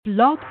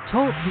Blog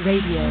Talk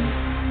Radio.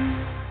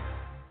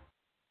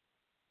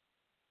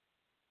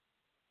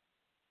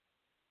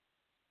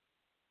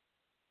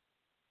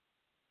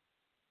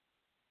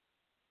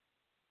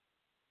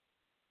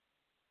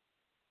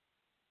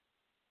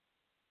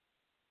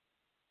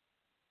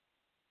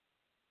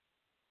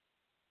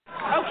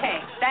 Okay,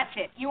 that's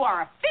it. You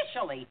are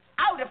officially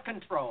out of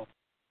control.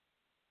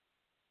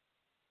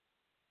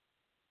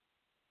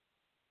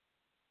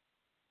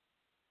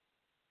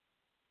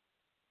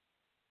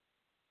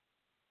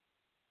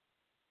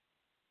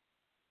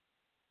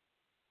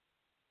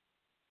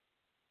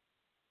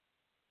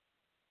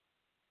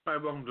 All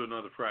right, welcome to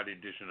another Friday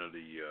edition of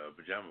the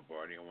Pajama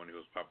Party. I'm one of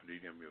those Papa D.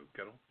 I'm your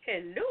kettle.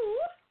 Hello.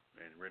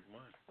 And red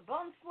wine.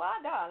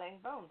 Bonsoir,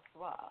 darling.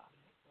 Bonsoir.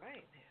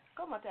 Right.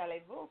 Comment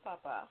allez-vous,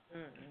 Papa?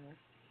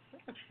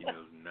 She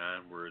knows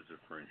 9 words of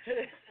French.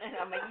 And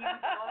I'm going to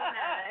use all 9.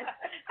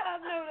 I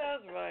know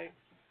that's right.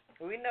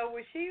 We know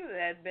where she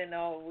had been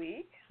all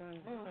week.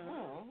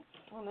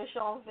 On the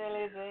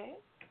Champs-Élysées.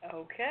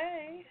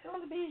 Okay.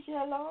 On the beach,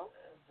 yellow.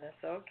 That's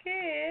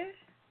okay.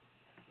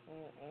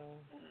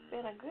 It's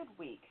been a good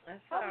week. That's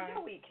How all was right.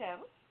 your week,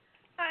 Kevin?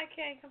 I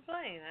can't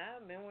complain.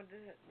 I've been with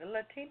the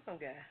Latino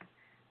guy.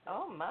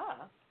 Oh,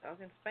 my.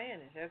 Talking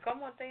Spanish.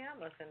 Como te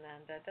llamas? And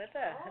da.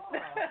 Oh.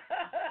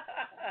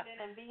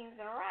 Been in beans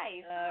and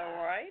rice.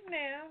 Right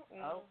now.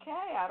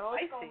 Okay,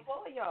 arroz Spicy. con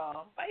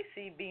pollo.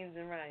 Spicy beans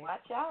and rice.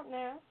 Watch out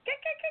now. Kick.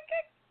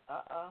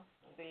 Uh-oh.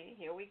 See,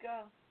 here we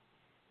go.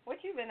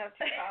 What you been up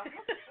to, Papa?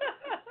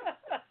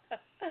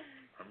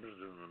 I'm just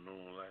living a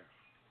normal life.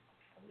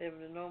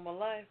 Living a normal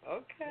life.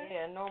 Okay.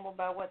 Yeah, normal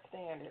by what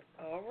standard?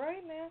 All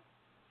right now.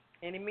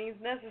 Any means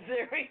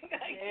necessary,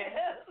 I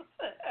guess.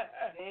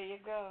 There you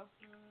go.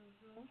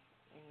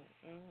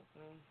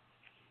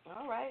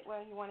 All right.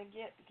 Well, you want to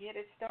get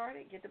it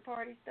started? Get the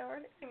party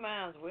started? We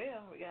might as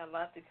well. We got a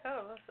lot to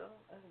cover, so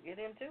let's get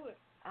into it.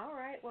 All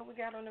right. What we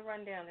got on the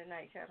rundown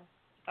tonight, Kevin?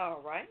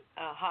 All right.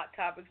 Hot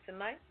topics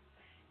tonight.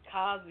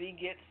 Cosby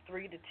gets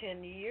 3 to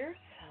 10 years,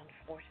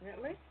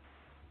 unfortunately.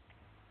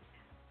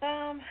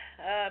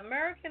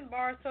 American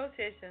Bar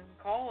Association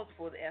calls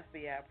for the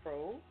FBI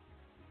probe,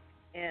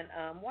 and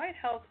White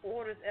House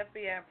orders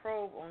FBI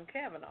probe on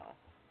Kavanaugh.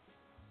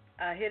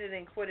 Hit it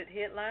and quit it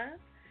headline.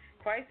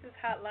 Crisis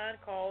hotline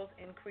calls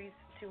increase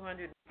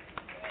 200.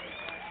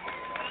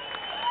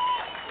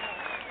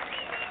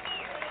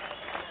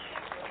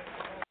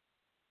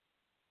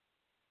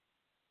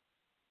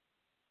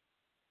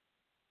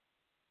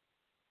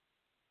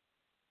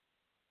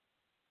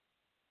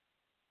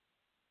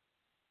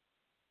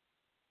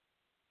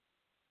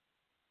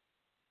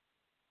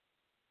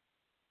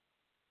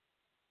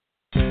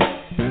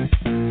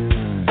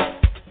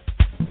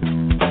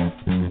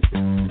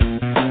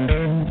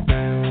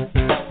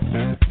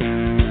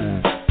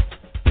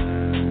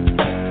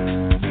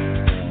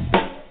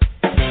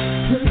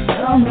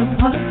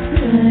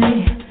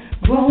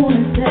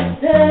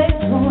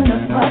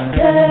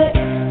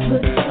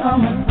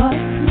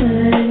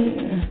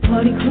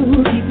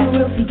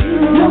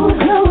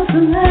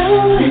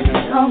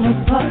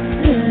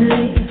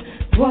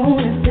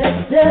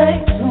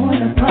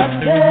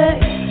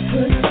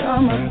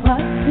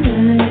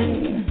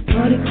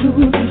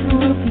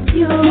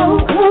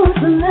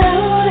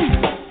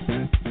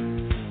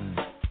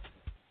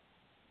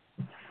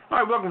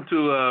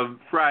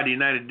 Friday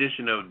night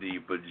edition of the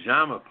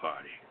Pajama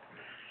Party.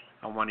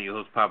 I'm one of your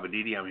hosts, Papa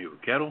Didi. I'm here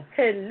with Kettle.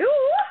 Hello.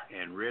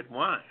 And red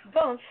wine.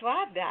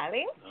 Bonsoir,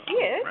 darling.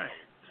 Cheers. Right.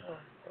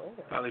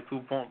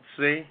 Parlez-vous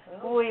français?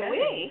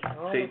 Oui.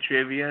 C'est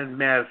très bien.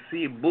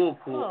 Merci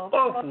beaucoup. Au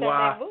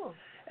revoir.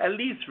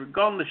 Elise,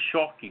 regarde le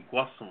choc qui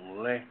boit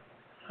son lait.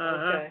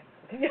 Okay.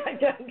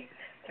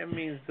 That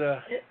means, Go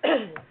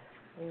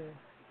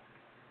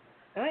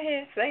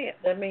ahead, say it.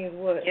 That means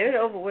what? Get it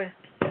over with.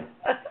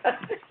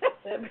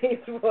 That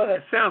means what?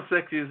 It sounds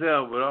sexy as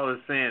hell, but all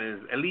it's saying is,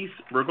 Elise,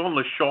 regarde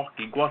le choc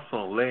qui boit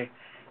son lait.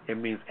 It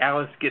means,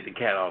 Alice, get the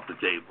cat off the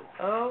table.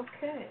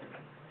 Okay.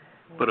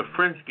 But a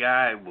French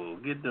guy will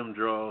get them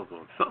draws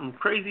or something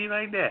crazy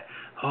like that.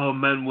 Oh,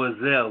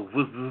 mademoiselle,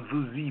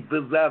 she'd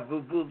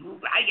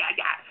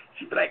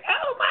be like,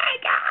 oh my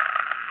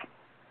God.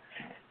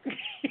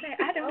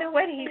 I don't know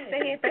what he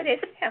said, but it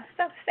sounds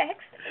so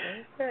sexy.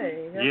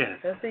 Okay. Yes.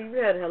 That's even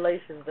had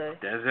Halatians Day.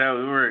 That's how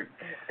it works.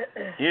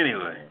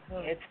 Anyway.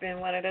 It's been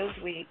one of those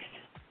weeks.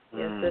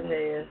 Yes, it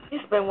has.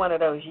 It's been one of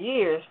those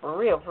years, for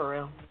real.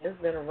 It's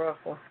been a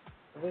rough one.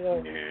 We're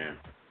gonna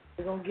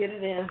get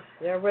it in.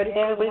 Y'all ready?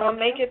 Yeah, we're gonna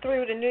make it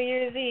through to New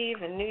Year's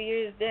Eve and New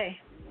Year's Day.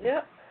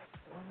 Yep.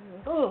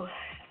 Ooh,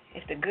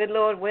 if the good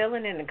Lord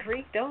willing and the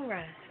creek don't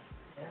rise.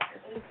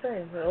 That's the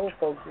same. The old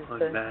folks used to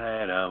say.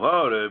 Tonight I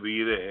ought to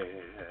be there.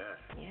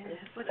 Yeah.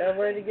 Y'all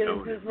ready to get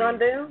into this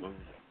rundown?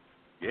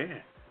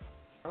 Yeah.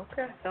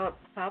 Okay. I thought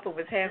Papa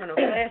was having a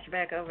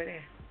flashback over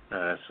there.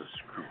 No, that's a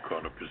group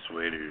called the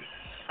Persuaders.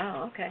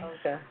 Oh, okay.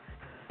 Okay.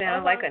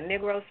 Sounds like a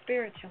Negro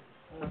spiritual.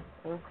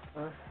 Okay.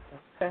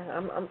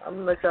 I'm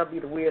gonna let y'all be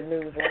the weird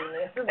news on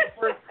this.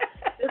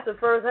 This This is the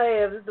first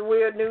half. This is the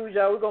weird news,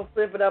 y'all. We're going to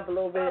flip it up a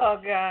little bit. Oh,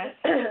 gosh.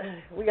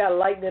 We got to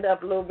lighten it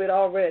up a little bit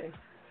already,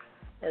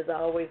 as I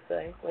always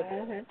say. But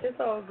it's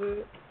all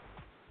good.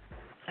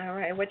 All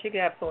right. What you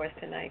got for us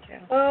tonight,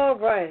 Joe? All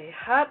right.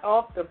 Hot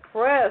off the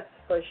press,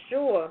 for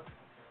sure.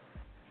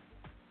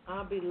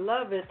 Our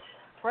beloved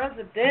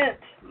President.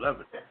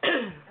 Love it.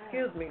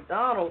 Excuse me,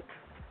 Donald.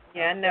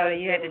 Yeah, I know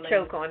you had to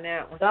choke on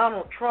that one.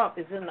 Donald Trump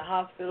is in the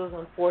hospitals,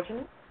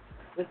 unfortunately,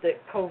 with the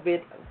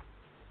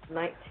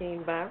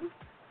COVID-19 virus.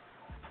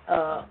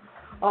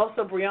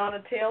 Also,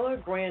 Breonna Taylor,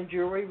 grand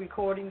jury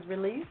recordings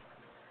released,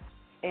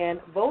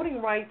 and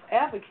voting rights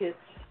advocates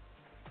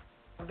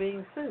are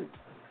being sued.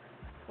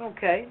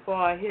 Okay, for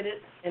our hit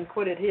it and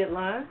quit it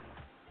headline.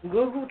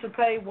 Google to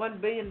pay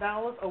 $1 billion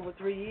over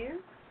 3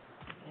 years.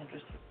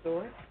 Interesting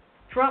story.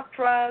 Trump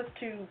tries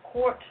to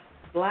court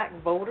black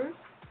voters.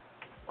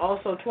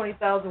 Also,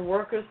 20,000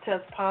 workers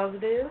test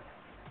positive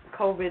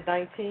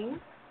COVID-19.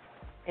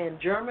 And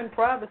German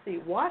privacy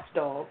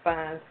watchdog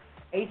finds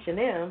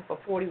H&M for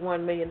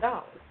 $41 million.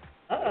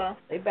 Uh-oh.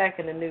 They back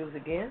in the news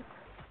again.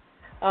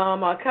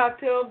 Our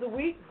cocktail of the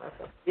week, that's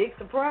a big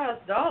surprise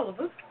to all of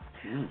us.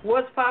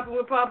 What's popping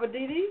with Papa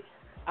Didi?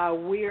 Our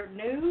weird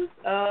news.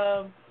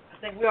 I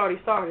think we already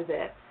started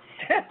that.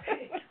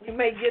 We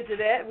may get to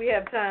that. We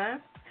have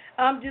time.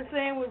 I'm just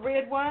saying with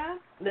red wine,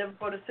 living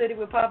for the city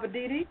with Papa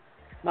Didi.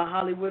 My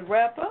Hollywood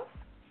wrap-up.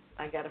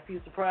 I got a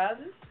few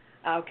surprises.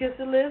 Our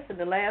kisser list and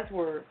the last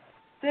word.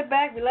 Sit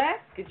back, relax,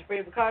 get your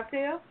favorite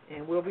cocktail,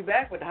 and we'll be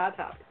back with the hot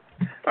topic.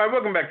 All right,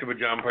 welcome back to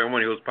Pajama Party. One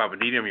of your hosts, Papa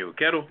Didi. I'm here with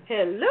Kettle.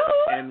 Hello.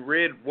 And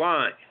red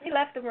wine. He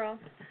left the room.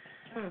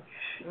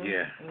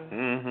 Yeah.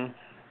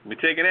 We're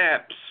taking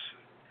apps.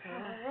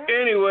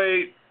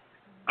 Anyway,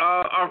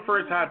 our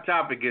first hot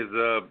topic is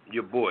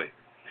your boy,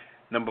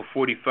 number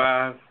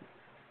 45,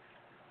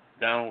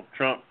 Donald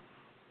Trump.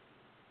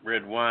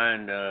 Red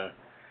wine.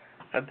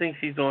 I think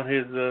he's on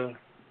his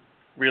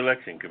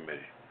re-election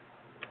committee.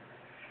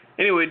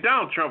 Anyway,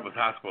 Donald Trump was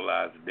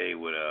hospitalized today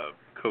with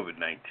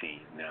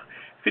COVID-19. Now,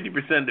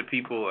 50% of the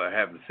people are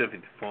having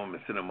sympathy for him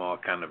and send him all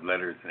kind of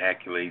letters and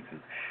accolades and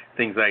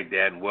things like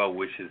that and well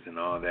wishes and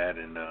all that.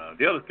 And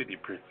the other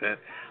 50%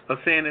 are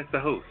saying it's a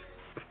hoax,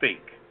 a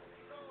fake,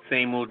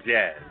 same old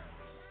jazz,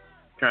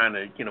 trying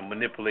to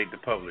manipulate the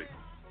public,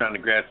 trying to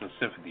grab some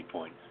sympathy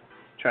points,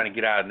 trying to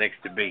get out of the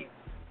next debate.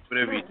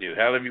 Whatever you do,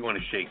 however you want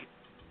to shake it.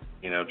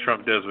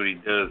 Trump does what he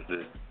does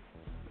to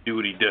do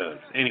what he does.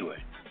 Anyway,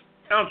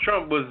 Donald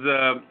Trump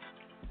was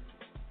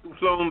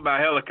flown by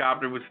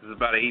helicopter, which is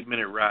about an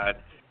 8-minute ride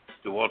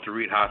to Walter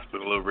Reed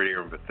Hospital over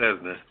there in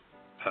Bethesda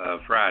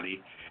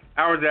Friday.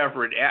 Hours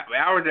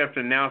after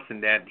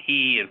announcing that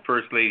he and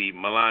First Lady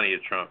Melania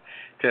Trump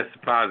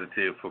tested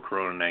positive for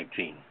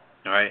Corona-19.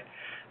 All right.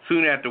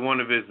 Soon after, one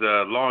of his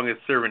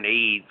longest-serving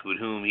aides, with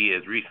whom he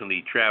has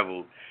recently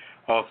traveled,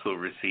 also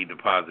received a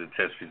positive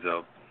test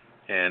result.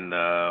 And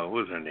what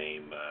was her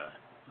name?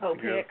 Hope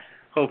Hicks.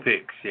 Hope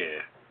Hicks,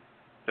 yeah.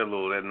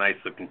 That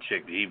nice-looking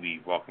chick that he'd be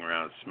walking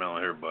around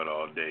smelling her butt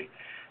all day.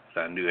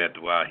 So I knew after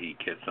a while he'd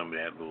catch some of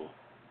that little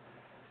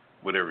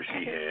whatever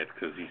she had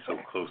because he's so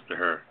close to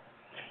her.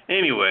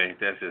 Anyway,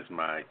 that's just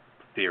my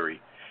theory.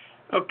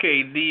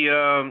 Okay,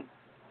 the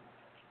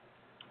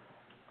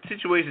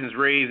situation's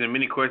raised and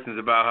many questions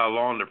about how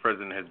long the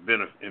president has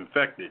been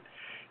infected.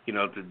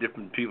 The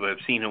different people have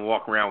seen him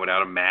walk around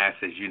without a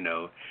mask, as you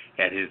know,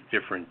 at his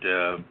different,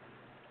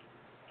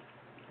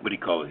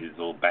 his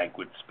old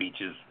banquet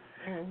speeches,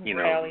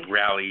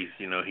 rallies.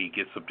 He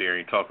gets up there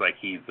and he talks like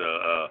he's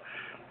a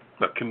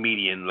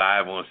comedian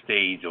live on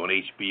stage on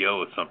HBO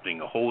or something.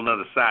 A whole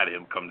other side of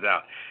him comes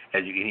out.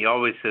 And he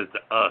always says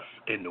the us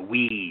and the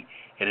we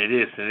and the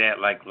this and that,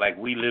 like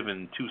we live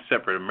in two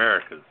separate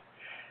Americas.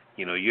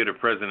 You're the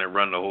president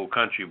run the whole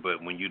country,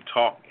 but when you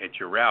talk at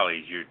your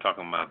rallies, you're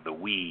talking about the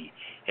we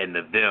and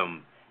the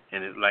them,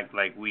 and it's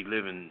like we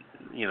live in,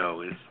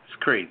 it's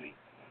crazy.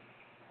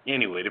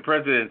 Anyway, the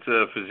president's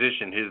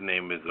physician, his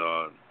name is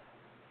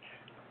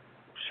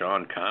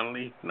Sean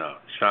Conley? No,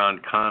 Sean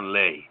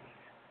Conley,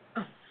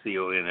 Conley.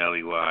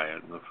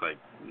 It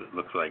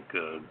looks like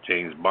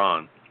James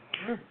Bond.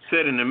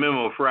 Said in the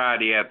memo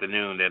Friday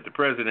afternoon that the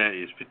president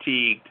is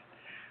fatigued.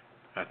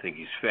 I think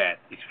he's fat.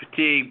 He's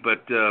fatigued,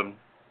 but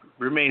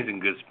remains in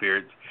good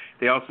spirits.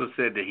 They also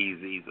said that he's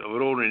of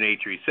an older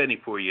nature. He's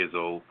 74 years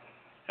old.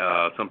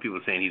 Some people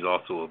are saying he's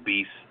also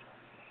obese.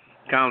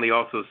 Connolly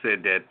also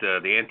said that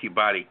the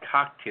antibody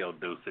cocktail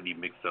dose that he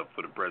mixed up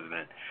for the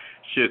president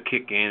should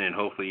kick in, and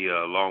hopefully,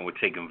 along with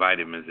taking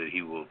vitamins, that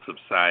he will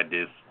subside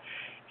this,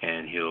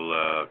 and he'll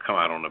come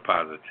out on the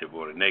positive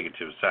or the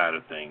negative side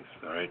of things.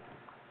 All right.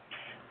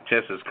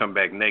 Test has come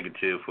back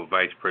negative for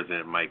Vice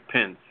President Mike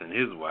Pence and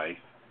his wife.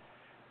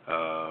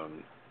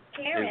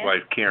 Karen. His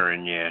wife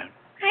Karen, yeah.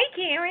 Hi,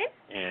 Karen.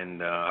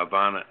 And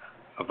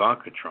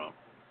Ivanka Trump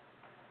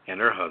and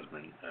her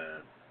husband.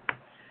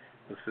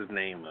 What's his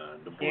name?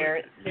 The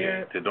boy.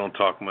 Jared. They don't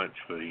talk much,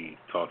 but he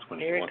talks when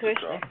Jared he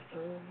wants Kushner. to talk.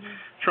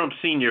 Trump's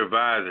senior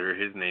advisor,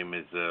 his name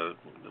is,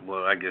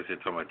 I guess they're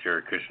talking about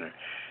Jared Kushner,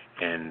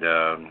 and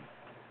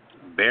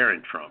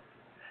Barron Trump.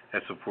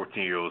 That's a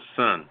 14-year-old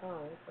son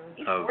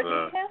He's of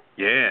 14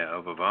 now?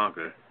 of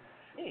Ivanka.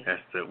 Jeez.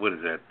 That's the what is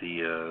that?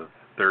 The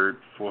third,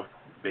 fourth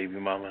baby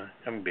mama.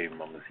 How many baby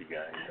mamas he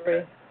got? 3.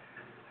 Is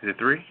it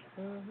 3?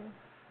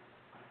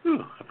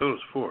 Ooh, I thought it was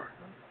 4.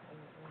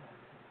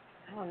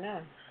 I don't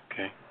know.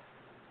 Okay.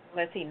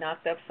 Unless he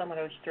knocked up some of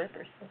those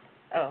strippers.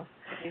 Oh,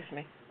 excuse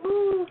me.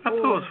 Ooh, I thought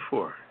it was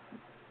 4.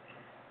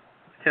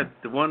 He got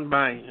the one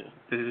by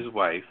his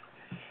wife.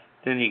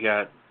 Then he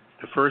got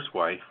the first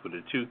wife with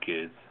the 2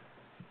 kids.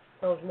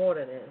 So it's more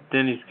than that.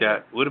 Then he's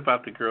got, what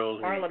about the girl?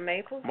 Marla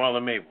Maples?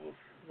 Marla Maples.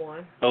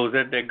 1. Oh, is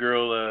that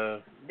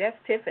girl? That's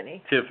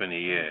Tiffany.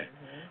 Tiffany, yeah.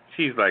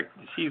 She's like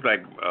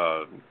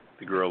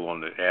the girl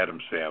on the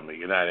Addams Family,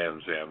 not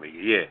Addams Family.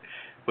 Yeah.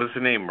 What's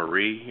her name?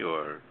 Marie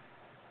or?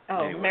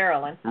 Oh, anyway.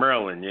 Marilyn.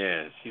 Marilyn,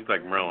 yeah. She's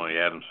like Marilyn on the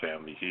Addams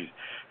Family.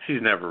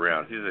 She's never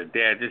around. She's like,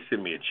 Dad, just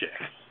send me a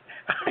check.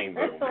 I ain't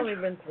It's only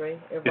been 3.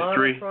 It's Ivana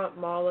 3? Trump,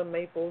 Marla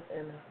Maples,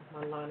 and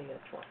Melania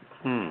Trump.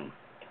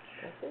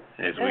 That's it.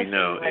 As we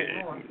know,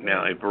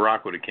 now if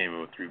Barack would have came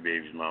in with 3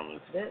 baby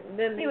mamas,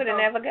 Then He would have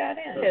never got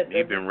in. Yeah,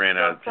 he'd been ran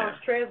out of town.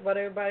 Talks trash about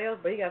everybody else,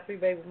 but he got 3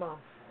 baby mamas.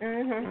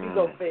 Mm-hmm. You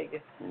go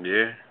figure.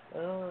 Yeah.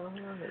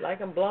 Like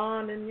him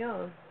blonde and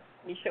young.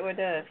 He sure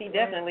does. He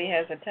definitely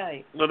has a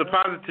type. Well, the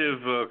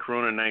positive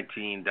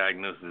Corona-19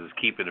 diagnosis is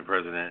keeping the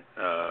president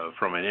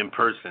from an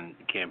in-person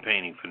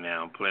campaigning for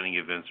now. Planning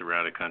events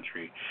around the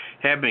country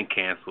have been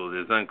canceled.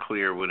 It's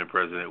unclear when the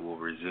president will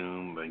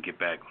resume and get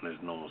back on his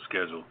normal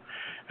schedule.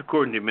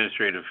 According to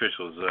administrative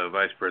officials,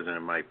 Vice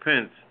President Mike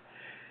Pence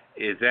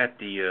is at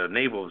the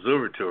Naval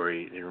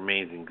Observatory and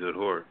remains in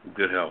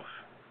good health.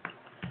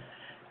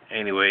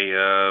 Anyway,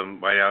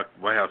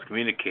 White House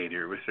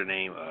communicator, what's her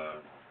name?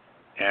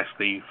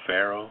 Ashley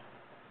Farrell. Is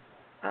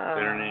that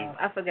her name?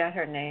 I forgot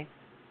her name.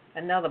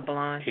 Another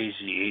blonde.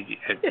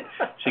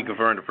 She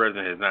confirmed the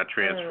president has not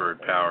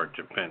transferred power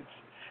to Pence.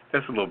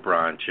 That's a little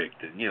blonde chick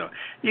that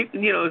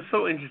it's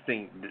so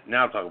interesting.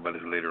 Now I'll talk about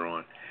this later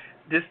on.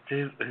 This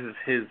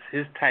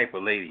his type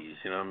of ladies,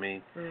 you know what I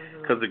mean?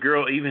 Because the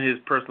girl, even his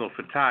personal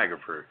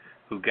photographer,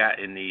 who got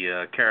in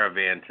the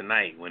caravan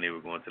tonight when they were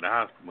going to the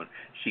hospital, when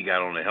she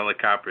got on the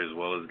helicopter as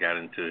well as got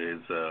into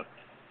his.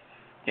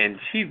 And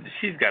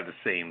she's got the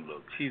same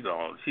look. She's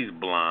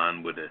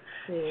blonde with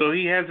so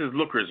he has his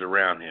lookers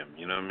around him.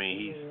 You know what I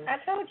mean? I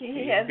told you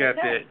he has has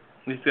got a type.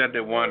 He's got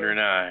that wandering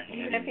eye.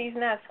 Even if he's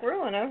not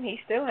screwing him, he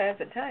still has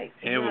a type.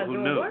 Yeah, well,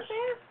 who knows?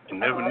 You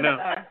never know.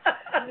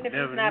 Even if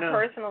he's not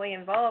personally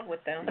involved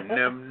with them. You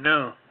never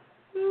know.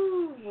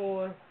 Ooh,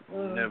 boy.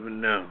 Never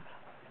know.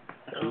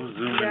 Who's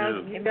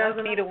zooming who? It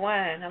must be the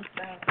wine. I'm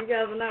sorry. You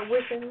guys are not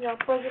wishing your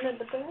president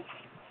the best?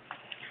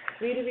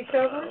 Speedy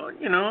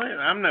recovery?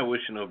 I'm not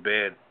wishing no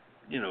bad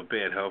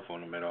health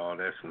on him at all.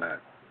 That's not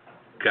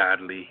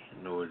godly,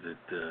 nor is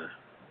it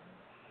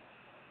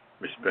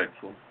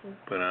respectful.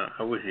 But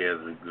I wish he has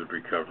a good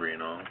recovery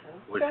and all.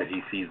 Wish that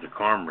he sees the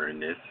karma in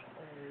this.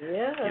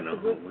 Yeah,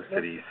 wish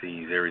that he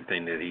sees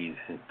everything that he's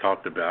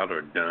talked about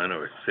or done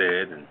or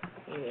said, and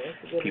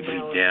people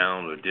he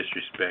down or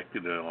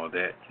disrespected and all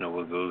that.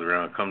 What goes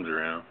around comes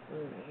around.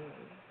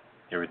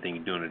 Everything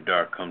you do in the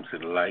dark comes to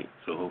the light,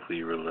 so hopefully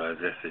you realize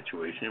that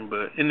situation.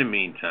 But in the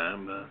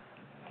meantime,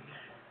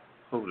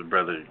 hope the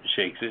brother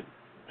shakes it.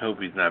 Hope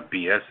he's not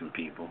BSing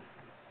people.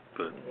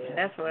 But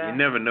that's what you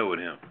never know with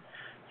him.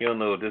 You don't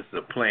know if this is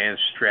a planned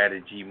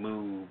strategy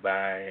move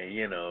by,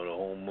 the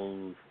whole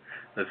move.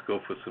 Let's go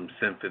for some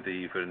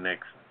sympathy for the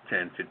next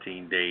 10,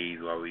 15 days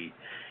while we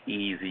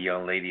ease the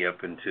young lady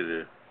up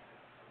into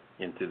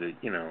the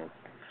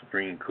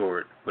Supreme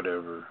Court,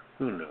 whatever.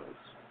 Who knows?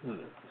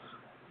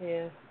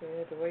 Yeah, we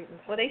have to wait and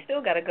see. Well, they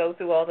still got to go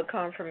through all the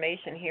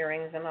confirmation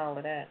hearings and all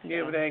of that. So.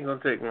 Yeah, but they ain't going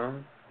to take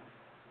long.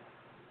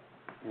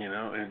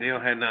 If they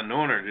don't have nothing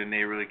on her, then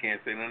they really can't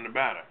say nothing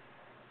about her.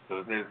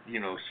 So, there's,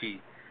 she...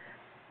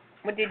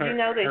 Well, did you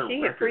know that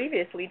she had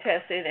previously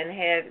tested and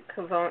had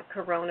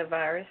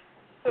coronavirus?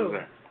 Who?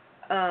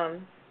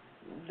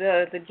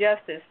 The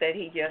justice that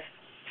he just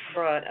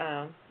brought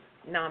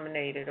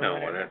nominated or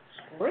whatever.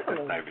 That's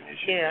not an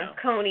issue. Yeah, now.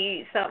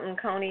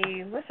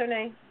 Coney, what's her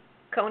name?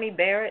 Coney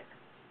Barrett?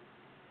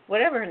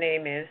 Whatever her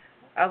name is.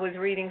 I was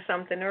reading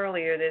something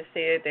earlier that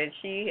said that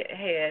she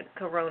had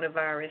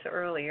coronavirus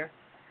earlier.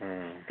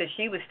 Because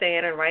she was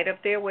standing right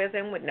up there with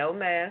him with no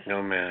mask.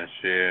 No mask,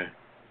 yeah.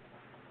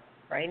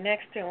 Right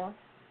next to him.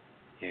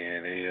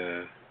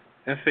 Yeah,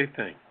 that's their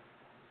thing.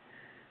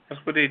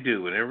 That's what they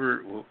do.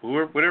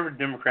 Whatever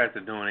Democrats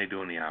are doing, they're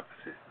doing the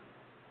opposite.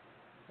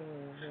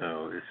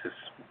 So it's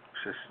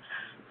just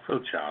so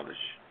childish.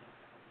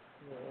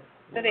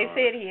 So they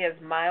said he has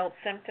mild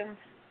symptoms.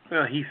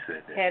 Well, he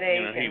said that.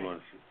 Headache. He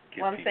wants to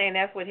get I'm saying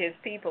that's what his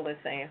people are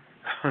saying.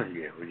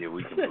 yeah,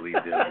 we can believe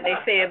that. They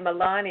said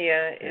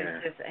Melania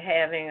is just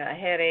having a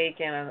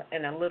headache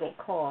and a little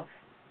cough.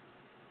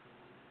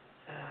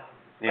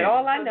 But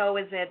all I know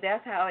is that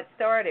that's how it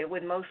started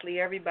with mostly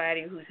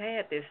everybody who's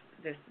had this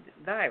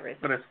virus.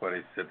 But that's why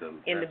they said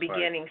in the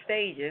beginning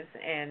stages,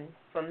 and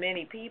for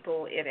many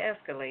people it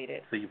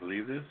escalated. So you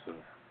believe this? Or?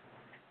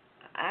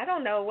 I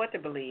don't know what to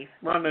believe.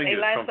 Well, I know They you're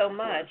lie Trump so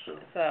supporter, much, so.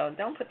 so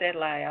don't put that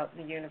lie out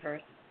in the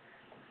universe.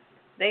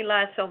 They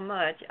lie so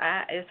much,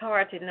 it's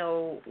hard to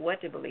know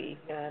what to believe.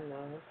 Yeah, I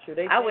know. True.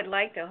 They I would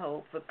like to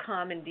hope for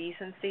common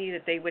decency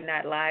that they would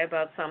not lie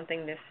about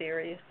something this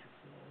serious.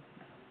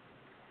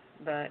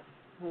 But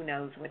who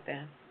knows with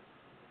them.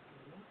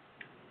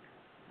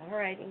 All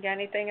right, you got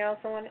anything else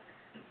on it?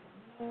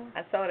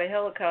 I saw the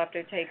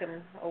helicopter take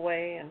them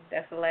away, and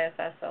that's the last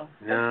I saw.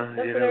 No,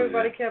 That's yeah, what that was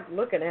everybody it. kept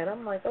looking at.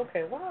 I'm like,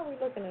 okay, why are we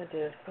looking at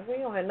this? 'Cause we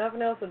don't have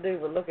nothing else to do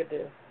but look at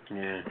this.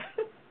 Yeah.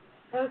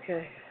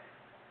 Okay.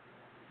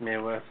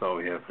 Yeah, well, that's all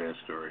we have for that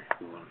story.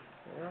 We want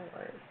All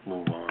right. to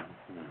move on.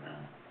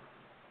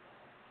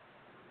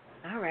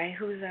 All right,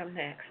 who's up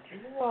next?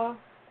 You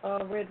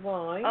are red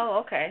wine. Oh,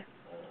 okay.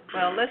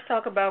 Well, let's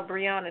talk about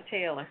Breonna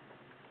Taylor.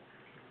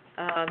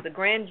 The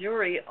grand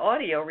jury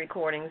audio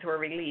recordings were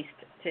released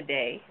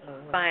today,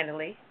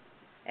 finally,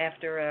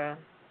 after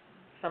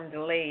some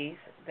delays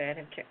that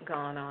have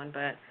gone on.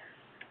 But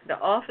the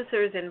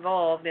officers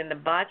involved in the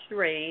botched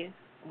raid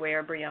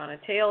where Breonna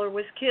Taylor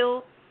was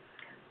killed,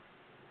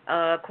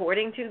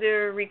 according to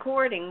the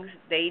recordings,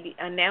 they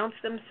announced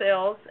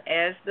themselves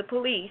as the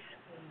police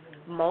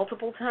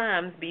multiple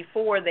times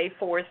before they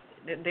forced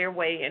their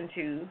way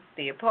into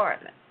the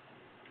apartment.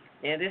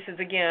 And this is,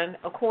 again,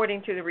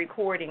 according to the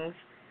recordings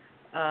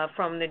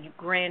from the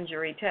grand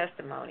jury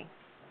testimony.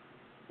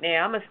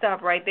 Now, I'm going to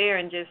stop right there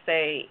and just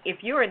say, if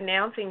you're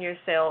announcing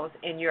yourselves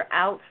and you're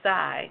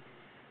outside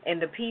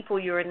and the people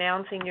you're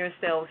announcing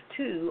yourselves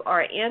to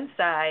are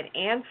inside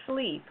and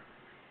asleep,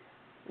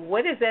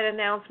 what does that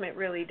announcement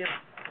really do?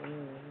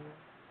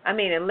 I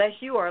mean, unless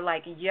you are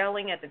like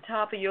yelling at the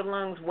top of your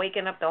lungs,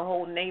 waking up the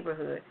whole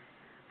neighborhood,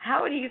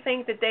 how do you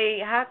think that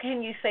how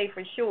can you say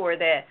for sure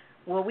that,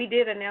 well, we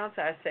did announce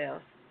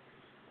ourselves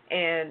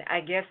and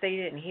I guess they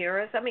didn't hear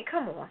us? I mean,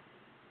 come on.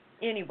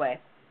 Anyway,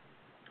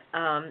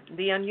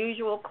 the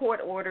unusual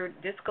court-ordered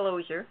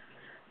disclosure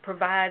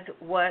provides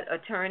what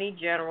Attorney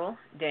General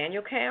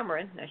Daniel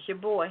Cameron, that's your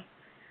boy,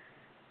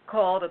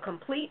 called a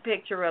complete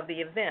picture of the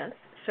events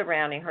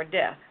surrounding her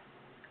death.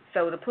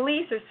 So the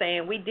police are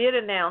saying we did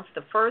announce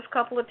the first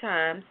couple of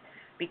times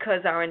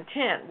because our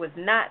intent was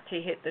not to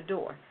hit the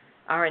door.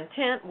 Our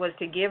intent was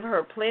to give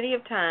her plenty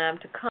of time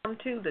to come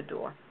to the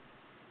door.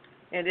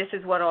 And this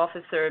is what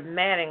Officer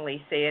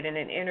Mattingly said in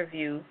an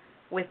interview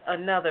with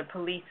another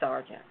police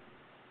sergeant.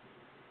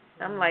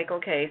 I'm like,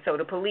 okay, so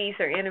the police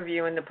are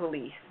interviewing the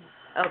police.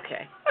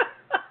 Okay.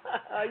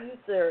 Are you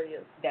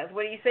serious? That's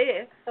what he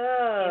said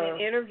in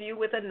an interview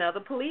with another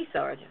police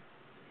sergeant.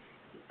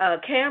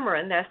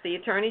 Cameron, that's the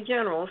Attorney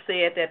General,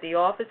 said that the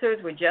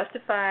officers were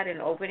justified in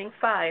opening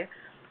fire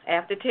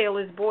after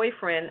Taylor's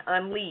boyfriend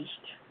unleashed.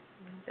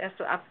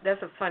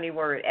 That's a funny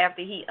word.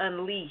 After he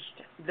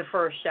unleashed the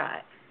first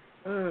shot.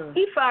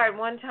 He fired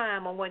one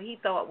time on what he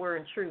thought were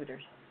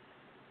intruders.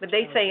 But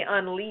they say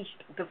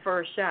unleashed the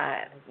first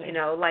shot,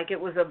 like it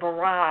was a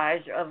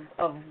barrage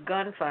of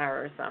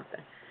gunfire or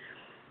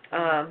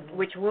something,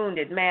 which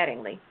wounded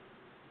Mattingly.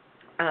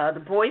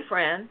 The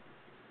boyfriend,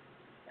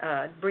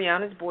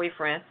 Breonna's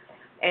boyfriend,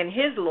 and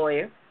his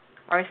lawyer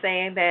are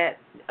saying that,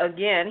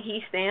 again,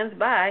 he stands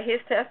by his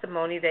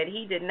testimony that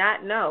he did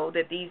not know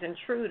that these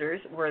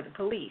intruders were the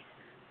police.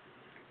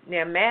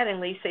 Now,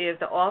 Mattingly says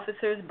the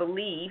officers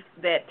believed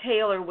that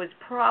Taylor was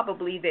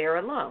probably there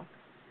alone.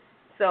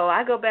 So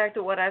I go back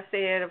to what I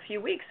said a few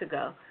weeks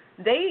ago.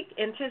 They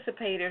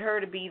anticipated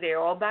her to be there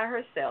all by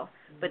herself,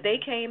 but they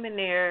came in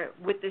there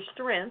with the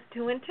strength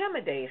to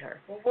intimidate her.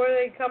 Well, were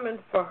they coming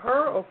for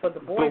her or for the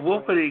boyfriend? But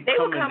what were they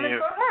were coming there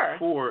for her.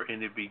 for in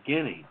the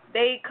beginning?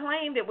 They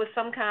claimed it was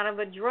some kind of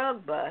a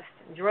drug bust,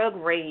 drug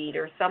raid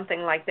or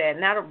something like that.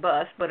 Not a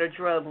bust, but a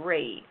drug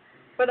raid.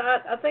 But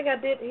I think I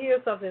did hear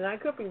something. I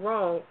could be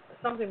wrong.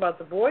 Something about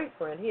the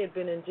boyfriend. He had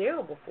been in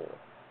jail before.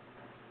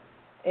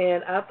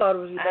 And I thought it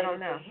was related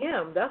to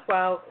him. That's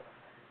why,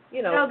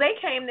 No, they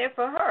came there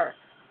for her.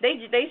 They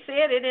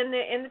said it in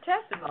the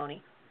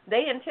testimony.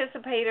 They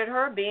anticipated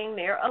her being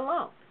there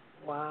alone.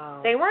 Wow.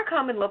 They weren't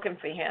coming looking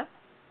for him.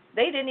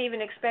 They didn't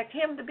even expect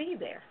him to be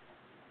there.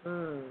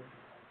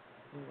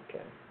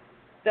 Okay.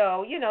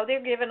 So,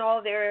 they're giving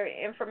all their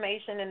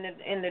information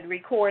in the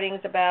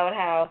recordings about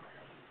how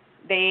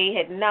they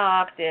had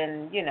knocked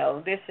and,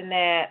 this and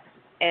that.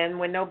 And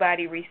when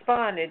nobody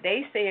responded,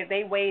 they said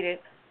they waited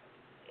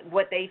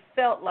what they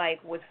felt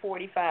like was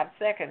 45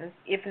 seconds,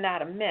 if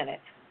not a minute.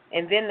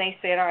 And then they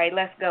said, all right,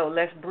 let's go,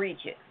 let's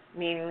breach it,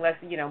 meaning let's,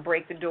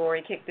 break the door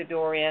and kick the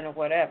door in or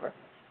whatever.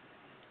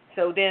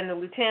 So then the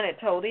lieutenant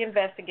told the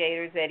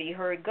investigators that he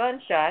heard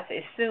gunshots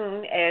as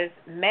soon as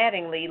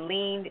Mattingly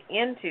leaned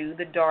into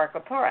the dark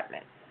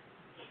apartment.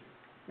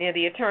 Now,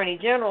 the Attorney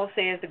General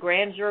says the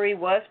grand jury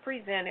was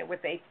presented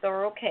with a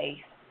thorough case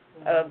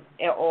of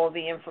all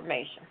the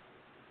information.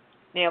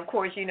 Now, of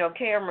course,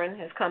 Cameron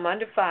has come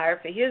under fire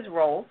for his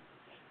role,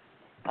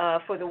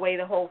 for the way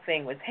the whole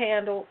thing was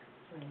handled.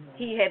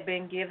 He had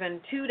been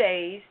given 2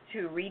 days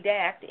to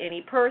redact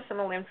any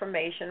personal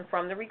information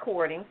from the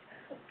recordings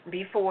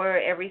before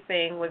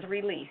everything was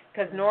released,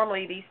 because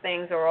normally these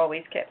things are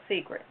always kept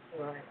secret.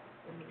 Right.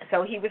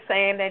 So he was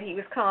saying that he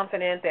was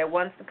confident that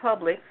once the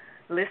public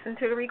listened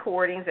to the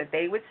recordings, that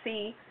they would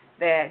see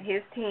that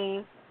his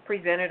team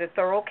presented a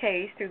thorough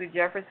case to the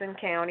Jefferson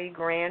County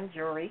grand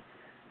jury,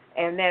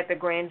 and that the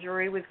grand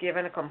jury was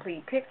given a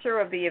complete picture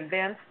of the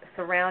events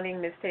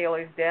surrounding Miss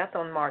Taylor's death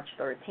on March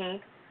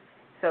 13th.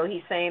 So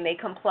he's saying they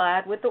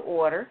complied with the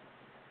order,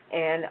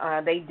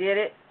 and they did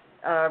it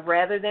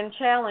rather than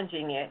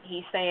challenging it.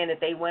 He's saying that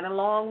they went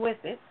along with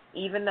it,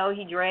 even though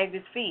he dragged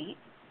his feet.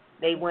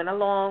 They went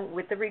along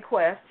with the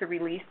request to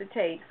release the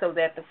tape so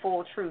that the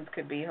full truth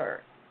could be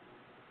heard.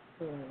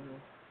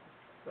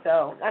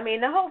 So, I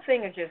mean, the whole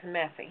thing is just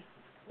messy.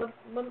 Well,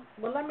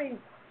 let me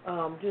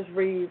just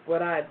read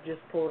what I just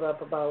pulled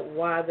up about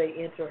why they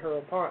entered her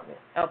apartment.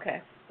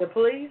 Okay. The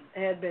police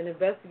had been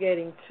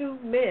investigating two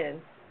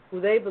men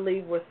who they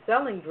believed were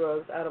selling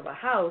drugs out of a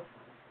house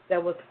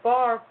that was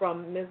far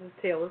from Mrs.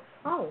 Taylor's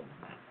home.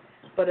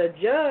 But a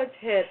judge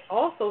had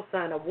also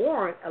signed a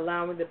warrant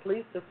allowing the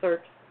police to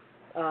search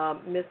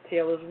Miss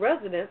Taylor's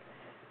residence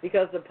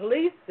because the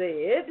police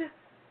said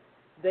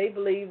they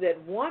believed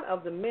that one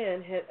of the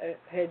men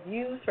had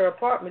used her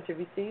apartment to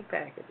receive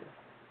packages.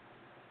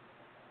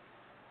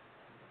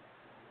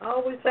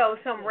 So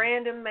some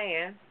random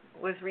man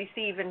was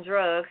receiving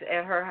drugs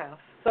at her house.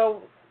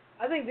 So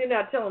I think they're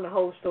not telling the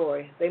whole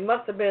story. They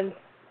must have been,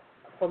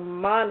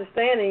 from my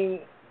understanding,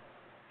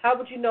 how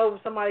would you know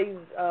if somebody's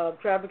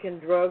trafficking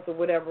drugs or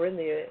whatever in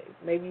there?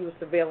 Maybe you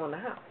were surveilling the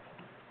house.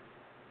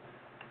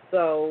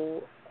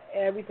 So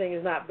everything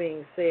is not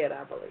being said,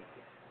 I believe.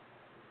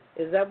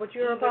 Is that what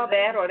you're about?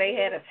 That, or they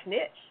had a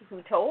snitch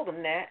who told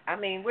them that. I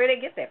mean, where'd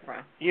they get that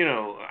from? You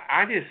know,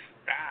 I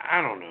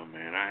don't know,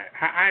 man.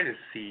 I just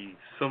see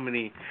so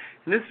many,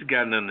 and this has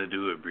got nothing to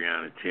do with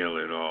Breonna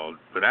Taylor at all,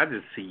 but I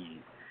just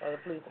see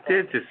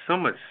there's just so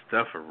much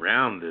stuff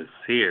around this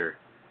here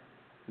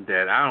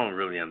that I don't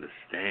really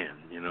understand.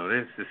 You know,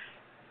 there's just,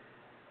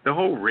 the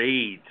whole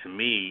raid to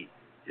me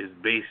is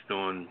based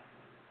on,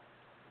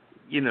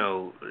 you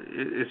know,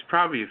 it's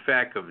probably a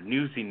fact of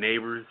newsy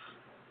neighbors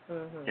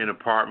in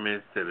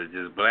apartments that are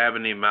just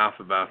blabbing their mouth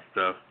about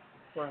stuff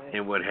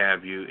and what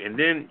have you. And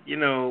then, you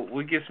know,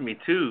 what gets me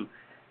too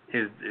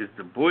is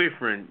the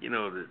boyfriend, you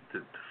know,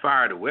 to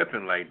fire the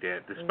weapon like that,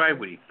 despite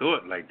what he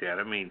thought like that.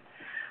 I mean,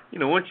 you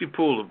know, once you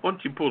pull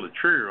the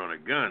trigger on a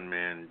gun,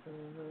 man,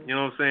 you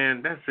know what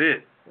I'm saying? That's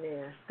it.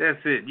 Yeah. That's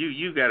it.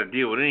 You got to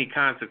deal with any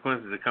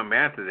consequences that come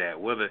after that.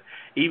 Whether,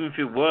 even if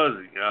it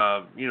was,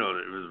 you know,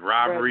 it was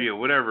robbery or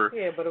whatever.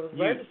 Yeah, but it was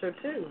registered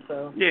too.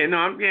 So. Yeah, no,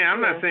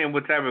 I'm not saying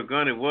what type of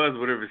gun it was,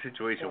 whatever the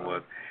situation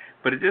was,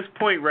 but at this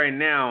point right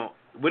now,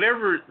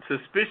 whatever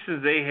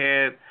suspicions they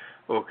had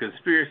or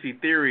conspiracy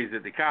theories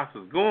that the cops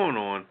was going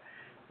on,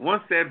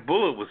 once that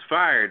bullet was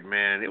fired,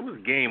 man, it was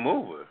game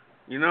over.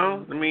 You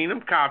know, I mean,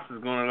 them cops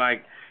is gonna,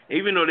 like,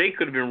 even though they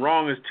could have been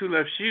wrong as two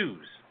left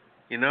shoes.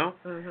 You know?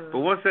 But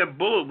once that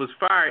bullet was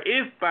fired,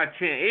 if by chance,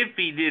 if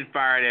he did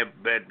fire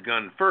that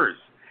gun first,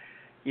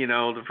 you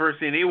know, the first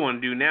thing they want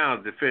to do now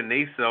is defend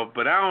themselves.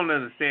 But I don't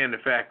understand the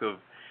fact of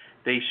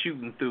they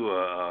shooting through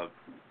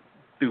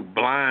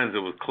blinds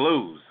that was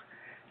closed.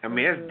 I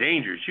mean, that's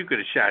dangerous. You could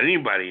have shot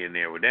anybody in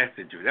there with that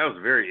situation. That was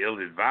very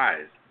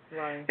ill-advised.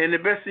 Right. And the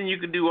best thing you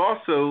could do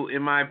also,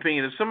 in my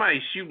opinion, if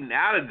somebody's shooting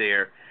out of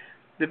there,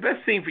 the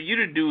best thing for you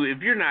to do,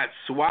 if you're not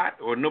SWAT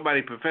or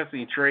nobody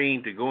professionally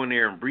trained to go in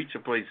there and breach a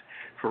place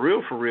for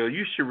real,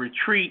 you should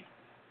retreat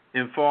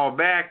and fall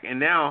back and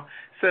now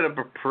set up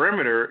a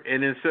perimeter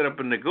and then set up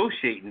a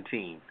negotiating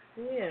team.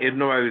 Yeah. If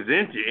nobody was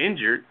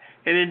injured,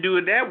 and then do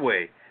it that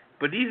way.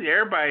 But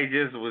everybody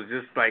was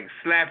just like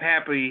slap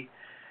happy,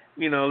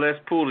 you know, let's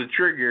pull the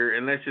trigger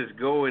and let's just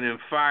go in and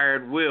fire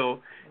at will,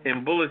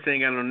 and bullets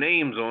ain't got no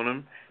names on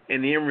them,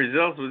 and the end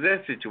result was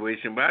that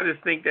situation. But I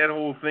just think that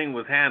whole thing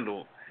was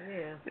handled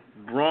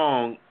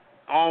wrong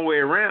all the way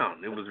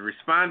around. It was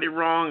responded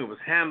wrong, it was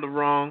handled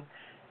wrong,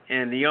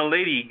 and the young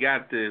lady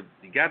got the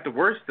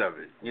worst of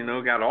it, you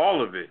know, got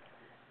all of it.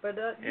 But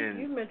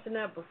you mentioned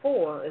that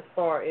before, as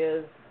far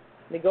as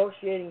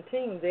negotiating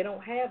teams. They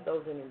don't have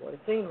those anymore. It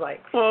seems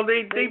like. Well,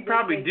 they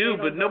probably do,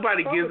 but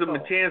nobody gives them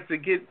a chance to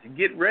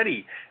get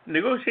ready.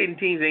 Negotiating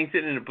teams ain't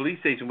sitting in the police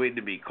station waiting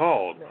to be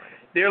called. Right.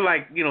 They're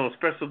like, you know,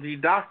 specialty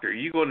doctor.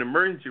 You go in the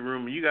emergency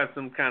room and you got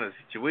some kind of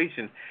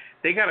situation,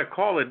 they got to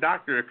call a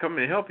doctor to come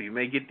and help you. You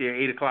may get there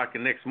 8 o'clock the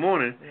next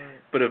morning,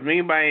 but if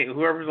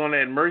whoever's on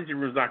that emergency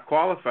room is not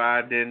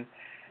qualified, then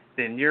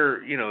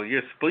your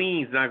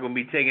spleen's not going to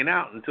be taken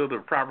out until the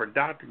proper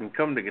doctor can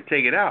come to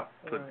take it out.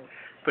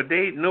 But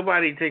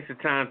nobody takes the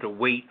time to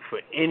wait for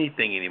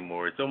anything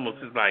anymore. It's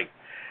almost just like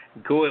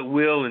go at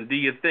will and do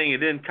your thing,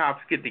 and then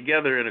cops get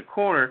together in a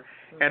corner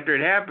after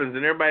it happens,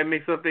 and everybody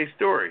makes up their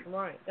story.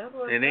 Right.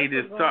 And they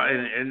just talk,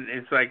 and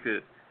it's like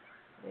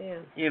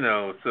you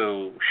know,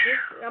 so.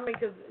 I mean,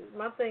 because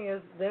my thing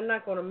is, they're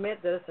not going to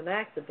admit that it's an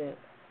accident.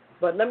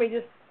 But let me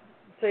just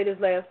say this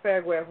last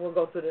paragraph, and we'll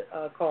go to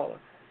the caller.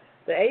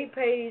 The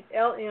 8-page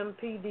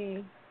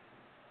LMPD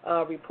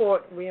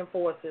report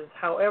reinforces,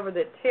 however,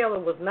 that Taylor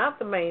was not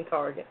the main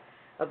target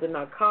of the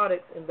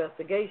narcotics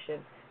investigation,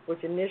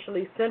 which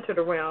initially centered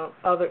around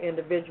other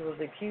individuals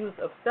accused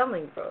of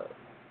selling drugs.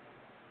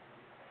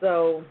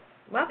 So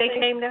they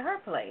came to her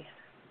place.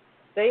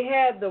 They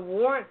had the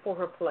warrant for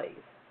her place,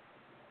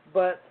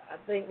 but I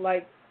think,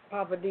 like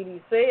Papa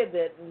Didi said,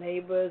 that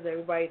neighbors,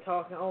 everybody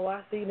talking, oh,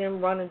 I see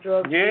them running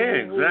drugs. Yeah,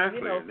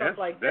 exactly. You know, stuff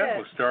like that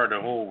would start a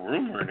whole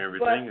rumor and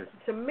everything.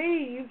 But to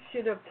me, you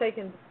should have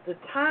taken the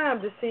time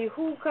to see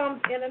who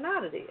comes in and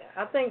out of there.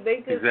 I think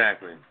they just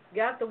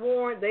got the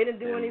warrant. They didn't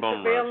do any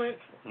surveillance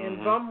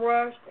and bum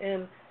rushed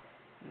and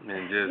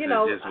just, you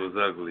know, it just was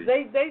ugly.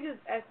 They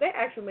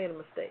actually made a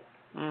mistake.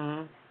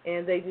 Mm-hmm.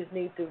 And they just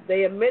need to.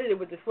 They admitted it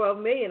with the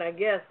 $12 million, I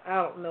guess.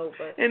 I don't know,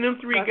 but. And them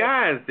three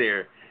guys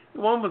there.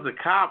 One was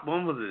a cop,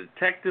 one was a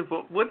detective.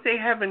 What they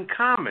have in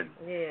common?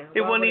 Yeah. It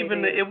wasn't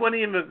even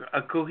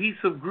a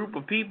cohesive group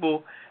of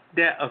people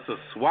that a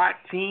SWAT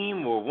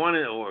team or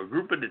a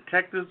group of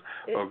detectives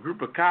or a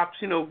group of cops.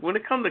 You know, when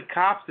it comes to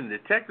cops and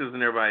detectives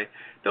and everybody,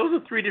 those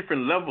are three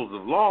different levels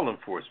of law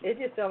enforcement.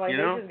 It just sounds like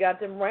they just got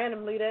them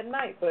randomly that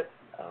night. But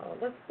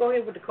let's go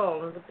ahead with the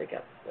call and what they got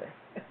to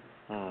say.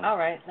 All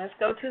right, let's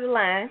go to the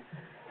line.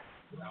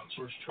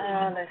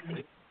 Let's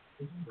see.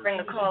 Bring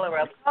the caller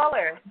up.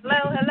 Caller,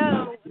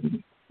 hello.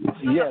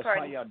 Yes,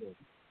 how y'all doing?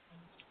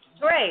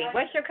 Great.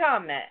 What's your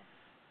comment?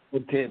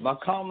 Okay, my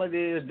comment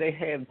is they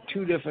have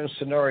two different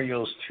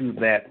scenarios to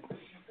that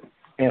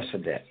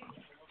incident.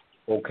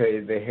 Okay,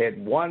 they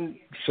had one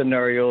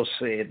scenario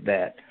said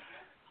that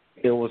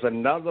it was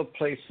another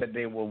place that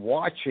they were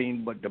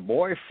watching, but the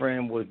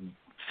boyfriend was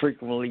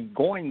frequently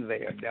going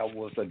there. That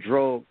was a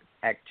drug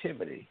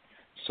activity.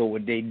 So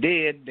what they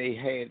did,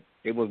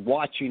 they was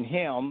watching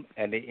him,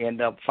 and they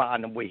ended up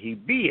finding where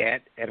he'd be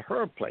at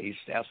her place.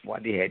 That's why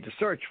they had the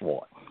search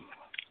warrant.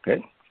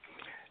 Okay.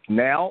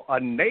 Now a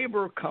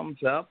neighbor comes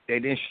up. They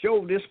didn't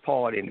show this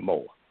part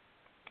anymore,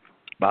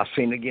 but I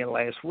seen it again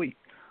last week.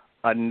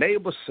 A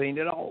neighbor seen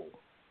it all.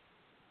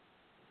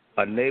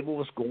 A neighbor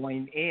was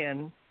going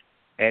in,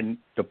 and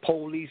the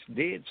police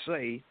did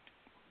say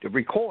the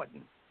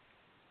recording.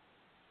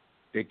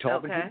 They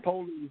talking to the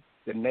police.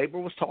 The neighbor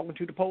was talking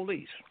to the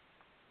police.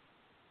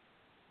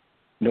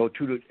 No,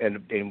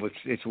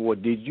 it's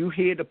what did you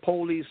hear the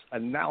police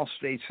announce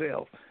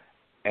themselves?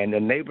 And the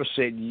neighbor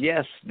said,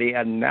 yes, they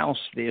announced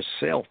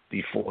themselves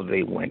before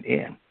they went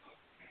in.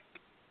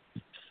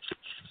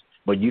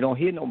 But you don't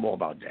hear no more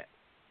about that.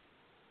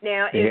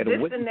 Now, is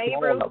this the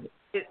neighbor?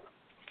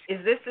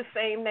 Is this the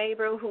same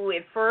neighbor who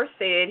at first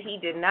said he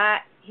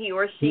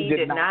or she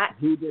did not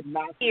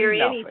hear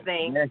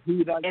anything,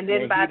 and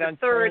then by the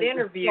third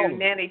interview,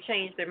 now they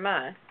changed their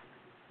mind?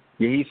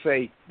 Yeah, he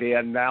say they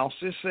announced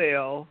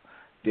themselves.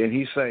 Then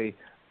he say,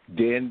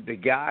 then the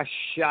guy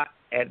shot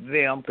at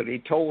them because they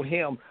told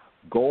him,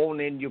 go on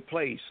in your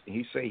place. And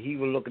he say he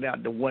was looking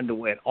out the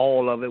window at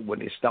all of it when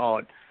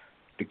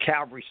the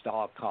cavalry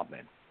started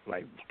coming.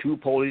 Like 2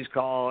 police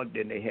cars,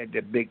 then they had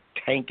the big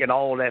tank and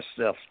all that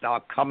stuff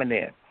start coming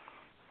in.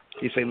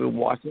 He say we're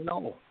watching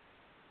all.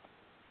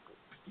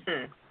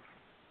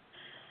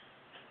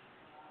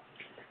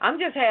 I'm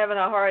just having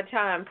a hard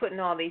time putting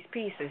all these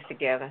pieces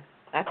together.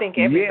 I think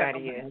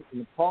everybody is.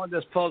 The part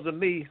that's puzzling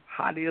me,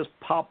 how they just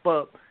pop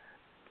up.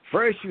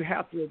 First, you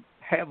have to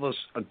have a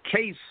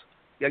case.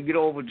 You got to get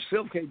over the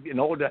civil case in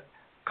order to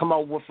come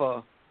up with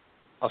a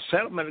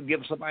settlement to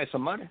give somebody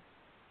some money.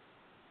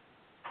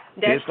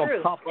 That's true. It's going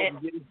to pop up and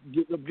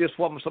give this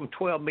woman some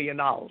 $12 million.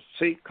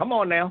 See, come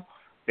on now.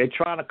 They're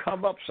trying to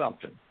come up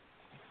something.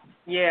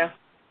 Yeah.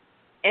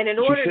 And in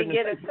order to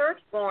get a search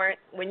warrant,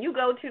 when you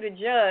go to the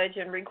judge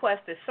and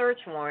request a search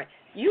warrant,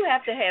 you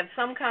have to have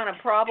some kind of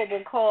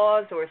probable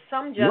cause or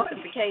some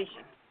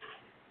justification.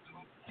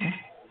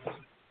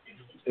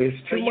 It's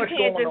too so much you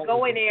can't just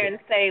go in there on. and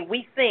say,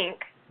 we think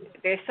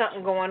there's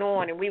something going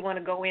on and we want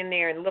to go in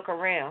there and look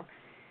around.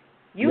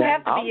 You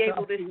have to be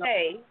able to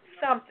say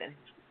something.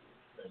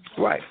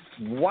 Right.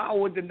 Why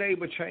would the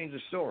neighbor change the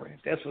story?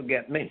 That's what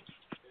got me.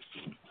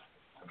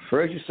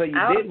 First you say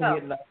you didn't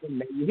hear nothing,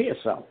 then you hear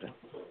something.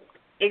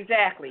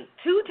 Exactly.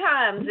 2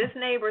 times this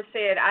neighbor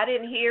said, I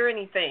didn't hear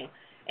anything.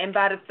 And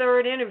by the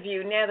third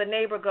interview, now the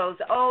neighbor goes,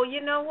 oh,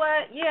 you know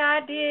what? Yeah,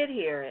 I did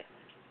hear it.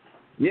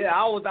 Yeah,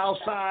 I was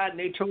outside, and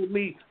they told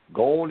me,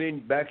 go on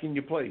back in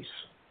your place.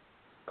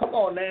 Come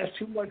on, there's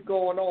too much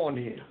going on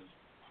here.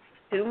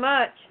 Too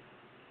much.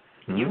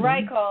 Mm-hmm. You're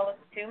right, caller.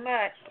 Too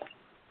much.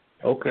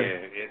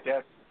 Okay.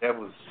 Yeah, that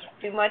was...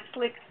 Too much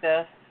slick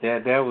stuff.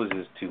 That was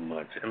just too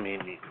much. I mean,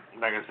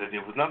 like I said,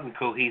 there was nothing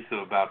cohesive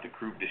about the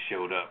group that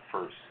showed up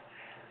first.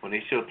 When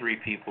they showed 3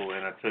 people,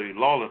 and I tell you,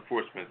 law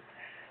enforcement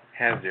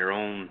has their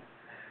own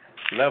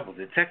levels.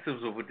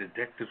 Detectives are with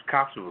detectives,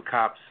 cops are with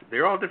cops.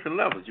 They're all different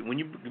levels. When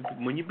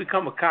you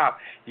become a cop,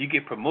 you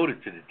get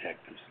promoted to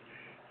detectives.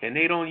 And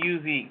they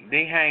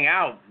hang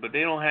out, but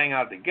they don't hang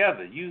out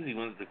together. Usually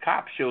when the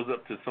cop shows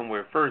up to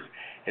somewhere first,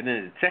 and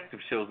then the detective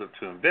shows up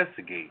to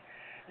investigate.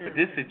 But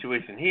this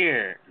situation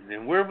here,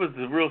 then where was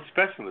the real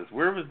specialist?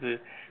 Where was the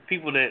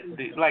people that,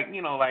 like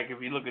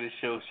if you look at the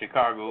show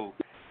Chicago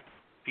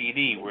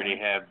PD, where they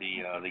have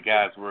the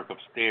guys work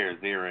upstairs,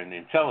 they're in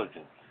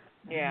intelligence.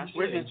 Yeah.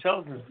 We're the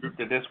intelligence group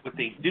that's what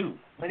they do.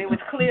 But it was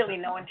clearly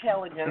no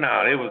intelligence.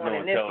 No, there was going no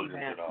in this intelligence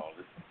event. at all.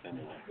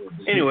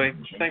 Anyway,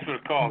 thanks for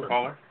the call,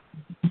 caller.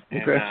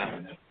 Okay.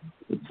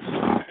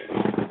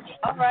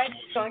 All right,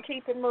 gonna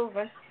keep it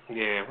moving.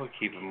 Yeah, we'll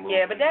keep it moving.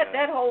 Yeah, but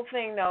that whole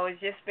thing though has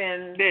just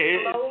been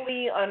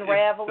slowly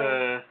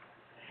unraveling.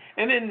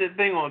 And then the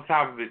thing on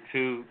top of it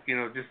too,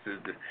 just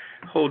to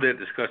hold that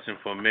discussion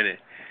for a minute,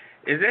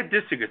 is that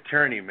district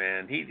attorney,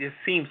 man, he just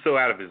seems so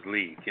out of his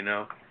league,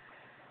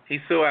 He's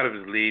so out of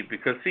his league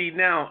because, see,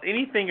 now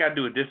anything I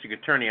do with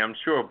district attorney, I'm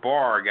sure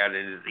Barr got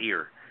it in his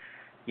ear,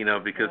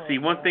 because, see,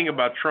 one thing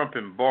about Trump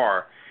and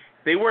Barr,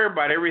 they worry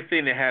about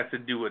everything that has to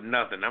do with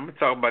nothing. I'm going to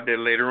talk about that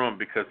later on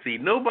because, see,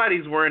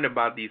 nobody's worrying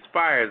about these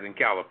fires in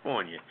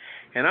California.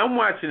 And I'm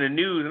watching the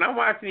news, and I'm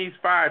watching these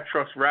fire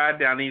trucks ride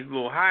down these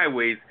little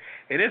highways,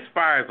 and there's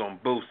fires on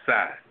both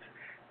sides.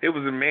 There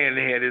was a man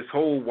that had his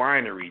whole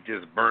winery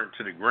just burnt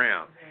to the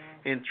ground.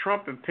 And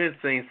Trump and Pence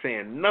ain't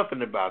saying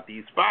nothing about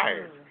these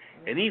fires.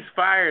 And these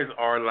fires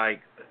are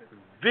like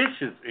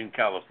vicious in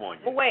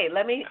California. Well, wait,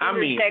 let me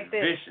interject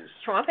this. Vicious.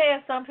 Trump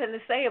had something to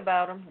say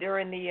about them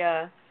during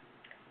the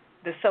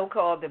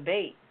so-called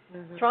debate.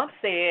 Mm-hmm. Trump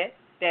said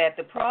that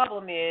the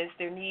problem is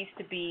there needs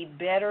to be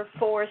better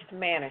forest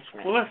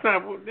management. Well,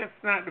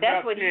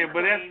 that's what he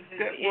claims is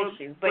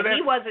the issue. But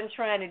he wasn't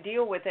trying to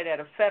deal with it at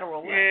a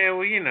federal level. Yeah,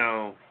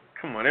 well,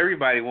 come on,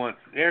 everybody wants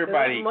There's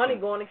money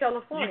going to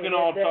California. You can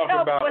all talk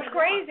about. What's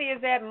crazy is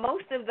that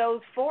most of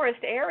those forest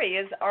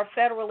areas are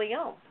federally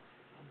owned.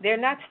 They're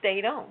not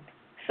state owned.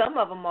 Some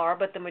of them are,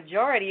 but the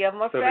majority of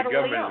them are federally owned. So the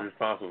government is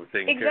responsible for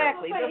taking care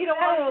of them. Exactly, the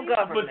federal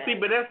government. But see,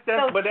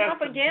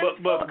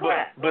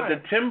 but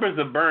the timbers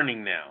are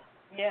burning now.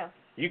 Yeah.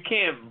 You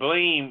can't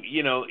blame,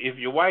 if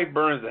your wife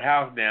burns the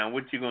house down,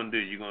 what you gonna do?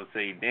 You're gonna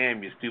say,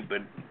 "Damn, you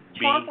stupid."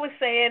 Trump was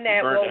saying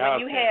that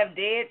when you have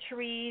dead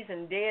trees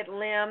and dead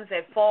limbs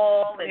that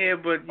fall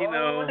and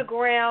on the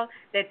ground,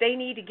 that they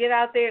need to get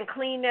out there and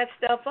clean that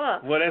stuff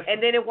up,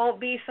 and then it won't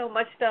be so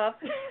much stuff.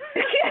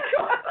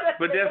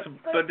 But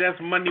that's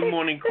Monday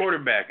morning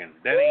quarterbacking.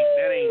 That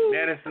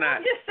is not.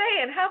 I'm just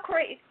saying, how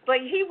crazy. But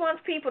he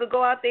wants people to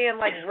go out there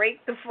and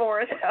rake the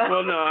forest up.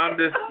 Well, no, I'm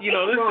just, this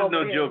is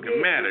no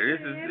joking matter.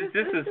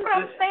 This is what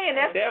I'm saying.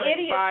 That's the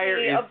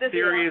idiocy of the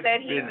stuff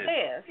that he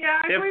says.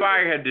 Yeah, that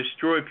fire had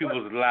destroyed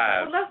people's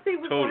lives. Well, let's see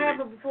what's going to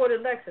happen before the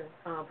election,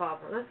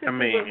 Papa. Let's see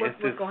what's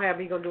going to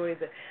happen. He's going to do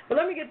anything. But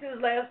let me get to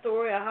this last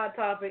story, a hot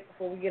topic,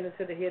 before we get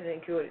into the hidden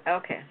and cured.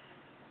 Okay.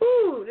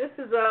 Ooh, this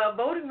is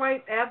voting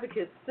rights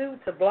advocates sued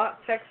to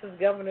block Texas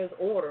governor's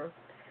order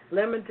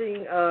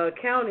limiting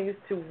counties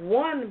to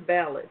one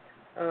ballot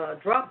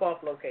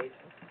drop-off location.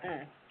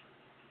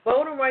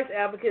 Voting rights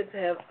advocates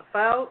have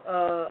filed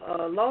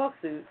a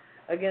lawsuit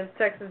against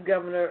Texas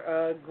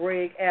Governor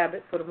Greg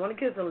Abbott for the one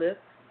kissing list.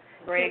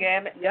 Greg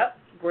Abbott? Yep,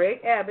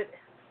 Greg Abbott,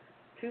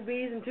 2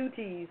 B's and 2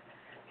 T's,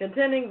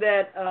 contending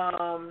that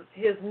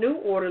his new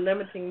order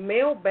limiting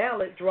mail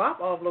ballot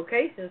drop-off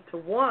locations to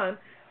one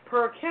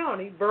per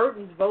county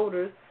burdens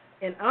voters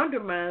and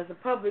undermines the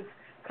public's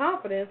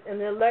confidence in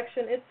the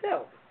election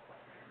itself.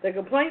 The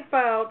complaint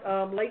filed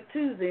late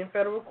Tuesday in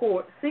federal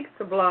court seeks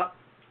to block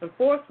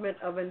enforcement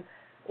of an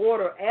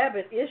order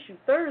Abbott issued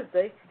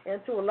Thursday and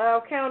to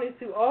allow counties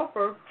to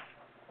offer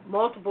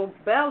multiple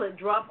ballot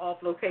drop-off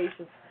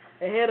locations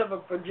ahead of a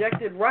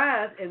projected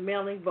rise in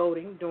mail-in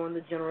voting during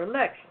the general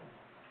election.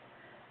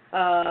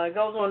 It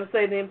goes on to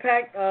say the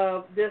impact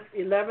of this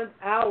 11th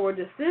hour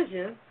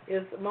decision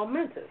is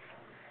momentous.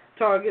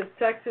 Targets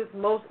Texas'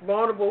 most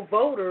vulnerable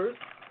voters,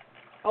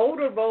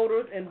 older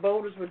voters, and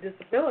voters with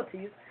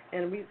disabilities,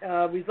 and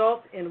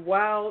results in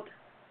wild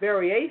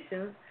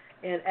variations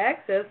in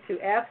access to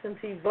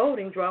absentee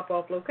voting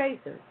drop-off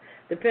locations,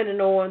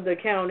 depending on the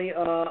county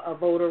a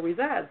voter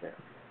resides in.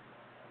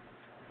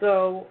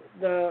 So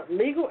the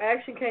legal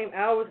action came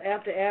hours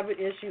after Abbott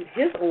issued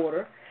his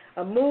order,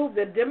 a move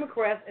that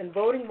Democrats and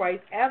voting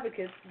rights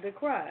advocates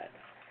decried,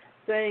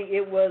 saying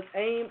it was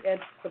aimed at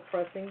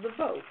suppressing the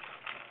vote.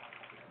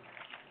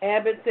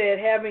 Abbott said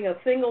having a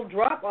single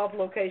drop-off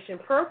location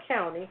per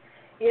county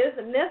is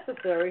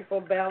necessary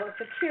for ballot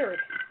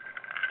security,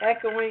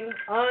 echoing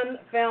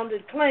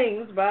unfounded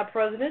claims by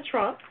President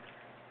Trump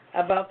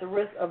about the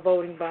risk of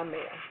voting by mail.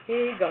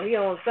 Here you go. He's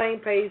on the same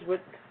page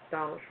with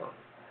Donald Trump.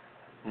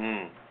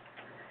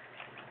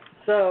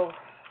 So,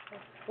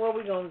 what are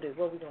we going to do?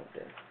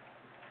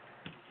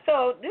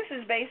 So, this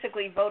is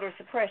basically voter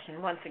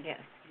suppression once again.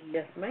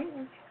 Yes,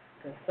 ma'am.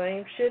 The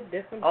same shit,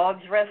 different. All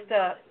dressed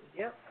up.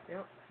 Yep.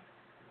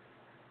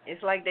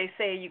 It's like they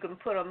say you can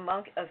put a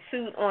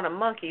suit on a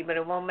monkey, but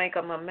it won't make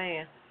him a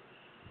man.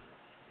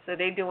 So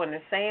they're doing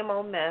the same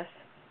old mess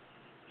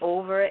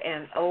over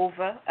and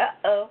over.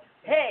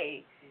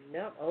 Hey.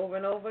 Yep, over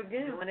and over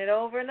again. Doing it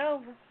over and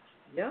over.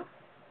 Yep.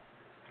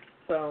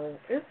 So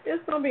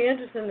it's going to be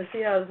interesting to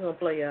see how this is going to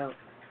play out.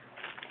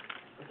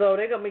 So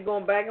they're going to be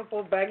going back and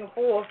forth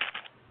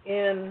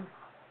in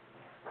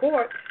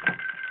court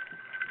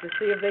to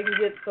see if they can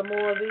get some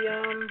more of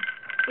the,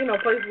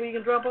 places where you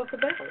can drop off the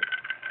ballot.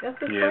 That's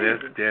just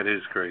crazy. That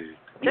is crazy.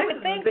 You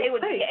would think they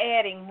would be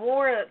adding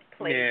more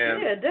places.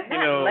 Yeah, definitely.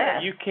 You know,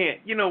 less. you can't.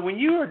 You know, when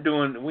you are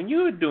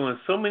doing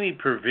so many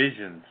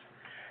provisions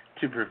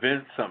to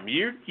prevent something,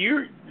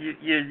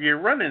 you're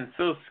running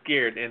so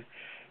scared, and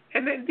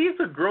then these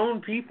are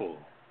grown people.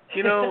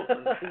 You know,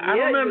 I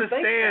don't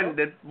understand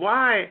that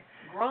why.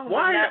 Grown,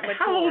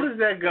 How old is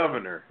that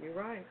governor? You're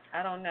right.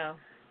 I don't know.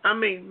 I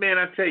mean, man,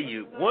 I tell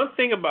you, one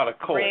thing about a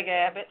cult. Greg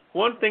Abbott.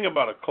 One thing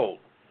about a cult.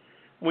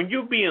 When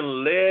you're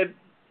being led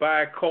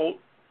by a cult,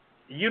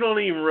 you don't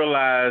even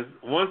realize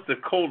once the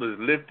cult is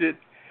lifted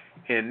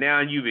and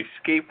now you've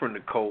escaped from the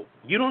cult,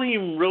 you don't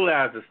even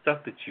realize the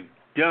stuff that you've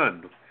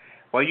done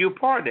while you're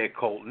part of that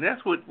cult. And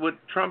that's what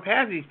Trump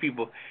has these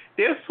people.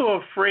 They're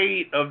so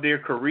afraid of their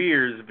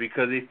careers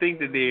because they think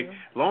that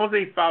as long as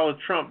they follow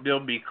Trump, they'll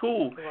be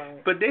cool.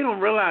 Right. But they don't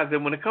realize that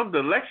when it comes to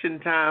election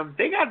time,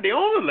 they got their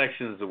own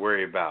elections to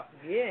worry about.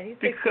 Yeah, he's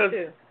because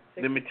 62.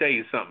 let me tell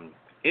you something.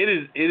 It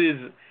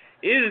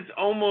is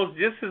almost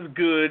just as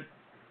good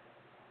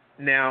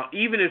now,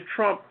 even if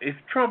Trump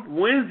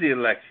wins the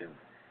election.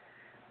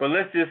 But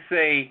let's just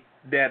say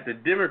that the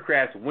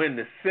Democrats win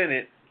the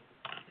Senate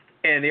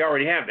and they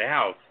already have the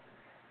House.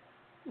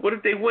 What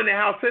if they win the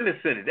House and the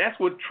Senate? That's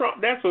what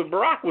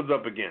Barack was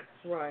up against.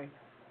 Right.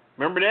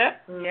 Remember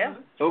that? Yeah.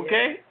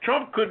 Okay. Yeah.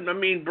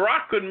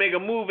 Barack couldn't make a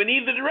move in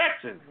either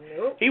direction.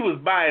 Nope. He was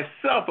by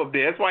himself up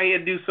there. That's why he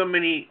had to do so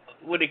many,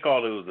 what they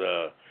call those,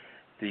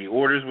 the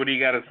orders, what do you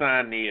got to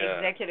sign? The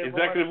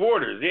executive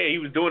orders. Yeah, he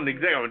was doing the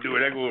executive. I'm going to do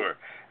an executive order.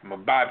 I'm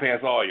going to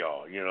bypass all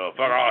y'all,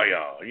 fuck all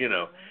y'all,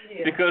 Yeah.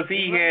 Because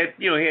he had,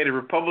 he had a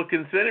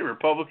Republican Senate,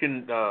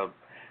 Republican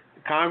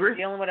Congress.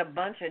 Dealing with a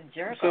bunch of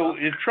jerks. So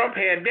if Trump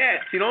had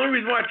that, see, the only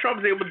reason why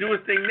Trump's able to do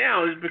his thing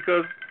now is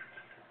because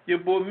your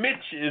boy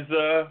Mitch is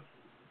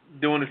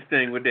doing his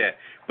thing with that.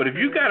 But if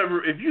you got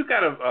put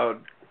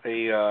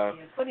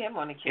him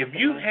on the if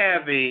you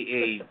have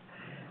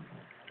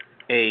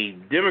a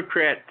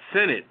Democrat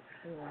Senate,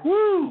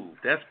 whoo,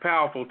 that's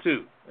powerful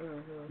too.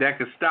 Mm-hmm. That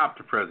could stop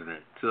the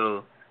president.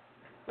 So.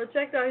 But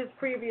check out his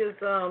previous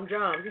jobs.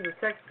 He was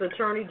Texas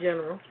Attorney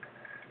General,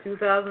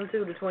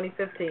 2002 to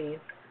 2015,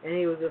 and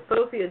he was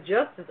Associate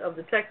Justice of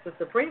the Texas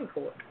Supreme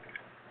Court,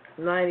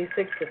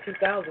 96 to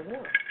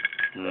 2001.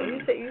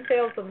 So he's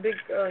held some big,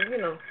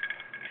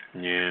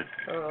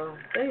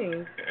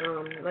 things.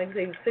 Like I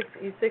say,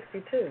 he's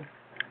 62.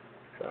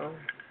 So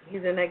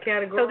he's in that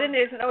category. So then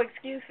there's no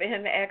excuse for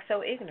him to act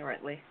so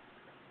ignorantly.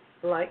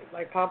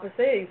 Like Papa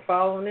said, he's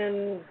following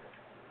in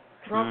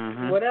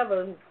Trump,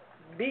 whatever,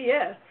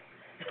 BS.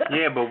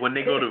 Yeah, but when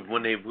they go to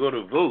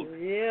vote,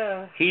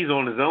 yeah, he's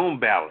on his own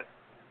ballot.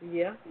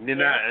 Yeah. You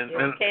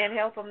can't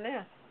help him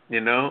there.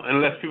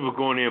 Unless people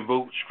go in there and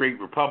vote straight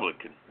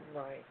Republican.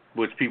 Right.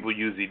 Which people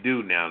usually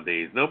do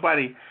nowadays.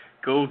 Nobody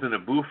goes in the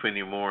booth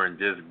anymore and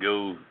just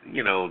goes,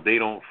 they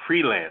don't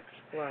freelance.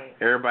 Right.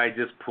 Everybody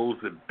just pulls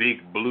the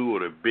big blue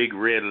or the big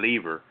red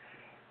lever,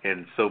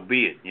 and so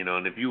be it.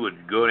 And if you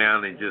would go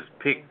down and just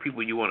pick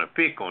people you want to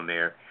pick on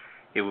there,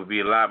 it would be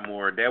a lot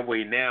more. That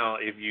way now,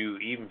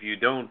 even if you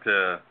don't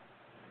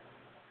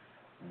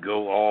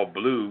go all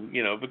blue,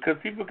 because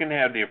people can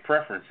have their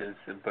preferences,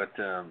 but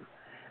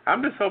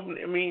I'm just hoping.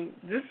 I mean,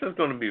 this is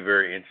going to be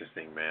very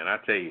interesting, man. I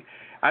tell you,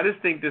 I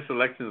just think this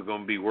election is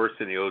going to be worse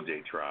than the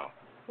OJ trial.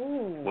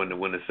 Ooh. When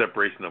the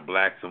separation of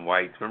blacks and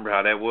whites. Remember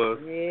how that was?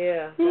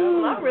 Yeah.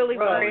 Well, I'm really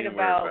worried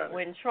about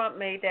when Trump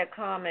made that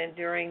comment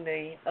during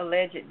the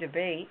alleged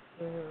debate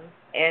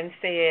and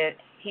said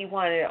he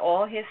wanted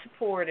all his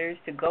supporters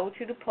to go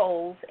to the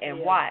polls and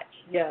watch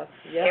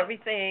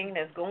everything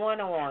that's going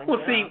on.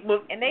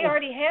 And they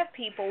already have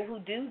people who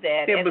do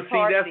that as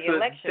part of the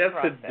election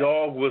process. That's a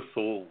dog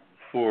whistle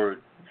for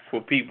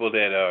people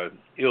that are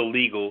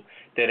illegal,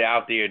 that are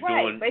out there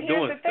doing stuff. But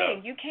here's the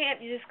thing. You can't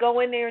just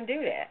go in there and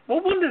do that.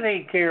 Well, when do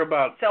they care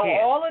about So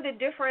Kent? all of the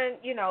different,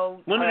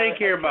 when do they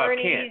care about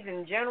attorneys Kent?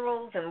 and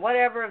generals and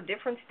whatever of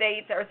different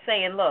states are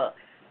saying, look,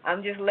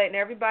 I'm just letting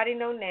everybody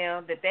know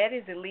now that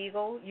is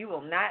illegal. You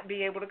will not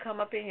be able to come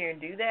up in here and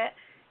do that.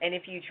 And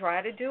if you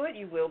try to do it,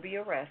 you will be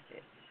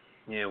arrested.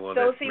 Yeah, well,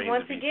 so, see,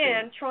 once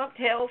again, Trump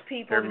tells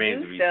people to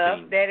do stuff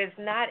that is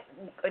not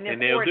in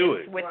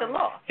accordance with the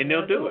law. And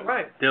they'll do it.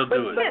 Right. They'll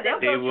do it.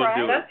 They will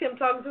do it. That's him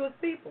talking to his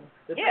people.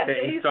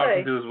 He's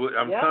talking to his.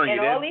 I'm telling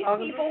you that. And all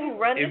these people who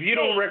run the if you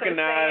don't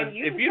recognize, and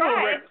you're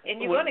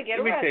going to get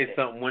arrested. Let me tell you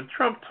something. When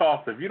Trump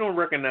talks, if you don't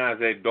recognize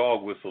that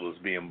dog whistle is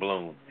being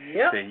blown,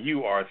 then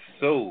you are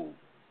so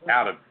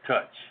out of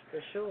touch. For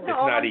sure.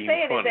 No, all I'm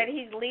saying is that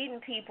he's leading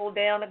people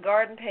down the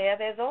garden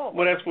path as always.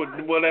 Well,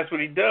 that's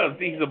what he does.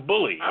 He's a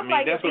bully.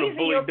 That's what a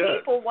bully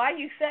does. People, why are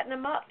you setting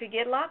them up to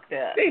get locked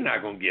up? They're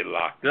not gonna get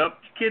locked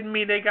up. You kidding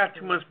me? They got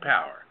too much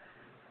power.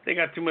 They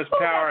got too much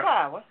power. Who got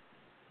power?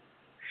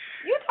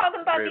 You're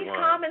talking about these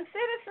common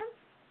citizens.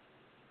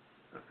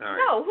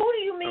 Right. No, who do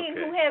you mean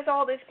who has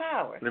all this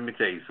power? Let me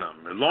tell you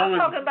something. I'm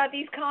talking about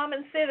these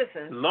common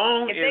citizens.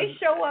 If they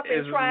show up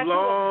and try to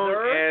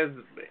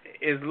observe.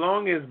 As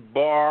long as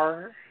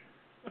Barr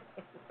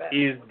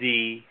is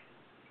the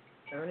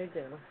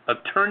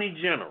Attorney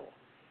General,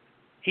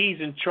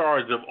 he's in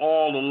charge of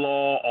all the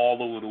law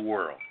all over the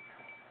world.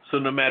 So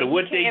no matter And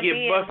what you they can't get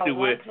be in busted but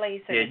one with,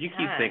 place at yeah, a you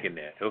keep time. thinking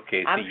that.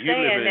 Okay, I'm see, you're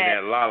saying living in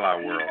that la-la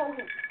people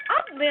world.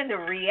 I'm Linda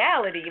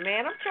reality,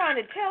 man. I'm trying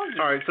to tell you.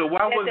 All right, so why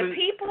that wasn't the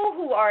people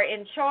who are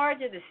in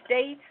charge of the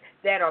states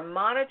that are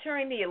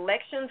monitoring the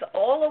elections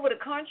all over the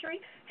country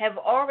have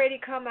already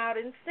come out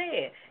and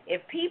said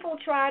if people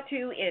try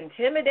to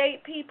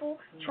intimidate people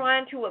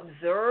trying to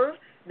observe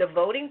the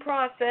voting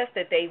process,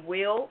 that they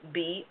will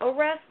be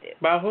arrested.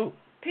 by who?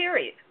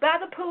 Period. By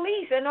the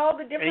police and all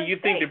the different And you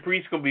think the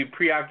police gonna be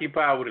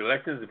preoccupied with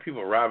elections and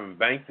people robbing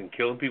banks and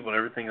killing people and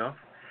everything else?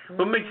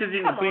 What makes you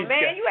think Come the police on,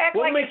 man, got, you act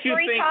what like makes the you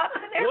three think cops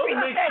in every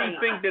what makes you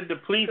state. think that the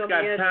police So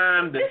got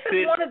time to This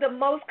sit? is one of the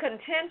most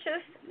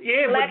contentious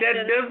Yeah, but that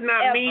elections does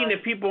not ever. mean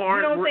that people You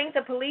aren't. don't think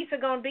the police are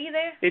going to be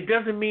there? It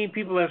doesn't mean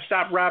people have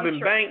stopped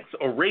robbing You're banks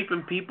or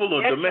raping people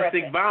or You're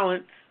domestic tripping.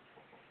 violence.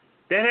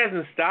 That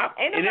hasn't stopped.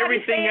 Ain't and nobody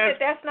everything saying has.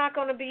 that that's not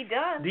going to be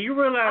done. Do you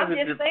realize I'm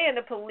that just saying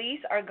the police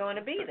are going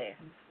to be there.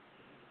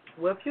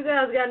 Well, if you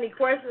guys got any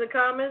questions or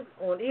comments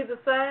on either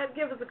side,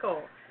 give us a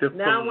call. the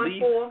police?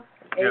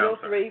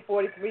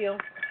 914-803-4306.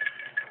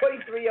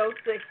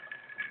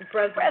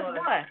 Press Press 1.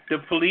 1. The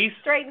police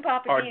Straighten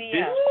Papa are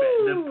Didi out.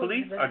 the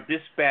police are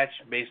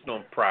dispatched based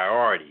on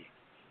priority.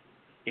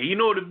 And you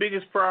know what the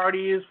biggest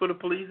priority is for the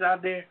police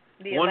out there?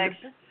 The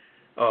election.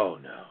 Oh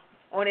no.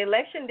 On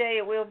election day,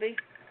 it will be.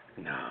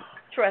 No.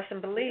 Trust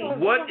and believe.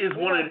 What is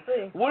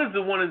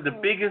one of the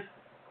biggest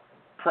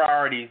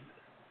priorities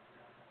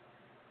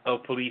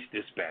of police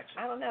dispatch?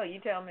 I don't know. You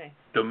tell me.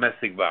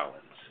 Domestic violence.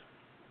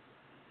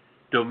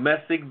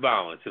 Domestic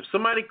violence. If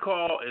somebody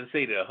call and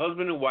say that a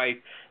husband and wife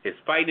is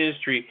fighting in the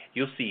street,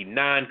 you'll see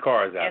 9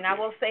 cars out And there. I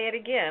will say it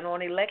again. On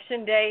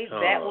election day,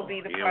 that will be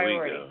the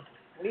priority. Here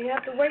we go. We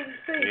have to wait and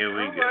see. Here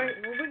we All go. right.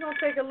 Well, we're going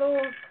to take a little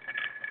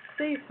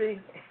CC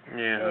Yeah,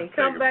 and let's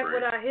come take a back break.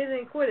 with our hit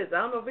and quit it. I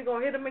don't know if we're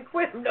going to hit them and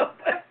quit them, though.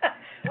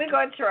 We're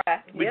going to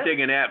try. We're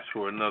taking apps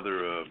for another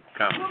We'll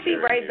commentary. be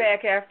right here.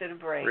 back after the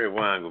break. Red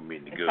wine gonna be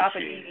And Papa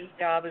negotiating. Didi's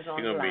job is on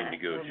She's the gonna be line. We'll be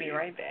negotiating.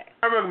 right back.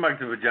 All right, welcome back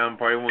to the Pajama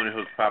Party. One of the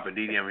hosts, Papa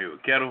Didi. I'm here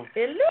with Kettle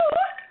Hello.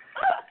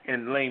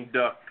 and Lame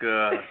Duck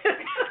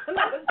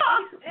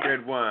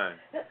Red Wine.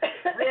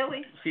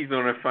 Really? She's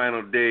on her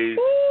final days.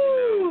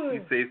 Ooh. She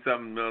say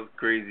something else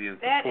crazy in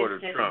That support is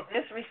of just Trump.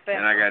 disrespectful.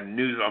 And I got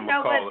news. I'm You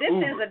know gonna call what? it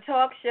This Uber. is a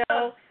talk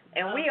show,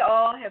 and we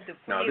all have the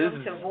Now, freedom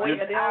this to is- voice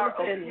this- our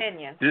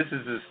opinion. This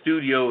is a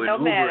studio No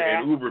and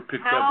matter Uber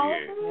picked how up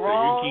here. So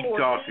wrong you keep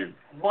talking.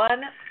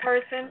 One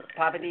person,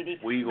 Papa Didi,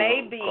 We may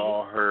gonna be.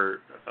 call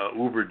her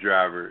Uber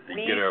driver and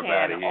We get her up can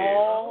out of here.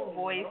 all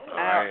voice All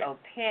our right.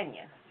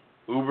 opinion.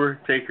 Uber,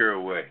 take her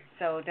away.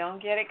 So don't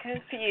get it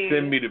confused.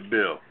 Send me the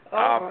bill. All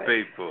I'll right.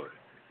 pay for it.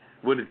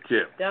 With a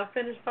tip. Y'all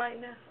finished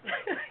fighting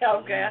now?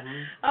 Okay.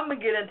 Mhm. I'm going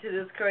to get into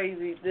this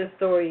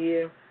story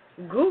here.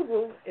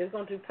 Google is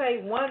going to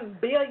pay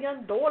 $1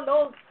 billion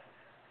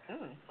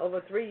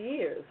over 3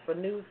 years for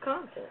news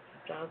content.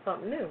 Trying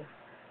something new.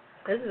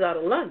 This is out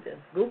of London.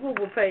 Google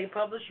will pay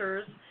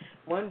publishers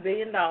 $1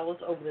 billion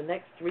over the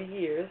next 3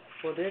 years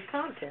for their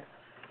content.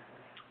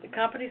 The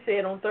company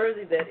said on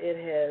Thursday that it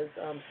has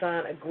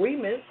signed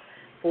agreements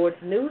for its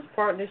news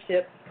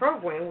partnership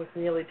program with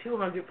nearly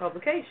 200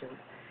 publications.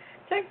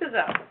 Check this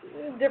out.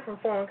 Different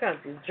foreign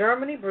countries: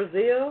 Germany,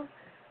 Brazil,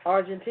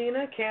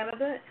 Argentina,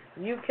 Canada,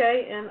 UK,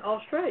 and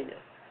Australia.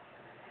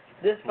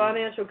 This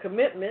financial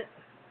commitment,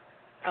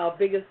 our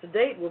biggest to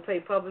date, will pay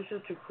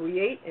publishers to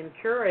create and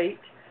curate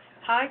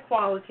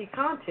high-quality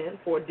content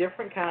for a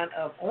different kind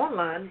of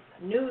online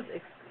news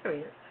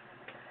experience.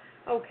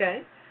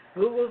 Okay.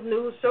 Google's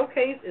News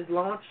Showcase is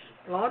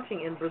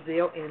launching in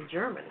Brazil and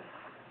Germany.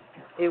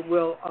 It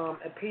will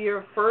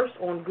appear first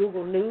on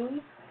Google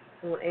News,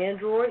 on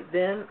Android,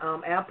 then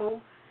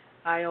Apple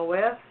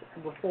iOS,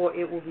 before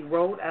it will be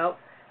rolled out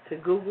to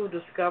Google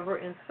Discover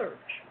and Search.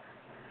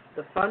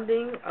 The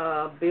funding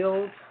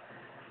builds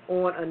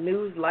on a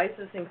news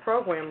licensing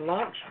program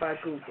launched by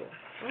Google.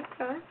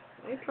 Okay,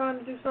 they're trying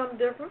to do something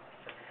different.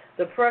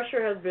 The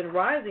pressure has been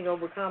rising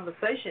over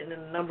conversation in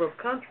a number of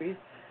countries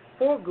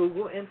for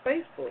Google and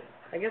Facebook.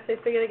 I guess they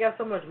figure they got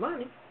so much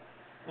money.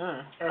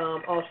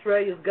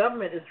 Australia's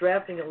government is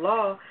drafting a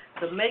law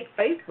to make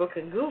Facebook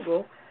and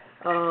Google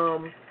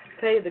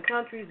pay the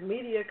country's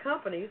media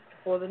companies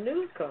for the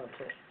news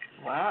content.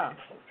 Wow.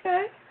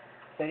 Okay.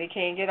 So you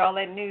can't get all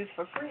that news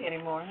for free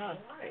anymore, huh?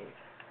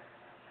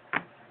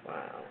 Right.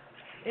 Wow.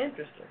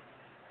 Interesting.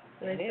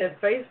 They It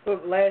said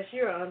Facebook last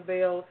year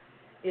unveiled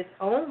its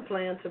own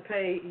plan to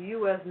pay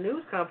U.S.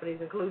 news companies,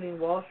 including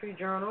Wall Street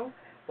Journal,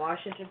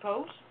 Washington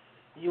Post,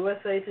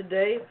 USA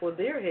Today, for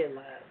their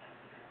headlines.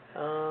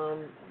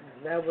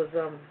 That was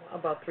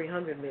about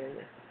 $300 million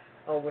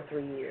over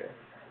 3 years.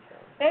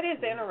 That is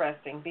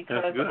interesting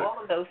because That's good. all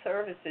of those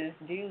services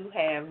do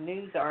have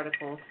news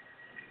articles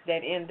that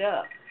end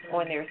up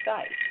on their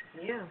site.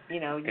 Yeah. You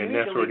know, And usually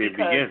that's where they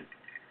because begin.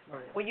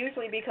 Right. well,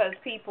 usually because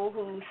people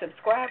who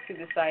subscribe to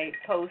the site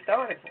post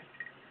articles.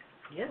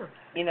 Yeah.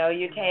 You know,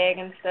 you're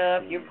tagging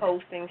stuff, you're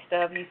posting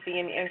stuff, you see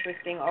an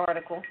interesting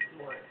article,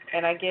 Right.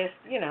 and I guess,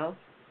 you know,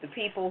 the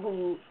people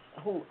who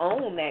who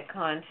own that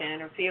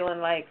content are feeling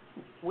like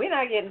we're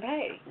not getting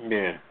paid.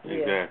 Yeah,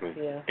 exactly.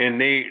 Yeah.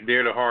 And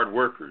they're the hard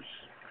workers.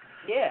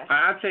 Yeah.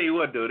 I tell you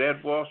what, though,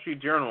 that Wall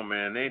Street Journal,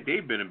 man,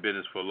 they've been in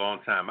business for a long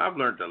time. I've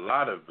learned a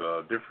lot of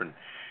different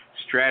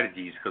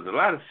strategies because a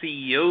lot of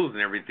CEOs and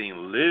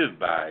everything live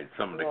by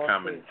some of the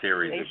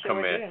commentaries that come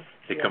at.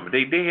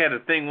 They had a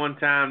thing one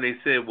time. They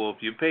said, well,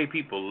 if you pay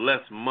people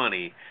less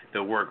money,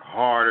 they'll work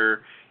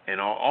harder,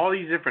 and all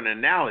these different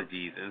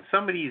analogies. And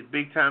some of these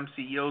big time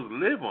CEOs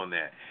live on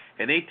that,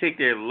 and they take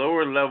their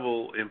lower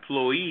level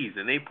employees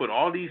and they put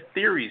all these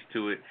theories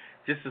to it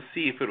just to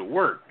see if it'll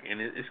work.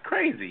 And it's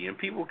crazy, and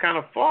people kind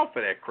of fall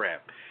for that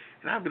crap.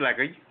 And I'd be like,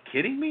 are you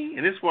kidding me?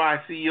 And this is why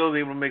CEOs are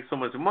able to make so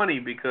much money,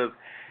 because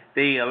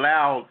they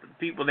allow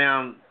people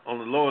down on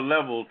the lower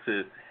level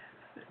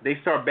they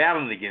start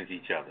battling against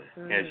each other,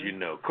 as you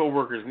know.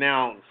 Coworkers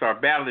now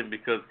start battling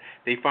because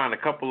they find a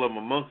couple of them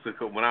amongst the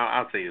well,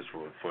 I'll say this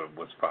for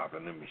what's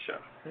popping. Let me shut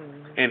up.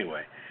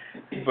 Anyway,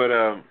 but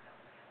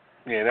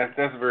yeah,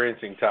 that's a very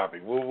interesting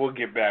topic. We'll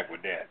get back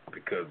with that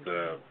because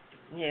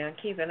yeah,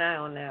 keep an eye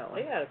on that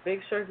one. They got a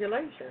big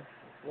circulation.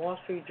 Wall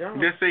Street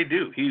Journal. Yes, they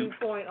do.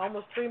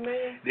 Almost 3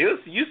 million. There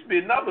used to be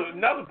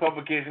another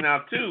publication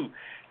out too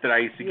that I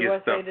used to get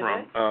USA stuff Today?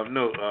 from.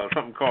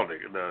 Something called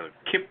the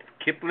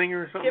Kipling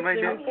or something like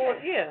that. Report,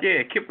 yeah.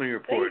 Yeah, Kipling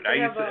Report. I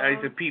used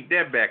to a, peep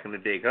that back in the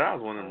day because I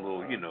was one of them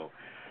little,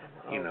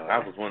 I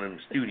was one of them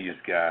studious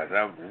guys.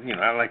 I was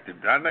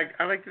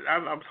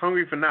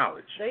hungry for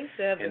knowledge. They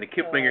said and the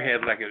Kiplinger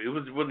had it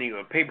wasn't even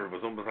a paper, it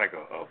was almost like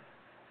a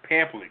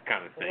pamphlet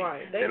kind of thing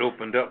that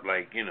opened up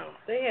They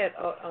had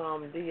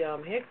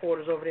the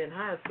headquarters over there in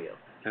Hinesville.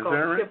 Is called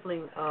that right?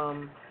 Kipling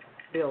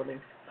building.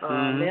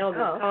 Now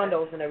the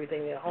condos and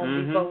everything there.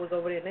 Home Depot was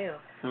over there now.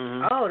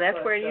 Oh, that's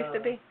where it used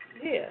to be?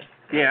 Yeah.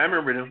 Yeah, I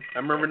remember them. I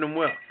remember them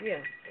well.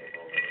 Yeah.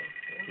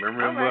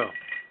 Remember them well.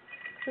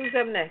 Who's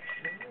up next?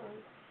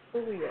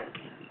 Who we got?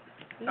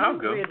 I'll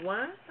go. Red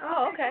wine?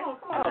 Oh, okay.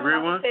 The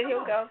red wine? Said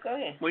he'll go. Go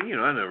ahead. Well,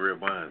 I know red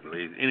wine's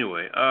lazy.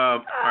 Anyway,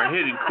 our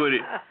hit and quit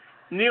it.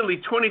 Nearly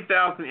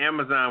 20,000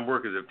 Amazon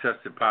workers have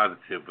tested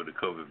positive for the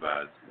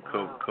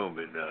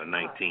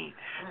COVID-19.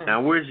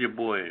 Now, where's your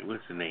boy?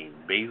 What's his name?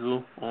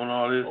 Basil on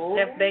all this?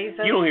 Jeff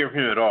Bezos. You don't hear from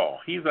him at all.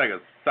 He's like a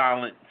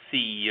silent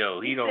CEO.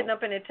 He's sitting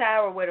up in the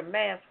tower with a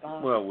mask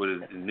on. Well, with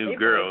his new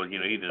girl,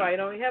 he probably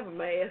don't have a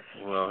mask.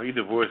 Well, he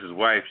divorced his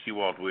wife. She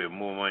walked away with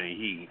more money.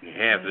 He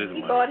half his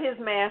money. He bought his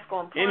mask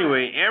on Prime.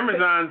 Anyway,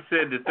 Amazon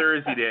said to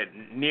Thursday that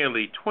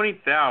nearly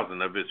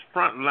 20,000 of its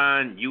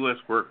frontline U.S.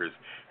 workers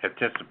have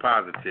tested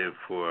positive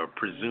for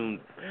presumed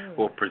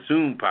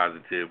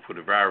positive for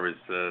the virus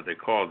that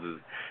causes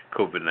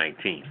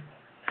COVID-19.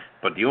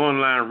 But the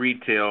online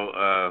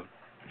retail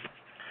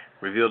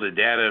revealed the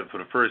data for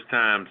the first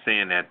time,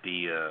 saying that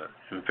the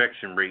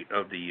infection rate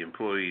of the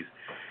employees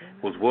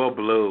was well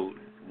below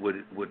what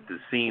the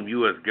same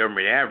U.S.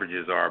 government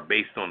averages are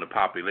based on the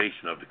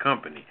population of the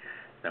company.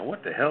 Now,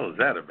 what the hell is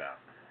that about?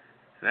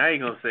 Now you're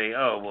going to say,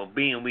 oh, well,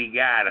 being we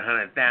got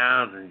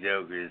 100,000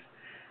 jokers,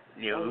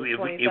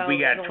 if we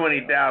got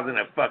 20,000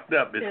 that fucked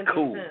up, it's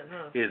cool.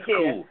 Huh? It's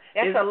cool.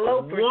 That's a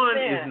low percent. One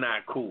is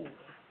not cool.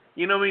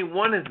 You know what I mean?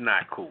 One is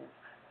not cool.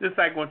 Just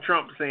like when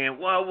Trump's saying,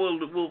 well, we'll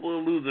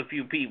lose a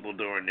few people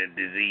during the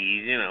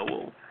disease,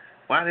 Well,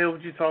 why the hell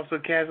would you talk so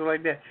casual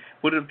like that?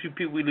 What if the few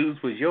people we lose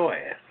was your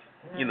ass?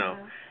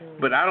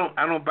 But I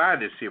don't buy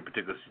this here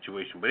particular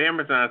situation. But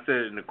Amazon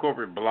said in the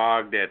corporate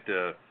blog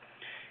that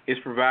it's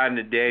providing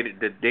the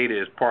data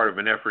as part of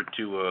an effort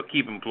to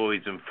keep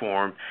employees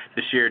informed,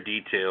 to share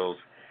details,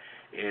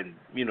 and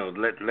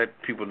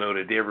let people know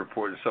that they're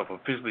reporting stuff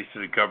officially to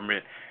the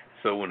government.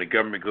 So when the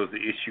government goes to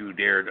issue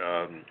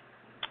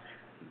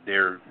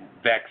their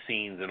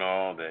vaccines and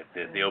all, that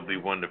they'll be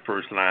one of the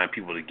first line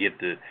people to get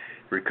the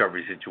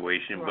recovery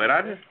situation.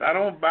 Right. But I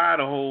don't buy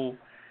the whole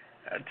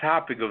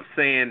topic of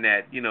saying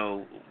that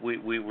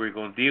we're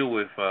going to deal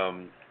with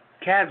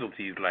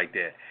casualties like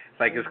that.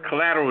 Like it's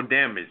collateral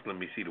damage. Let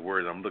me see the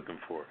words I'm looking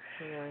for.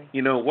 Right.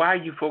 Why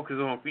you focus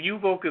on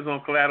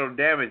collateral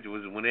damage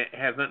when it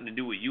has nothing to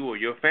do with you or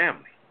your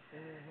family.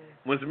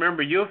 Once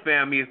remember, your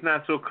family is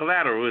not so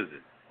collateral, is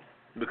it?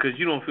 Because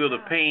you don't feel the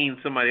pain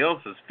somebody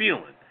else is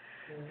feeling.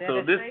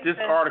 So this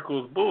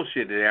article is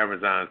bullshit that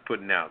Amazon is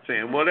putting out,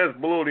 saying, well, that's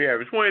below the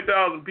average.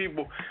 20,000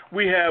 people,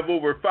 we have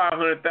over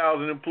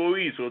 500,000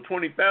 employees, so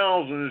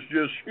 20,000 is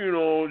just,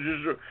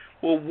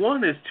 well,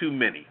 one is too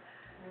many.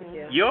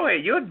 Yeah.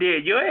 You're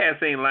dead. Your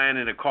ass ain't lying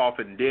in a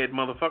coffin dead,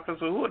 motherfucker.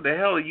 So who the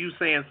hell are you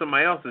saying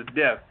somebody else's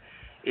death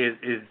is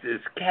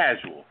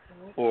casual?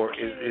 Or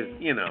is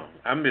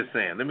I'm just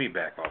saying, let me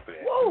back off of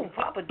that. Whoa,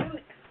 Papa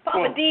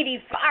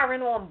Didi's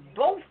firing on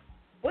both.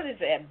 What is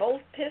that?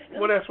 Both pistons?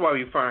 Well, that's why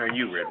we're firing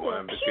you, Red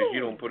Wine, because you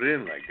don't put it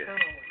in like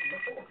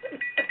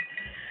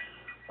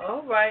that.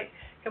 All right.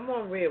 Come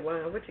on, Red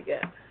Wine. What you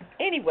got?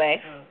 Anyway,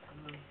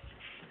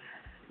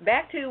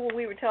 back to when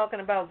we were talking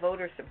about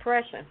voter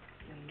suppression.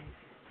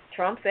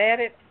 Trump's at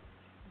it,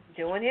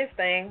 doing his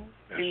thing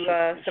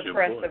to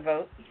suppress the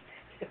vote.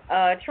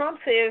 Trump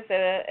says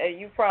that,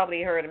 you've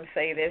probably heard him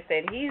say this,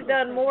 that he's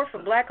done more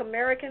for black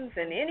Americans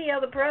than any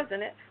other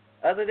president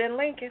other than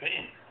Lincoln.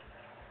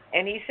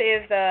 And he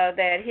says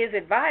that his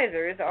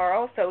advisors are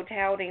also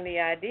touting the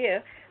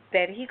idea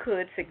that he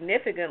could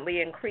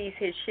significantly increase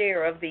his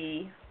share of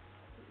the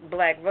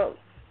black vote,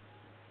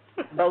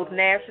 both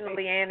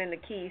nationally and in the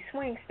key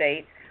swing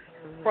states,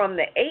 from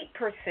the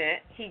 8%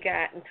 he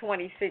got in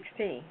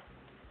 2016.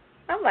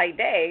 I'm like,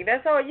 dang,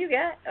 that's all you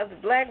got of the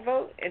black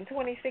vote in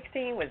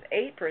 2016 was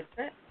 8%?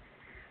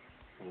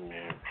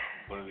 Yeah.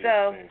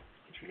 So,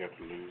 you got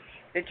to lose.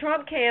 The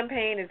Trump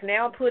campaign is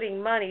now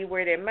putting money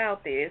where their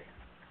mouth is.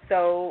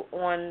 So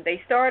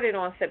they started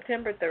on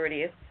September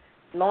 30th,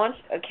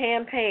 launched a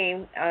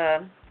campaign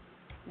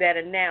that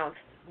announced,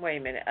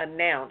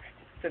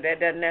 so that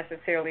doesn't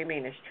necessarily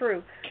mean it's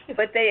true,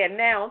 but they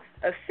announced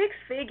a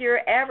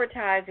 6-figure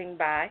advertising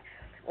buy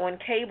on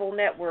cable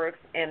networks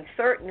and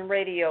certain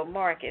radio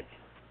markets,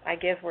 I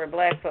guess where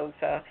black folks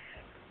are.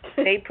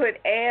 They put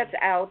ads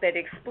out that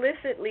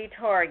explicitly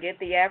target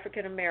the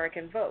African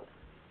American vote.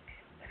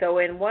 So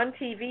in one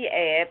TV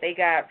ad, they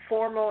got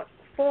former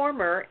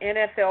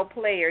NFL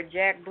player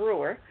Jack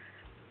Brewer,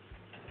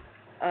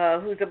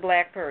 who's a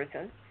black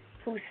person,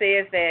 who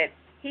says that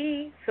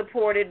he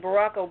supported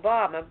Barack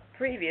Obama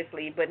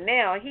previously, but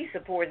now he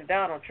supports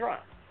Donald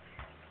Trump.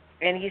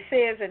 And he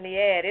says in the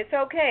ad, it's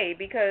okay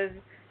because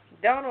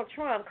Donald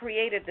Trump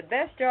created the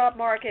best job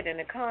market and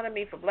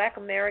economy for black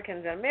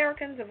Americans and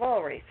Americans of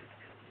all races.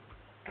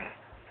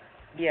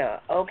 Yeah,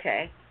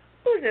 okay.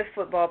 Who's this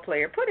football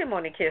player? Put him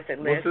on the kiss it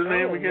list. What's his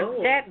name again?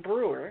 Jack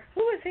Brewer.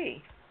 Who is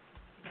he?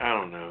 I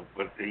don't know,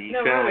 but he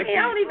I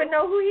don't even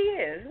know who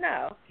he is.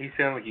 No. He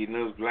sounds like he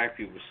knows black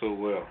people so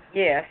well.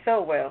 Yeah,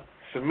 so well.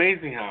 It's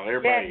amazing how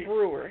everybody. Jack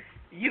Brewer.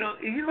 You know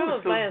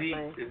what's so deep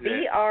is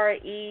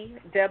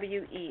that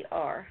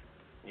Brewer.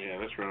 Yeah,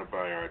 let's run it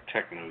by our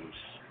tech news.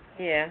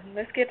 Yeah,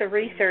 let's get the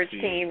research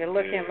team to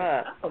look him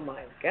up. Oh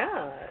my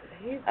God,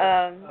 he's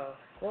a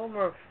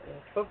former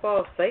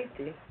football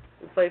safety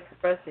who played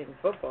professional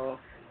football.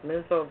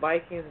 Minnesota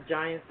Vikings,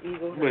 Giants,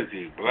 Eagles. Was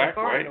he black,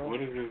 right?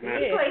 What is his name?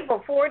 He played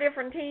for 4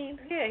 different teams.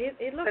 Yeah,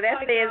 it looks so that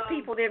like says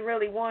people didn't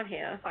really want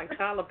him. Like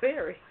Tyler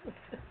Perry.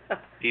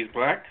 He's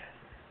black?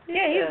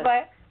 Yeah, he's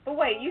black. But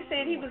wait, you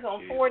said he was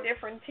on 4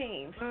 different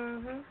teams.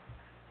 Mhm.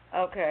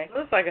 Okay.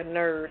 Looks like a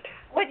nerd.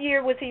 What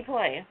year was he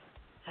playing?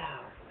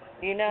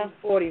 You know?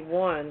 He's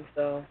 41,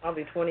 so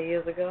probably 20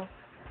 years ago.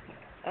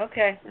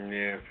 Okay.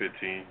 Yeah,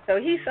 15. So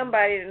he's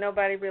somebody that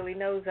nobody really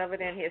knows other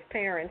than his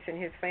parents and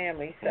his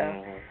family.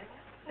 So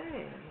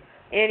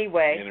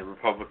anyway. In a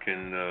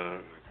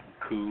Republican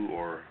coup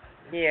or.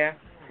 Yeah.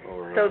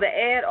 Or, so the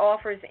ad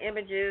offers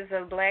images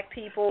of black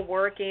people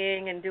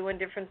working and doing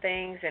different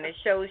things, and it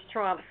shows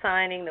Trump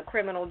signing the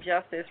criminal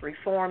justice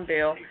reform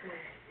bill.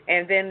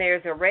 And then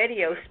there's a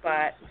radio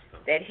spot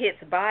that hits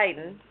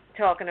Biden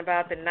talking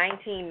about the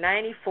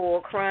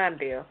 1994 crime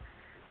bill.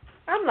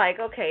 I'm like,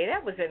 okay,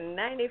 that was in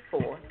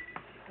 94.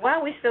 Why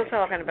are we still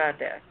talking about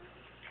that?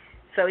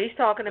 So he's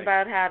talking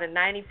about how the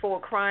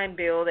 94 crime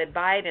bill that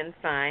Biden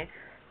signed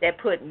that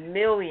put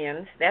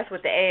millions, that's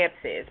what the ad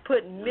says,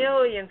 put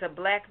millions of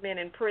black men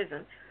in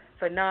prison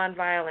for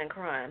nonviolent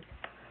crimes.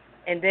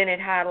 And then it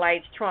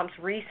highlights Trump's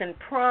recent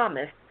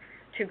promise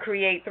to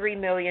create 3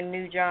 million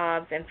new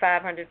jobs and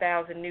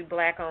 500,000 new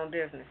black-owned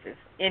businesses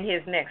in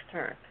his next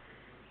term.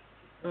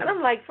 And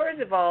I'm like,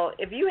 first of all,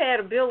 if you had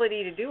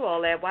ability to do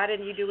all that, why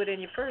didn't you do it in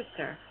your first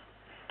term?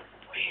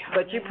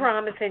 But you're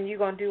promising you're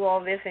going to do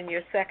all this in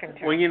your second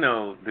term.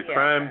 Well, the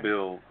crime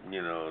bill,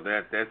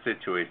 that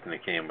situation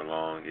that came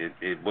along,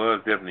 it was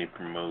definitely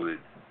promoted.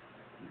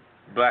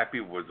 Black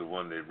people was the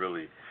one that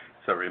really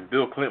suffered. And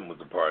Bill Clinton was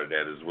a part of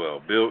that as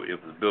well.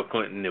 It was Bill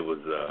Clinton, it was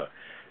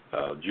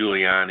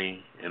Giuliani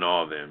and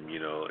all of them,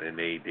 and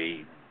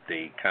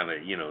they kind of,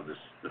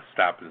 the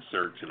stop and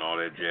search and all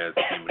that jazz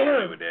came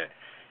away with that.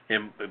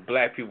 And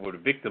black people were the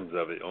victims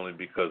of it only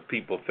because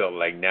people felt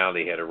like now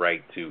they had a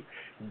right to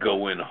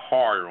go in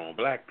harder on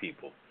black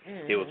people.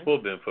 Mm-hmm. It was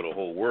supposed to be for the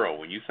whole world.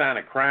 When you sign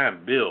a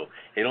crime bill,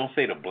 they don't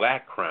say the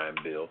black crime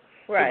bill.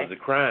 Right. It was a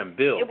crime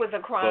bill. It was a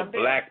crime but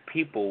bill. Black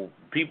people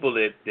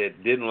that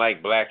didn't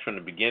like blacks from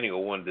the beginning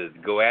or wanted to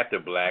go after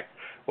black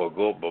or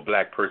go up a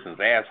black person's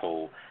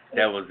asshole,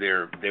 that was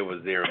their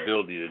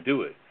ability to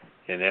do it.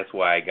 And that's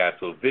why it got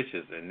so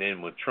vicious. And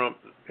then when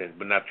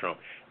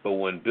but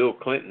when Bill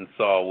Clinton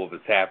saw what was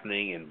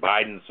happening and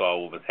Biden saw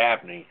what was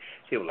happening,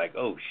 they were like,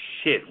 oh,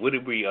 shit, what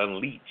did we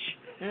unleash?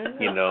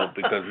 Mm-hmm.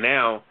 Because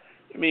now,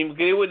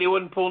 they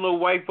wouldn't pull no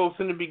white folks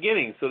in the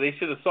beginning, so they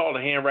should have saw the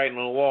handwriting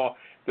on the wall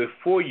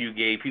before you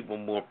gave people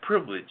more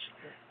privilege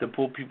to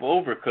pull people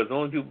over, because the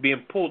only people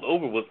being pulled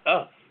over was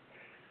us.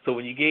 So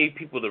when you gave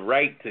people the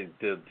right to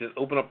just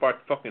open up our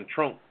fucking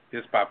trunk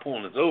just by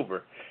pulling us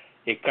over,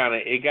 it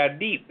got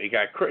deep. It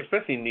got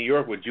especially in New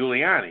York with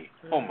Giuliani.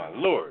 Mm-hmm. Oh, my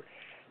Lord.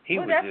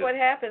 That's what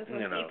happens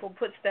when people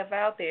put stuff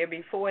out there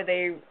before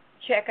they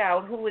check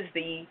out who is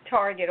the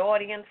target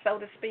audience, so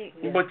to speak.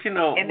 But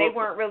and they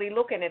weren't really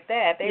looking at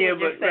that. They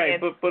were just saying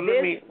this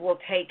will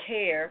take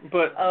care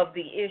of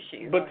the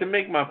issue. But to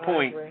make my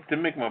point,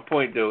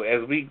 though,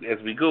 as we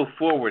go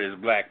forward as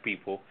black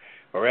people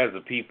or as a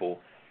people,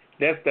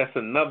 that's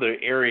another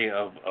area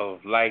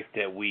of life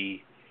that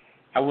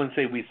I wouldn't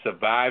say we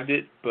survived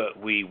it, but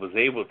we was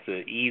able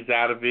to ease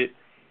out of it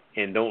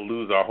and don't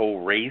lose our whole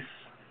race.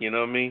 You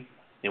know what I mean?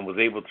 And was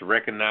able to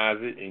recognize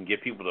it and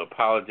get people to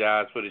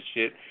apologize for the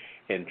shit.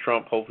 And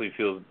Trump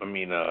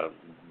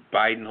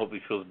Biden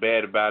hopefully feels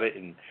bad about it,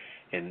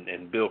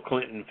 and Bill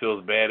Clinton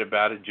feels bad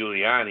about it.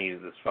 Giuliani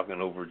is just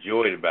fucking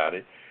overjoyed about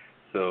it.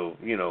 So,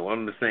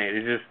 I'm just saying,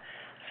 it's just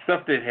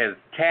stuff that has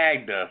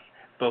tagged us.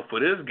 But for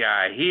this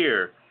guy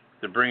here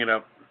to bring it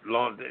up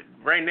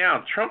right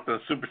now, Trump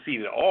done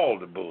superseded all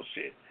the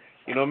bullshit.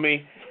 You know what I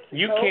mean?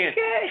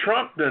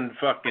 Trump done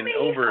fucking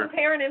he's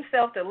comparing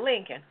himself to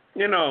Lincoln.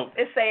 They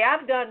say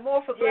I've done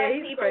more for black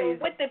people, crazy.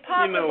 with the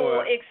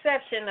possible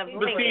exception of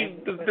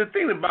Lincoln. But see, the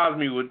thing that bothers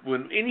me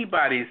when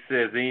anybody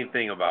says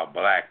anything about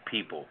black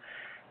people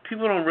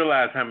don't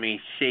realize how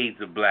many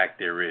shades of black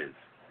there is,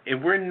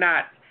 and we're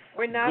not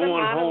a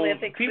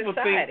monolithic people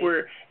society. think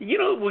we're.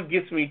 What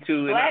gets me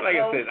too, and like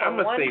I said, I'm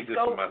gonna save this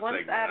for my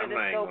segment. I'm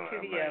not going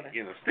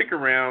to. Stick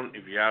around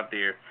if you're out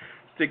there.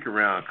 Stick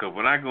around, cause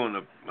when I go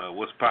into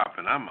what's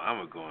popping, I'm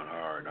going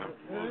hard. I'm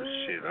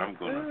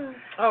gonna.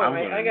 All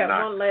right, I got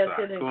knock one last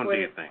hit hit and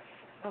quit.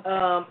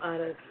 Out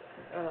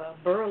of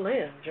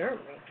Berlin,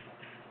 Germany.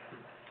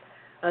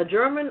 A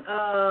German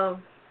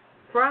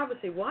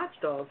privacy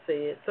watchdog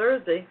said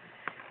Thursday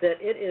that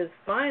it is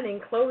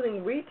fining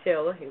clothing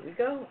retailer, here we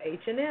go,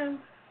 H&M,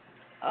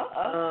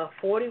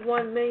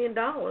 $41 million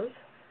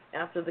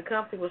after the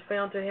company was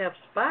found to have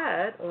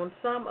spied on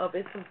some of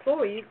its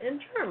employees in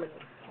Germany.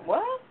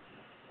 What?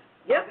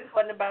 Yep. This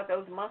wasn't about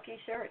those monkey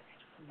shirts.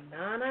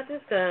 No, not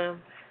this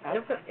time.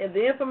 Okay.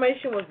 The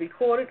information was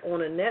recorded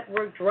on a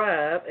network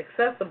drive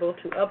accessible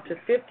to up to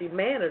 50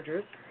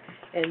 managers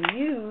and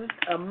used,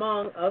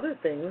 among other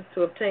things,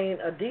 to obtain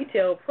a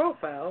detailed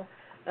profile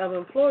of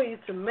employees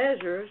to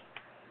measures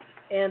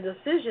and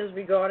decisions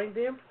regarding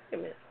their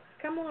employment.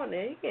 Come on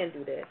now, you can't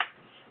do that.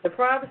 The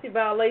privacy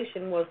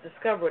violation was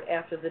discovered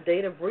after the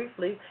data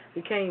briefly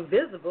became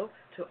visible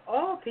to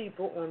all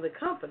people on the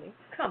company.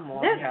 Come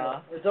on,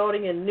 network,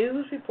 resulting in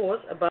news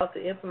reports about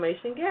the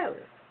information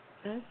gathered.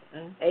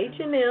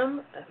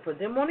 H&M, put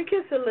them on the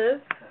kissing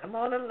list. I'm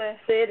on the list.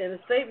 Said in a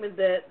statement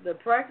that the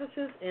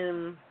practices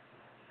in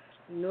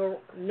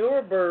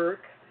Nuremberg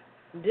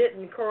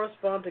didn't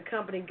correspond to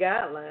company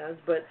guidelines,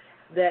 but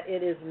that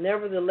it is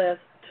nevertheless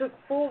took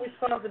full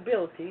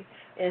responsibility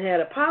and had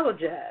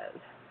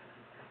apologized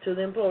to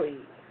the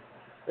employees.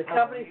 The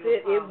company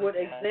said it would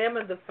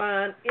examine the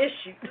fine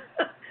issued.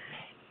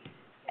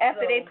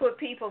 After they put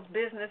people's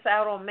business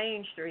out on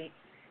Main Street,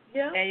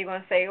 now you're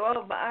going to say,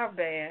 oh, our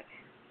bad.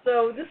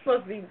 So this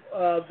must be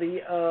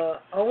the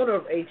owner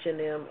of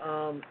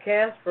H&M,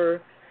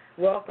 Casper,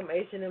 welcomed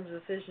H&M's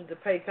decision to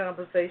pay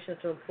compensation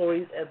to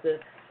employees at the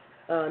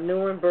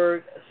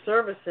Nuremberg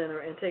Service Center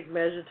and take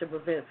measures to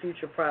prevent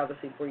future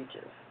privacy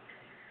breaches.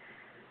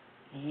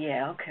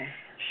 Yeah, okay.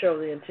 Show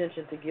the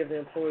intention to give the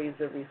employees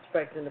the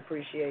respect and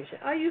appreciation.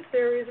 Are you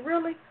serious?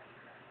 Really?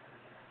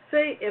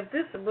 See, if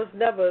this was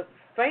never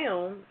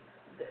found,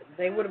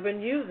 they would have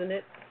been using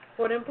it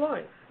for the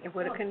employees. It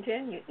would have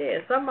continued.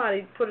 Yeah,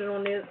 somebody put it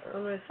on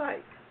their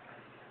site.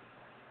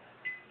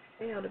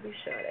 They ought to be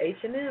shot.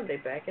 H&M, they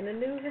back in the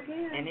news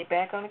again. And they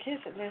back on the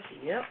kissing list.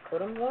 Yep, put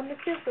them on the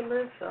kissing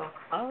list. So.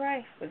 All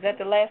right. Was that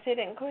the last hit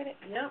and quit it?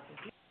 Yep.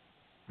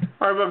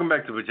 All right, welcome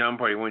back to Pajama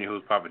Party. One of your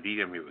hosts, Papa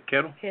D. I'm here with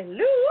Kettle.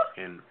 Hello.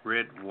 And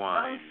Red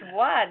Wine.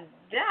 What,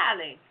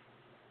 darling?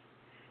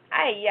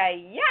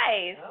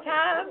 It's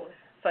time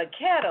for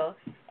Kettle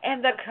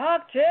and the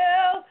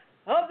cocktail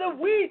of the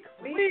week.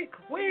 What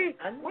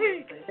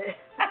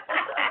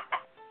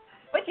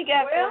you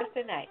got for us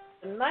tonight?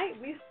 Tonight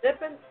we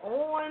stepping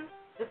on,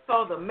 it's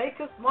called the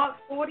Maker's Mark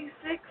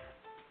 46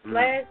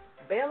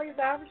 / Bailey's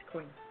Irish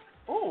Cream.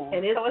 Ooh,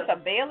 and so it's a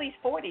Bailey's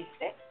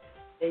 46?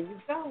 There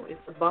you go.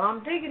 It's a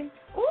bomb diggity.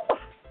 Ooh.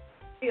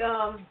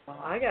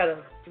 I got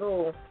a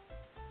little,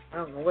 I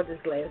don't know what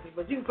this glass is,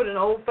 but you can put in an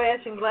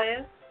old-fashioned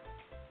glass.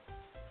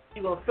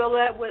 You're going to fill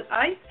that with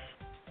ice.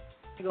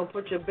 You're going to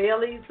put your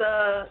Bailey's,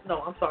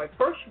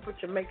 first you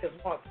put your Maker's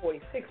Mark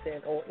 46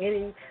 in, or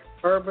any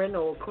bourbon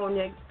or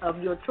cognac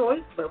of your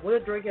choice, but we're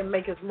drinking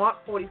Maker's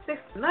Mark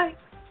 46 tonight.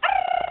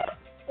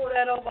 Pour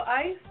that over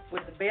ice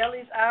with the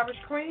Bailey's Irish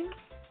Cream,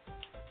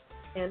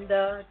 and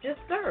just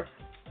stir.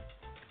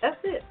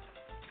 That's it.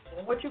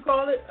 What you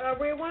call it,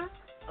 red wine?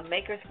 A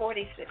Maker's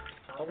 46.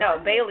 Right. No,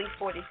 Bailey's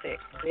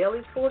 46.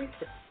 Bailey's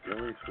 46.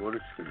 Bailey's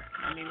 46.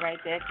 Let me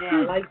write that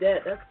down. I like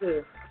that. That's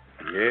good.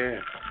 Yeah.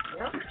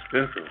 Yep. It's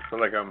expensive. I feel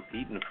like I'm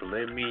eating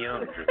filet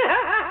mignon.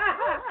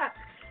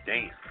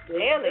 Damn.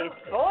 Bailey's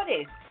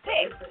 46.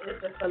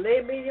 It's a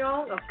filet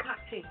mignon of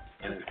cocktail.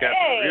 And it's got the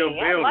real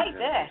Baileys. I like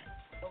that.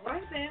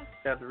 Right there.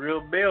 Got the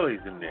real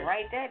Baileys in there.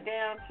 Write that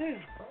down, too.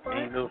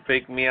 Ain't no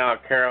fake me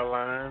out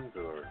Carolines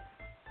or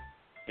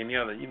Any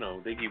other,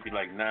 they give you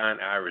like 9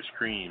 Irish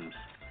creams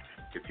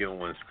if you don't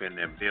want to spend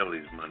that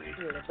Bailey's money.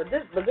 Yeah,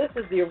 but this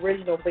is the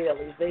original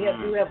Bailey's. They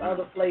do have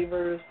other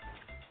flavors,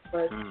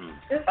 but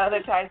this,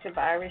 other types of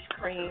Irish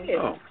cream. Yeah.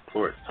 Oh, of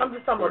course. I'm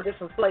just talking about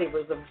different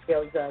flavors of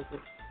Bailey's Irish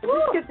cream. But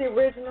just get the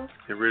original.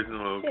 The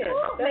original. Okay. Yeah,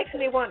 That makes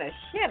me want to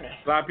shimmy.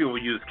 A lot of people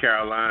use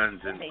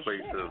Carolines in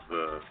place of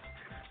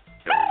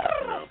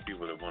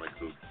people that want to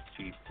go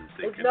cheap and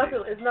think.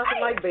 It's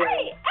nothing like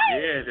Bailey's.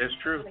 Yeah, that's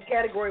true. It's a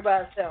category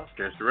by itself.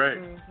 That's right.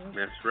 Mm-hmm.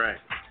 That's right.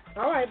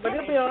 All right, but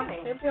it'll be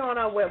on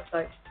our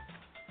website.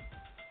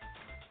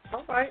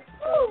 All right.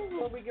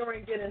 What we going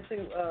to get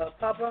into,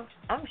 Papa?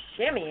 I'm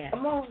shimmying.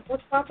 Come on,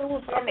 what's Papa?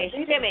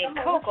 Shimmy,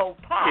 Cocoa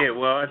Pop. Yeah,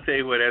 well, I tell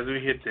you what, as we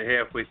hit the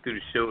halfway through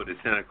the show at the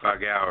 10 o'clock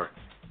hour,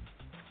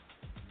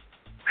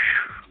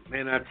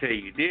 man, I tell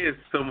you, there's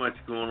so much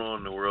going on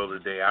in the world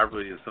today. I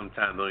really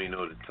sometimes don't even know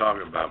what to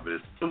talk about, but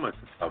there's so much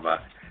to talk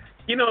about.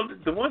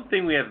 The one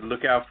thing we have to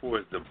look out for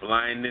is the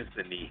blindness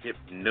and the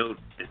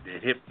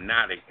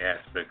hypnotic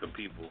aspect of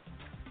people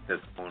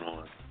that's going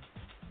on.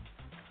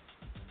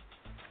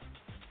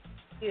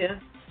 Yeah.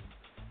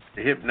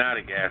 The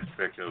hypnotic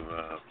aspect of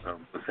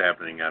what's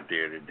happening out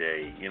there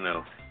today.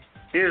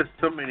 There's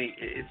so many.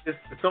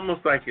 It's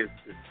almost like it's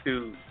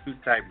two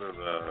type of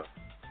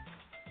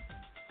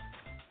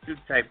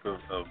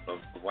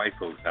white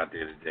folks out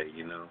there today.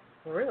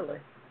 Really?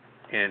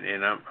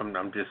 And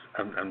I'm just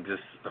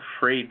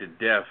afraid to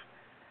death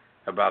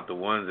about the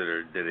ones that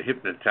are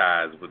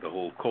hypnotized with the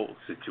whole cult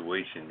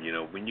situation.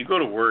 When you go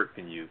to work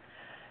and you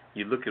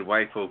look at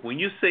white folk, when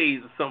you say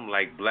something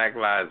like Black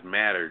Lives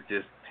Matter,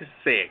 just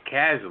say it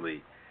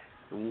casually.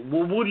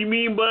 Well, what do you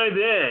mean by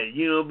that?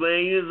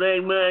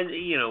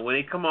 When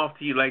they come off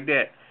to you like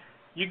that,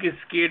 you get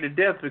scared to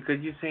death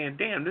because you're saying,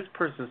 damn, this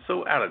person's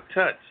so out of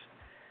touch.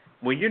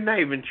 When you're not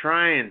even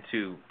trying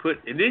to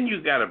and then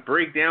you got to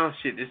break down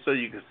shit just so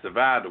you can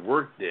survive the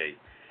work day.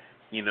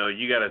 You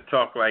got to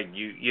talk like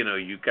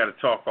you got to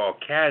talk all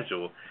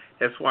casual.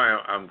 That's why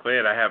I'm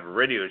glad I have a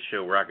radio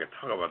show where I can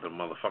talk about the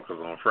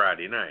motherfuckers on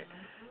Friday night.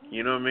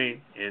 You know what I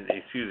mean? And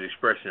excuse the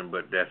expression,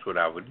 but that's what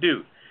I would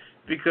do.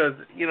 Because,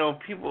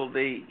 people,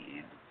 they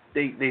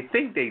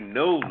think they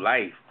know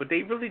life, but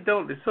they really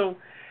don't. So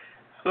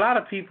a lot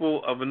of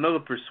people of another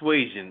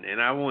persuasion,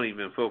 and I won't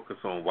even focus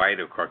on white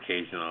or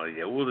Caucasian or all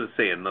that. We'll just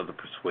say another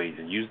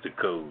persuasion. Use the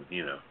code,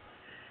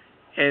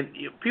 And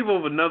people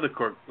of another,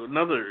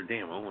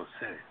 damn, I almost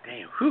said it.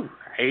 Damn, whew.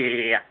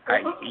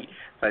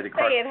 Like the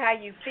say it how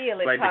you feel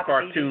it, like Papa. the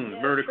cartoons.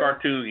 Remember the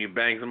cartoons? You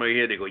bang somebody's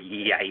head, they go,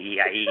 yeah.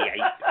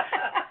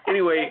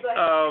 Anyway,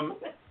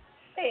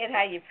 say it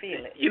how you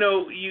feel it.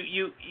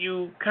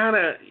 You kind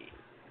of,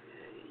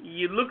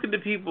 you look at the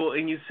people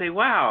and you say,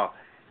 wow,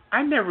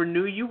 I never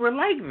knew you were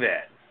like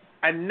that.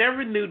 I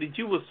never knew that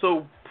you were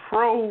so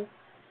pro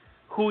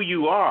who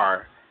you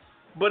are,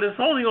 but it's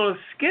only on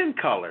skin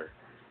color.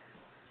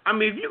 I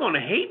mean, if you're going to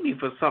hate me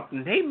for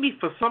something, hate me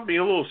for something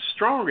a little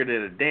stronger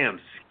than a damn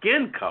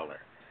skin color.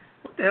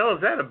 What the hell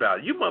is that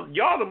about? Y'all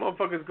the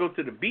motherfuckers go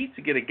to the beach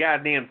to get a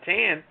goddamn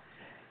tan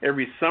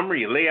every summer.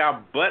 You lay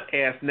out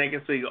butt-ass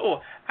naked so you go,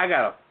 oh, I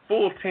got a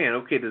full tan.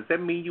 Okay, does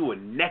that mean you were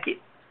naked?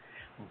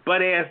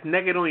 Butt-ass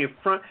naked on your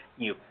front?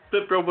 You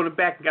flip over the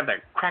back and got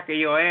that crack of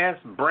your ass,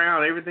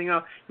 brown, everything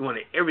else? You want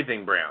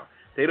everything brown.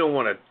 They don't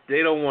want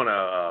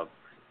a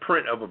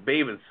print of a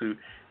bathing suit.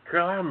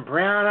 Girl, I'm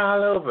brown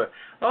all over.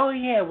 Oh,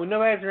 yeah, when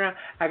nobody's around,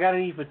 I got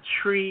underneath a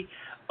tree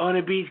on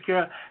the beach,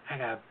 girl. I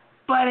got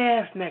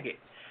butt-ass naked.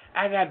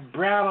 I got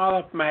brown all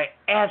up my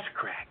ass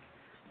crack.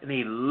 And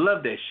they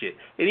love that shit.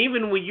 And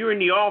even when you're in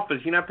the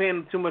office, you're not paying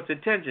them too much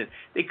attention.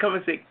 They come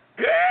and say,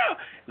 girl,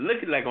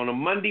 look at like on a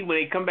Monday when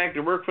they come back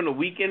to work from the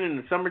weekend in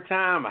the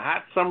summertime, a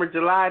hot summer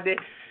July day.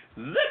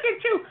 Look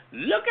at you.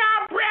 Look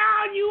how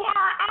brown you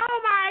are.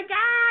 Oh, my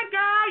God,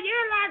 girl,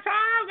 you're like so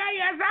good.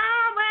 You're so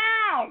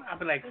brown. I'll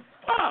be like,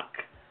 fuck.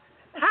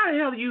 How the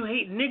hell do you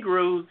hate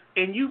Negroes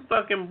and you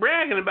fucking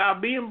bragging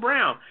about being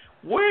brown?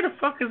 Where the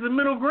fuck is the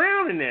middle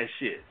ground in that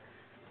shit?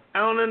 I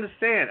don't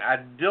understand.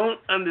 I don't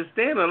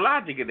understand the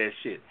logic of that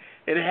shit.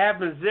 It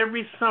happens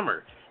every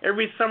summer.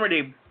 Every summer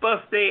they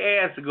bust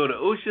their ass to go to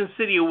Ocean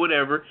City or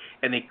whatever,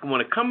 and they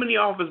want to come in the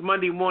office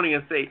Monday morning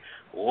and say,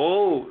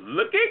 whoa,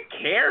 look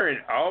at Karen.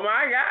 Oh,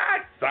 my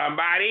God,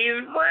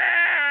 somebody's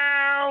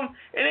brown.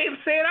 And they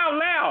say it out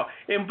loud.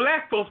 And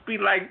black folks be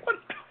like, what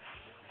the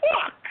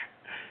fuck?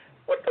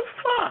 What the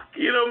fuck?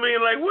 You know what I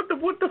mean?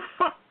 Like, what the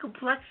fuck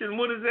complexion?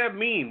 What does that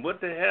mean? What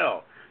the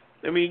hell?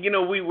 I mean,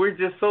 we're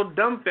just so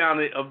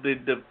dumbfounded of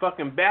the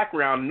fucking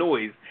background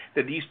noise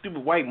that these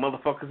stupid white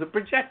motherfuckers are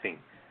projecting.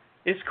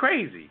 It's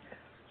crazy.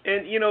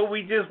 And,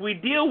 we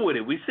deal with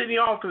it. We sit in the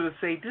office and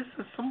say, this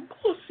is some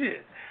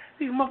bullshit.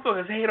 These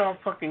motherfuckers hate our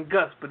fucking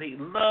guts, but they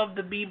love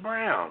to be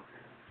brown.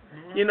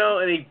 Mm-hmm.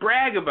 And they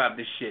brag about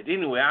this shit.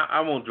 Anyway,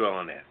 I won't dwell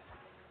on that.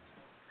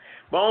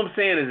 But all I'm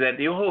saying is that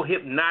the whole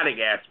hypnotic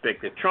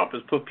aspect that Trump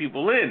has put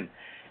people in,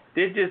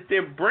 they're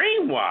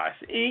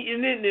brainwashed.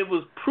 And then it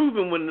was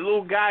proven when the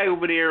little guy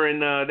over there in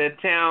that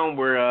town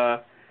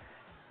where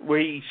where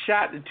he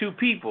shot the 2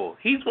 people.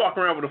 He's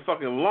walking around with a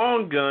fucking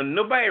long gun.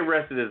 Nobody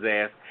arrested his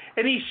ass,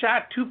 and he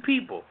shot 2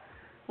 people.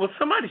 Well,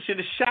 somebody should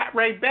have shot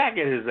right back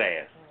at his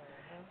ass.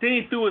 Then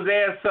he threw his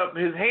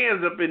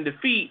hands up in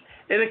defeat,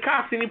 and the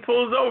cops and he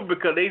pulls over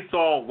because they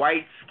saw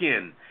white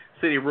skin.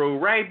 So they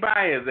rode right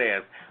by his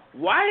ass.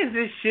 Why is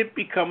this shit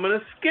becoming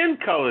a skin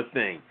color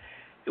thing?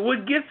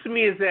 What gets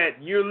me is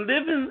that you're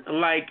living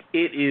like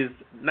it is,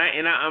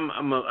 and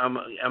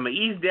I'm a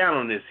ease down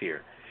on this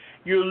here.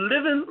 You're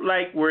living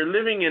like we're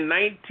living in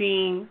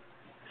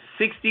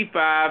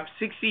 1965,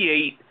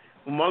 68,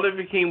 when Martin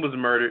Luther King was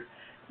murdered.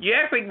 You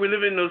act like we're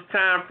living in those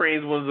time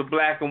frames when it was a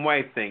black and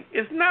white thing.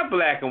 It's not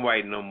black and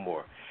white no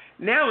more.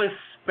 Now it's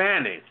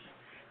Spanish.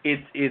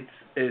 It's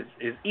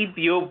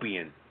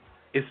Ethiopian.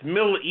 It's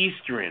Middle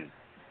Eastern.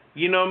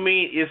 You know what I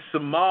mean? It's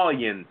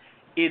Somalian.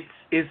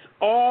 It's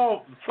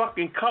all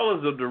fucking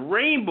colors of the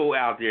rainbow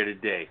out there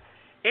today.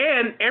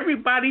 And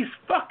everybody's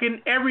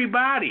fucking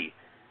everybody.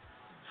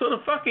 So the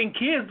fucking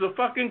kids are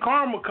fucking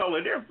caramel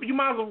color. You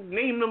might as well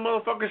name them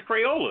motherfuckers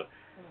Crayola.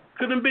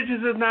 Because them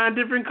bitches is 9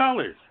 different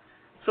colors.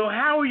 So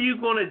how are you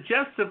going to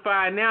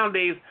justify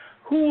nowadays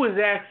who is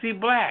actually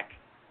black?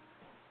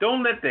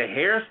 Don't let the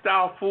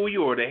hairstyle fool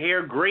you or the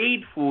hair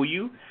grade fool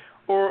you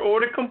or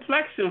the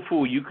complexion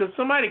fool you, because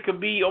somebody could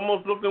be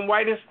almost looking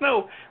white as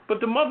snow, but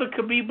the mother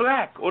could be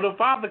black or the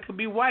father could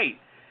be white.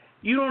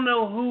 You don't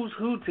know who's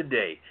who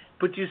today,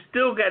 but you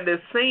still got the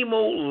same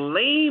old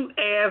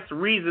lame-ass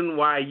reason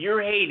why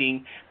you're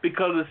hating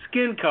because of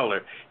skin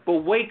color.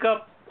 But wake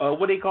up,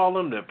 what they call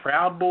them, the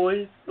Proud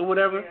Boys or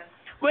whatever? Yeah.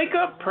 Wake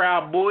up,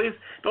 Proud Boys.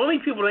 The only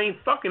people that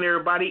ain't fucking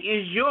everybody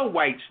is your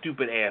white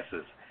stupid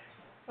asses.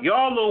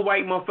 Y'all little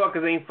white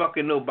motherfuckers ain't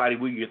fucking nobody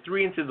with your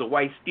 3 inches of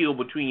white steel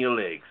between your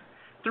legs.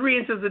 3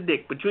 inches of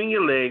dick between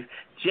your legs,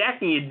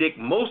 jacking your dick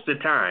most of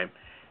the time.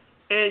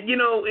 And, you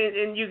know,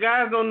 and you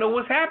guys don't know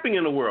what's happening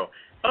in the world.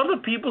 Other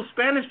people,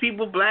 Spanish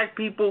people, black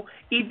people,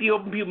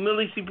 Ethiopian people,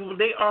 Middle Eastern people,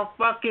 they are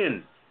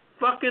fucking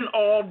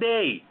all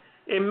day.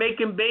 And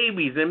making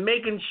babies and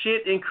making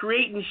shit and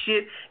creating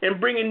shit and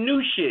bringing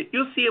new shit.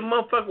 You'll see a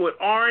motherfucker with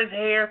orange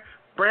hair,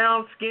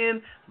 brown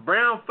skin,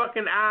 brown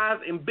fucking eyes,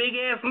 and big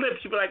ass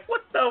lips. You'll be like,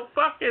 what the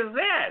fuck is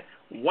that?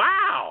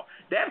 Wow.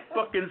 That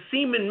fucking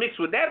semen mixed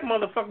with that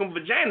motherfucking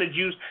vagina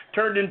juice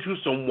turned into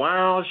some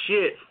wild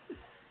shit.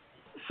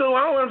 So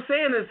all I'm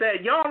saying is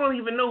that y'all don't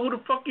even know who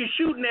the fuck you're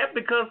shooting at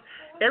because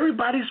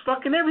everybody's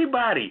fucking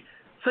everybody.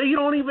 So you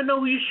don't even know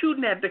who you're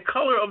shooting at. The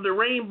color of the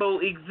rainbow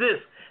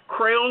exists.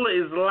 Crayola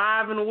is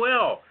live and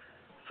well.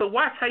 So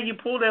watch how you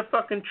pull that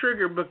fucking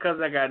trigger because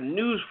I got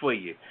news for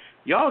you.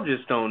 Y'all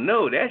just don't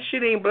know. That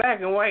shit ain't black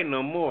and white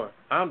no more.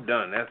 I'm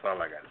done. That's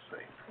all I got to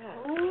say.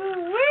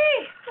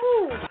 Ooh-wee.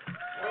 Ooh.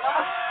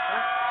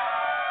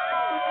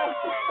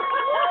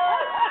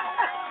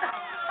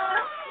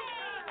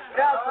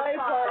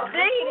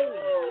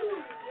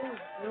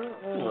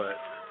 What?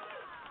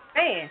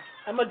 Man,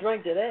 I'm going to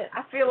drink to that.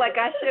 I feel like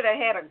I should have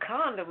had a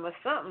condom or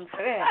something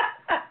for that.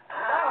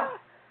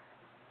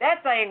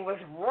 That thing was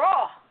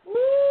raw.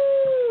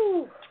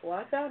 Woo!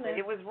 Watch out now.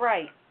 It was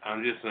right.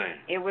 I'm just saying.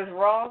 It was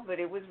raw, but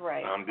it was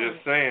right. I'm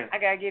just saying. I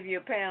got to give you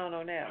a pound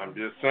on that. I'm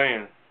just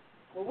saying.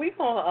 Well, we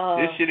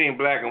gonna, this shit ain't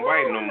black and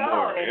white no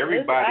more.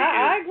 Everybody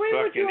I is agree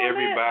with fucking you on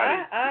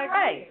everybody. That. I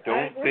agree.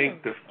 Don't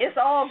think the... It's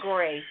all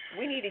gray.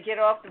 We need to get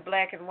off the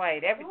black and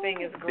white.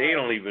 Everything is gray. They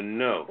don't even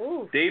know.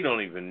 Ooh. They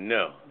don't even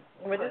know.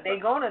 But they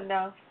going to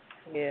know.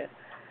 Yeah.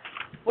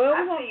 Well,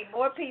 I've seen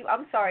more people.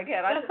 I'm sorry,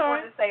 Kat. I just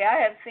wanted to say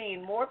I have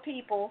seen more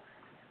people,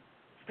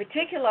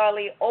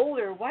 particularly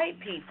older white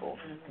people,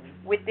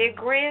 with their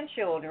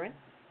grandchildren,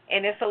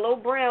 and it's a little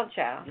brown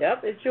child.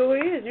 Yep, it sure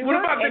is.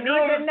 What about the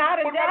girl?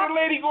 What about the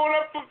lady going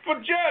up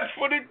for judge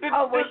for the?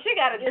 Oh, well, she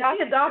got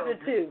adopted. She adopted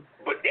too.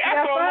 But she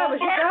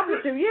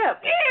adopted too. Yeah.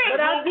 Yeah,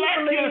 but I do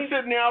believe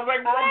sitting there. I was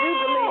like, wow. I do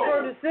believe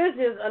her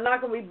decisions are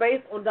not going to be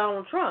based on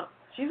Donald Trump.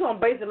 She's going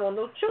to base it on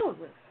those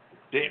children.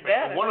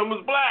 One of them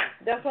was black.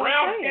 That's what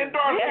brown I'm saying. skin,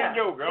 dark skin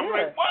joker. I'm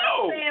like,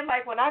 whoa. I'm saying,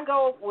 like, when I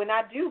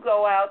do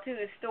go out to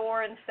the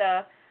store and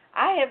stuff,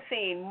 I have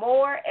seen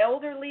more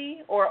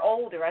elderly or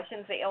older, I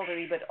shouldn't say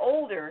elderly, but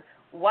older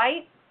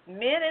white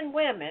men and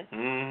women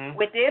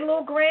with their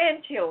little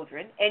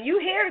grandchildren, and you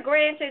hear the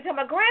grandchildren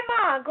talking about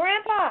grandma,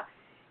 grandpa,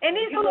 and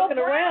these little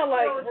looking around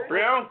like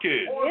brown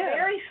kids.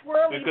 Very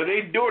swirly. Because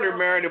their daughter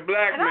married a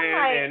black man,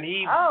 like, and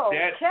he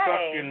okay.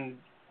 fucking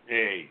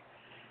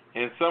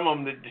and some of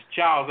them, the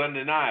child's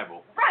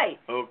undeniable. Right.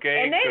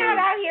 Okay. And they're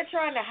not out here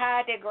trying to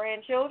hide their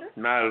grandchildren.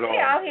 Not at all.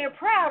 They're out here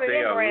proud of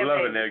their grandbaby. They are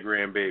loving their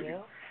grandbaby.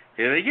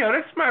 Yeah,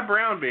 that's my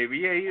brown baby.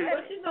 Yeah.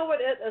 But you know what?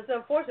 It's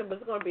unfortunate, but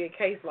it's going to be a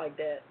case like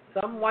that.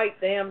 Some white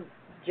damn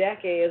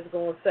jackass is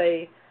going to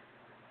say,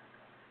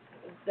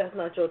 that's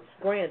not your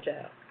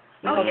grandchild.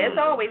 Oh, yeah, it's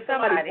always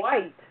somebody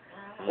white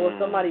or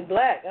somebody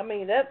black. I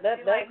mean, that's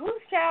like,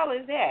 whose child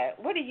is that?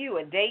 What are you,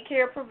 a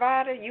daycare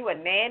provider? You a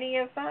nanny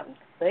or something?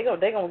 They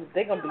gonna be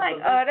like,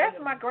 that's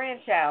my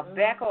grandchild.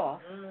 Back off.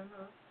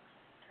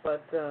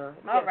 But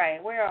all right,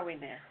 where are we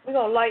now? We're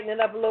gonna lighten it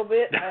up a little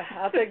bit.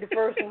 I'll take the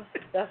first one.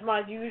 That's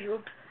my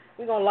usual.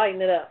 We're going to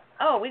lighten it up.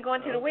 Oh, we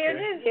going to the weird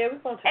news? Yeah, we're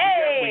going to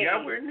Hey! We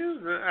got weird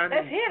news.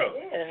 Let's hit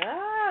it.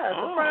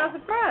 Yeah,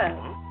 surprise.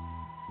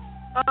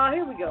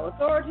 Here we go.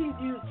 Authorities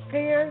used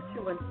pear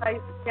to entice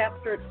a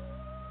captured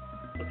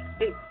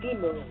escaped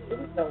emu. Here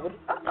we go.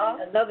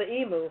 Another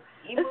emu.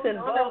 This in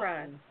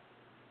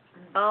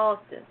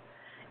Boston.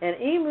 An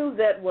emu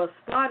that was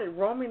spotted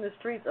roaming the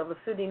streets of a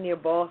city near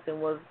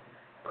Boston was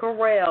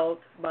corralled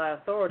by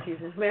authorities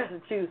in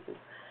Massachusetts.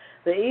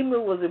 The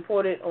emu was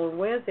reported on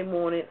Wednesday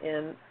morning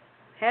in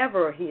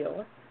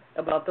Haverhill,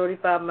 about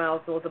 35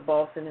 miles north of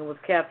Boston, and was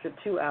captured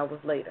 2 hours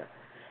later.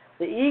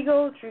 The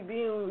Eagle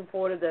Tribune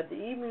reported that the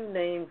emu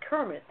named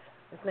Kermit,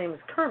 his name is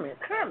Kermit.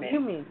 Kermit?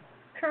 You mean?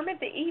 Kermit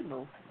the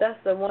emu. That's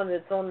the one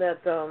that's on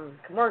that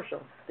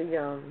commercial,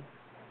 the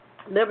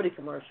Liberty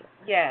commercial.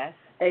 Yes.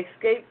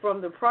 Escaped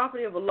from the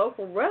property of a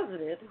local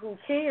resident who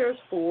cares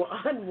for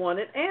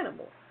unwanted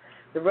animals.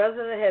 The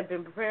resident had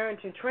been preparing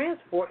to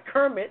transport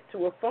Kermit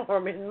to a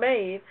farm in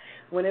Maine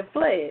when it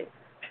fled.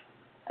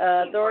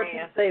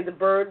 Authorities say the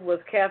bird was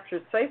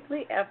captured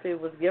safely after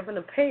it was given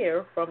a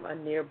pear from a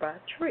nearby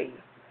tree.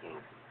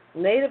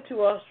 Native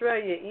to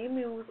Australia,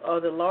 emus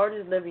are the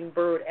largest living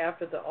bird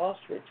after the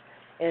ostrich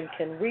and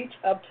can reach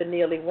up to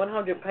nearly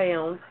 100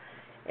 pounds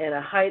and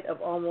a height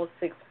of almost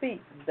 6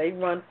 feet. They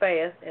run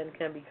fast and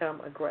can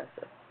become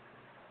aggressive.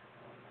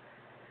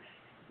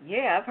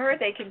 Yeah, I've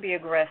heard they can be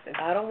aggressive.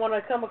 I don't want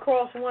to come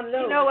across one of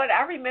those. You know what?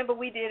 I remember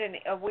we did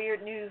a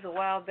weird news a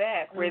while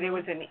back where there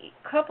was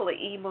a couple of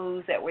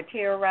emus that were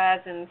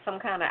terrorizing some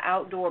kind of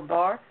outdoor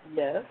bar.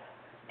 Yes.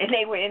 And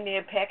they were in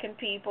there pecking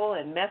people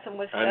and messing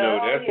with stuff. I know,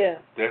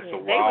 that's a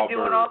wild bird. They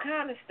were doing all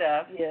kind of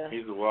stuff. Yeah.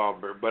 He's a wild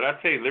bird. But I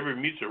tell you,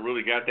 Liberty Mutual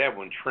really got that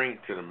one trained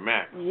to the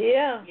max.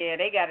 Yeah. Yeah,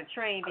 they got a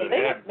trained people.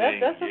 That's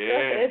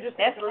interesting.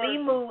 That's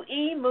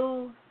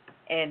emu,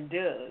 and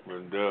Doug.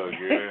 And Doug,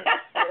 yeah.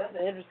 That's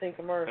an interesting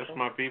commercial. That's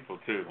my people,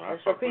 too. I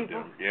That's fuck your with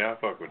people? them. Yeah, I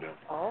fuck with them.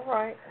 All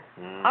right.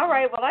 Mm-hmm. All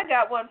right, well, I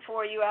got one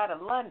for you out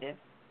of London.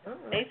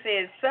 They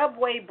said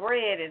Subway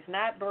bread is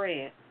not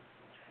bread,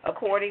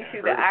 according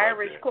to the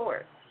Irish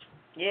court.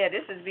 Yeah,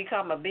 this has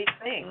become a big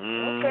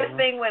thing. This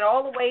thing went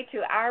all the way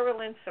to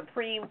Ireland's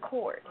Supreme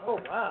Court. Oh,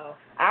 wow.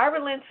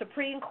 Ireland's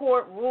Supreme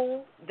Court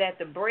ruled that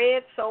the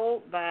bread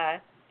sold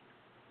by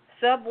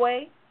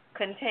Subway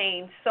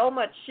contains so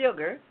much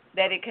sugar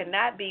that it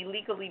cannot be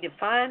legally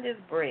defined as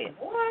bread.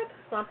 What?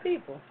 Some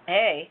people.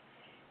 Hey,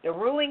 the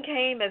ruling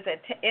came as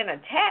in a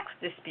tax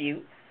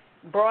dispute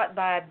brought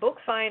by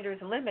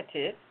Bookfinders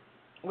Limited,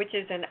 which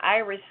is an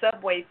Irish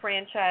Subway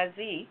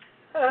franchisee,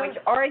 which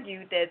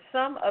argued that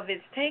some of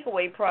its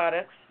takeaway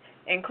products,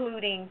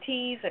 including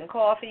teas and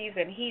coffees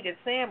and heated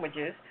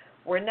sandwiches,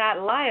 were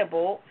not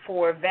liable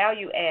for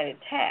value-added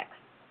tax.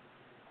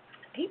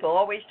 People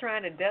always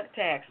trying to duck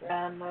tax.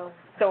 I know.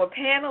 So a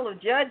panel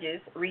of judges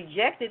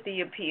rejected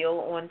the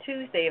appeal on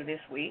Tuesday of this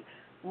week,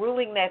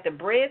 ruling that the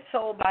bread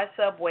sold by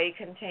Subway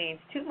contains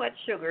too much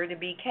sugar to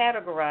be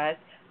categorized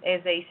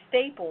as a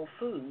staple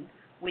food,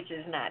 which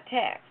is not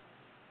taxed.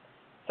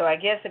 So I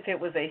guess if it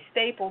was a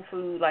staple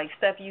food, like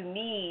stuff you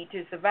need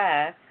to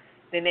survive,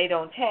 then they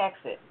don't tax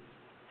it.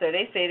 So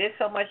they say there's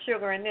so much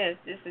sugar in this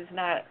is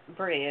not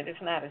bread,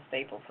 it's not a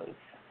staple food.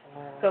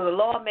 So the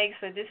law makes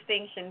a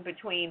distinction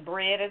between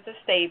bread as a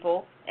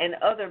staple and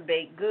other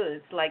baked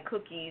goods like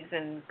cookies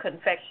and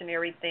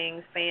confectionery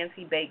things,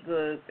 fancy baked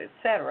goods,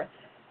 etc.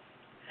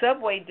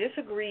 Subway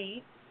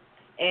disagreed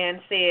and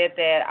said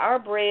that our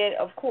bread,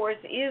 of course,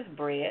 is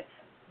bread.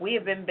 We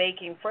have been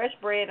baking fresh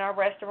bread in our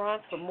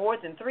restaurants for more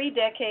than 3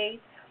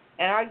 decades,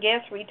 and our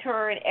guests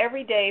return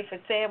every day for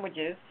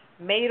sandwiches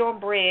made on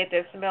bread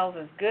that smells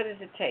as good as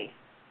it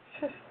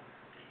tastes.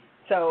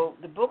 So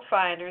the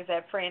bookfinders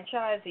at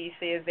franchisee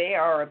says they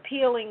are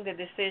appealing the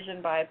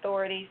decision by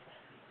authorities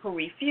who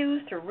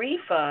refused to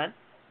refund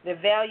the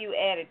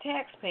value-added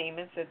tax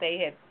payments that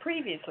they had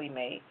previously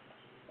made,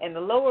 and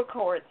the lower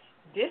courts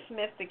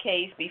dismissed the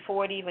case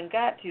before it even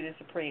got to the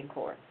Supreme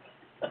Court.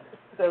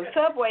 So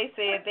Subway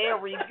said they are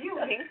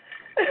reviewing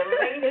the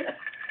latest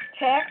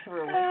tax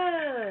ruling,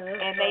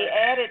 and they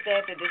added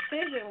that the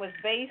decision was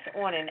based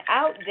on an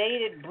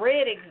outdated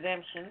bread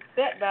exemption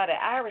set by the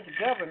Irish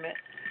government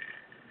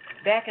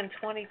back in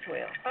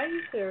 2012. Are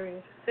you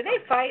serious? So they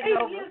fighting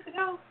 8 over. years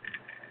ago?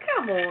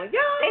 Come on,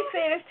 y'all. They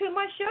said there's too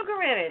much sugar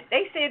in it.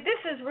 They said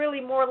this is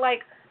really more like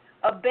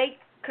a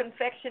baked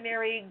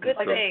confectionery good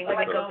thing,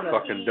 like a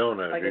fucking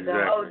donut, like exactly.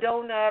 A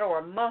donut or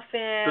a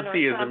muffin. But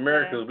see, or as something.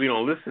 Americans, we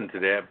don't listen to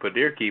that, but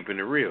they're keeping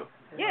it real.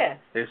 Yeah.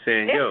 They're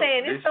saying, there's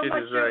this so shit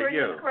much is sugar like,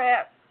 in this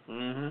crap.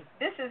 Mm-hmm.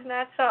 This is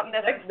not something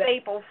that's a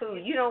staple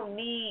food. You don't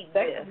need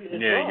That this. could be the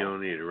Yeah, draw. you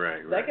don't need it,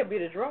 right. That could be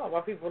the draw why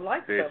people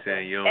like They're stuff.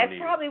 saying you don't That's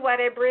need probably why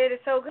their bread is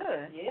so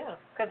good.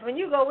 Yeah. Because when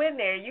you go in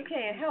there, you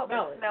can't help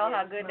but smell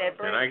how good that it.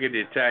 bread And I is. get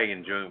the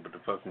Italian joint with the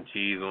fucking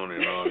cheese on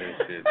it and all that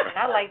shit.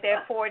 I like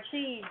that 4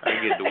 cheese.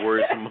 I get the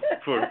worst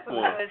first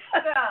one. Good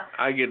stuff.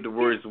 I get the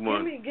worst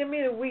one. Give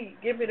me the wheat.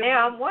 Give me the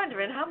Now wheat. I'm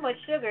wondering how much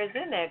sugar is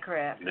in that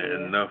crap.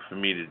 Enough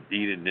for me to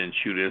eat it, then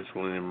shoot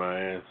insulin in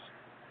my ass.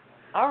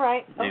 All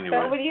right. Anyway.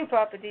 Over to you,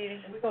 Papa Didi.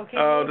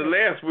 The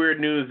last weird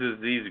news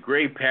is these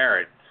gray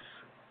parrots.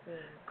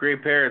 Gray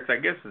parrots, I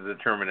guess, is a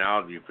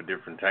terminology for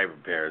different type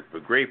of parrots,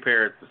 but gray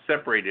parrots are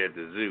separated at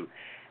the zoo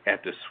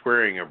after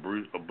swearing a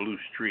blue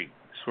streak.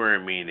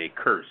 Swearing meaning they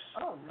curse.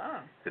 Oh, my.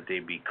 That they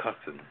be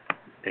cussing.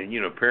 And, you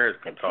know, parrots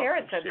can talk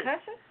parrots some are shit.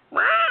 cussing?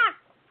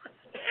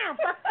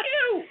 Fuck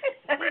you!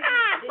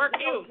 Fuck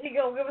you! He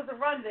gonna give us a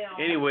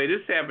rundown. Anyway,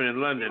 this happened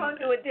in London. He's gonna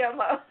do a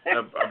demo.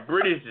 A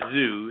British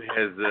zoo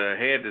has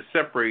had to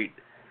separate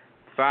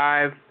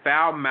 5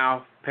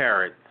 foul-mouthed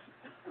parrots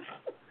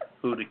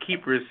who the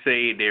keepers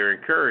say they're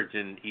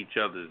encouraging each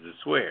other to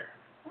swear.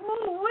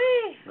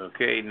 Ooh-wee.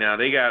 Okay, now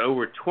they got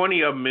over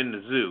 20 of them in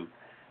the zoo,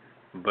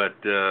 but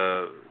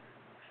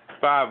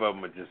 5 of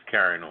them are just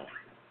carrying on.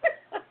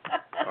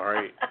 All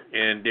right,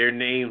 and their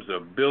names are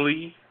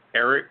Billy,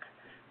 Eric,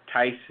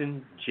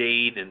 Tyson,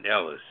 Jade, and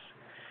Ellis.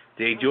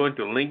 They joined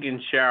the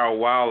Lincolnshire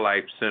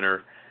Wildlife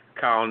Center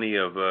colony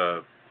of,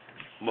 it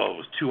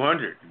was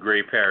 200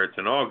 gray parrots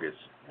in August.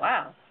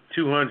 Wow.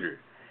 200.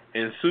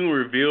 And soon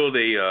revealed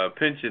a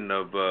penchant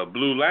of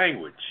blue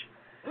language.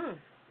 Mm.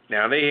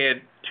 Now, they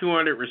had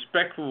 200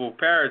 respectable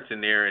parrots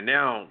in there, and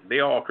now they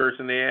all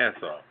cursing their ass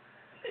off.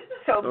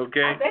 So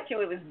okay? I bet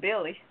you it was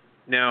Billy.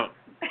 Now,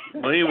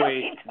 well,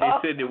 anyway, they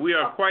said that we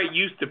are quite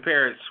used to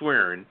parrots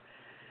swearing.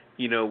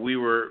 You know, we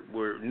were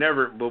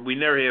never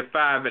had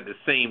 5 at the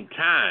same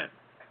time.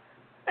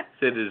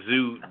 Said the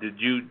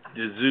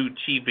zoo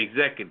chief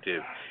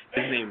executive.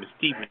 His name is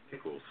Stephen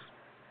Nichols.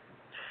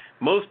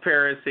 Most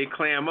parrots, they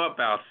clam up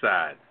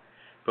outside,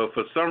 but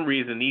for some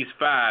reason these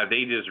 5,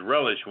 they just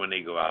relish when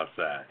they go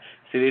outside.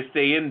 See, they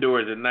stay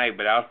indoors at night,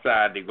 but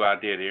outside they go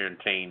out there to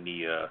entertain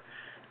the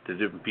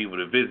different people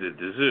that visit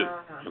the zoo.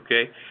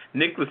 Okay,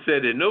 Nicholas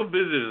said that no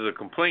visitors are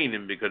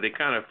complaining because they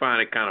kind of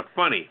find it kind of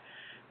funny.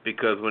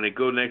 Because when they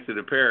go next to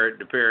the parrot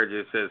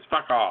just says,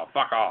 fuck off,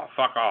 fuck off,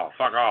 fuck off,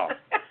 fuck off.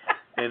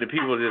 And the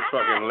people just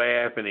fucking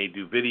laugh and they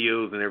do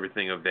videos and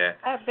everything of that.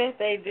 I bet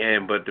they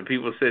do. But the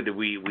people said that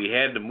we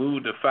had to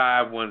move the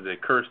 5 ones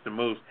that curse the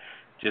most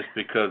just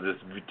because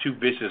it's too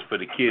vicious for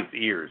the kids'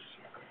 ears.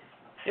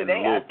 So and the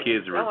little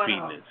kids are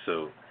repeating on. it.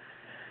 So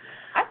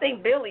I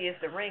think Billy is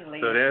the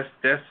ringleader.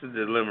 So that's the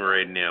dilemma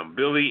right now.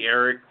 Billy,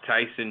 Eric,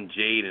 Tyson,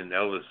 Jade, and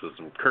Ellis with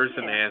some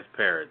cursing ass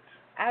parrots.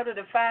 Out of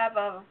the 5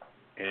 of them,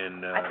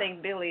 and I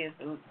think Billy is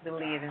the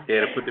leader. They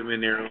had to put them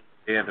in there.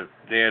 They had to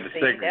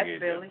segregate that's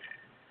Billy. them.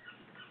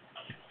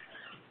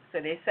 So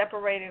they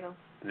separated them.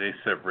 They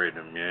separated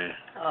them, yeah.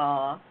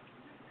 Aw,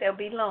 they'll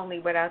be lonely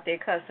without their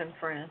cousin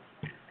friends.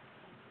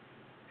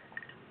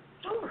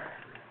 Ooh.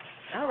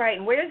 All right,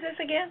 and where is this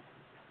again?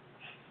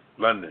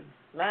 London.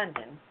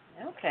 London.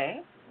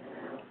 Okay.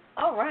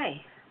 All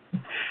right.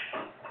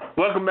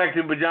 Welcome back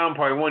to Pajama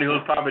Party. One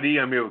host Papa D.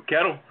 I'm here with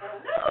Kettle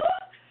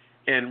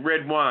and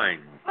red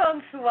wine.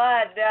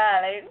 Bonsoir,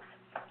 darling.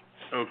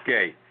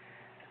 Okay.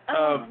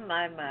 Oh,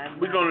 my.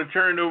 We're going to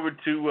turn it over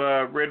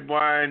to red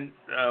wine.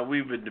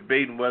 We've been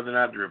debating whether or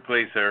not to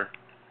replace her.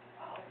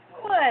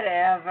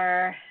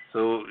 Whatever.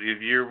 So if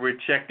we're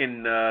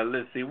checking,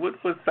 let's see, what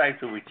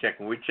sites are we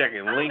checking? We're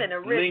checking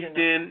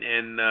LinkedIn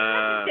and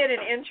I just did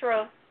an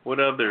intro. What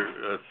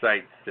other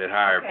sites that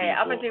hire people? Okay,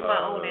 I'm going to do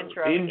my own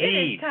intro. Indeed.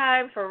 It is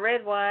time for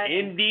red wine.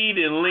 Indeed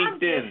and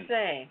LinkedIn. I'm just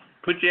saying.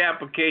 Put your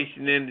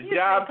application in. The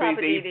job pays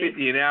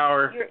 $8.50 an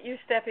hour. You're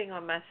stepping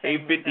on my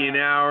segment. $8.50 an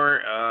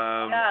hour.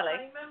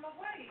 Darling,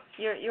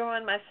 you're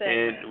on my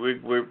segment. And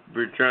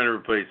we're trying to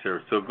replace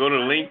her. So go to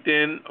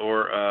LinkedIn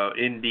or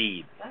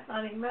Indeed.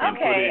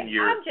 Okay,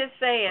 I'm just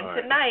saying,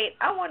 tonight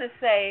I want to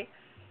say,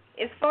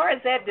 as far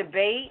as that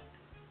debate,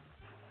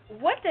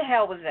 what the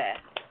hell was that?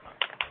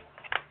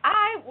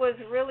 I was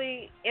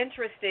really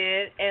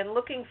interested and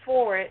looking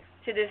forward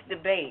to this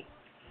debate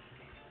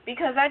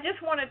because I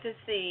just wanted to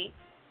see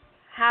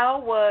how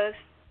was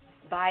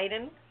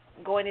Biden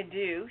going to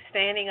do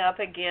standing up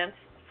against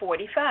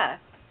 45.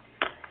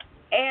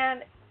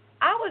 And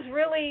I was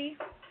really,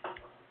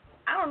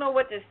 I don't know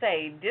what to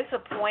say,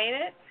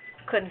 disappointed,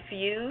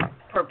 confused,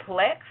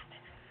 perplexed,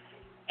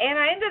 and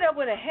I ended up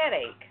with a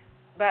headache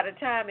by the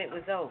time it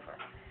was over.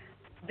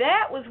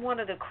 That was one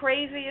of the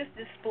craziest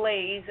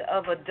displays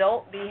of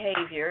adult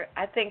behavior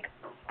I think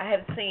I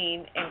have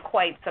seen in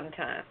quite some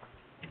time.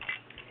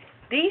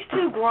 These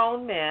 2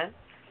 grown men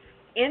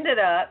ended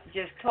up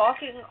just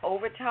talking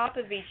over top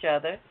of each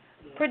other,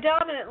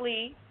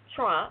 predominantly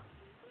Trump,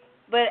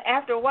 but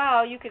after a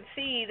while you could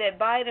see that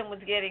Biden was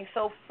getting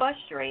so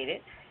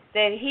frustrated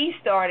that he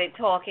started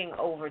talking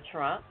over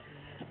Trump,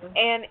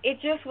 and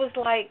it just was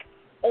like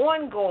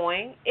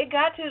ongoing. It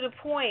got to the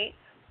point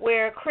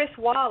where Chris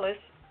Wallace,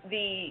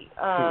 the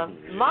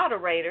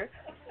moderator,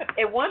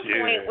 at one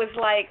point was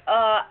like,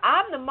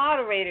 I'm the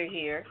moderator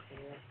here.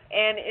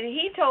 And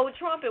he told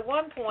Trump at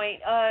one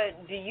point,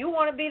 do you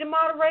want to be the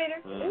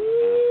moderator?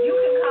 You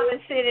can come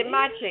and sit in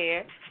my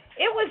chair.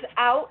 It was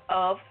out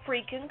of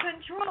freaking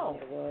control.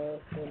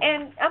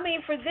 And, I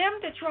mean, for them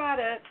to try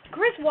to,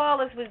 Chris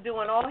Wallace was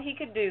doing all he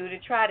could do to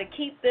try to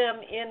keep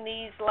them in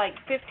these, like,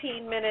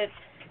 15-minute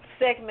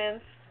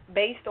segments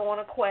based on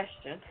a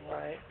question.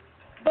 Right.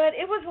 But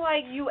it was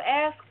like you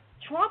ask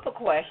Trump a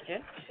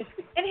question,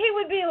 and he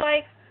would be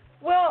like,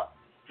 well,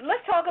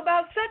 let's talk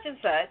about such and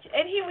such.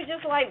 And he was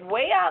just like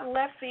way out in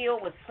left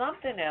field with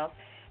something else.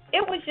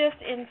 It was just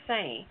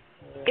insane.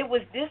 It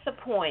was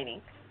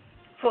disappointing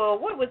for,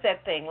 what was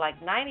that thing,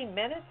 like 90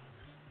 minutes?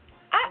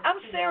 I'm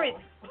serious.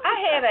 I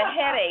had a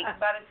headache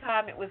by the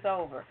time it was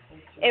over.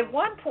 At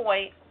one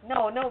point,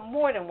 no,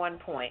 more than one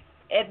point,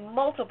 at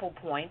multiple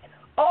points,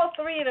 all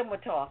three of them were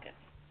talking.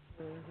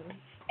 Mm-hmm.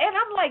 And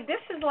I'm like,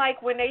 this is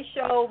like when they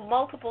show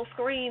multiple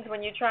screens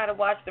when you're trying to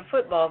watch the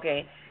football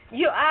game.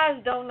 Your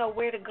eyes don't know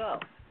where to go.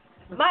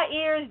 My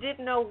ears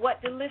didn't know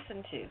what to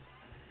listen to.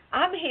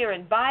 I'm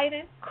hearing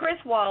Biden, Chris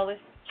Wallace,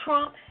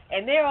 Trump,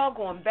 and they're all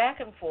going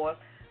back and forth.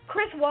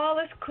 Chris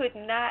Wallace could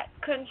not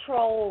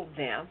control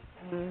them.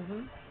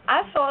 Mm-hmm.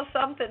 I saw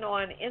something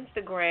on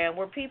Instagram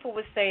where people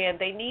were saying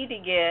they need to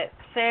get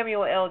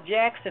Samuel L.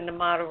 Jackson to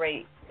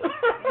moderate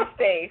the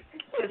stage.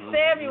 Because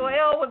Samuel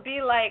L. would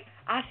be like,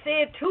 I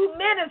said 2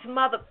 minutes,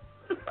 mother.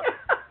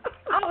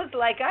 I was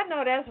like, I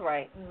know that's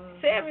right.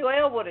 Mm-hmm. Samuel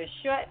L. would have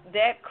shut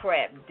that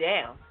crap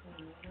down.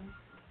 Mm-hmm.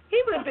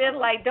 He would have been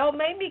like, don't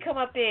make me come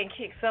up there and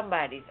kick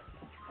somebody's.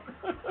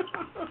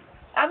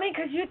 I mean,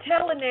 because you're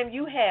telling them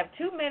you have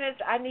 2 minutes,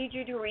 I need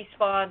you to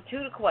respond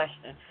to the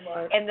question.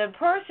 Right. And the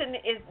person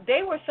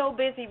they were so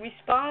busy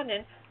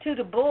responding to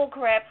the bull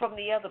crap from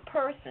the other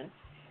person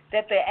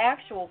that the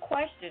actual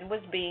question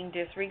was being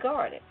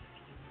disregarded.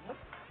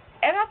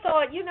 And I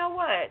thought, you know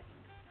what?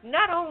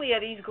 Not only are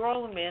these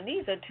grown men,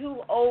 these are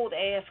two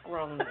old-ass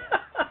grown men.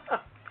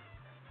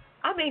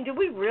 I mean, do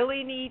we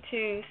really need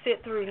to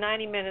sit through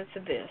 90 minutes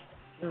of this?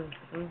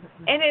 Mm-hmm.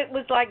 And it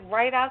was like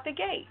right out the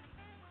gate.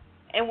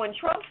 And when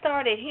Trump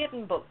started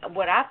hitting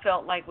what I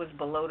felt like was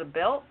below the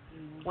belt,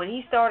 when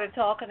he started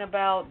talking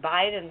about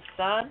Biden's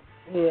son,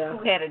 yeah,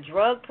 who had a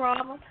drug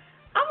problem,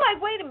 I'm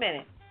like, wait a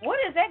minute. What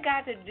has that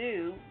got to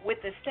do with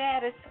the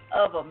status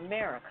of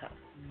America?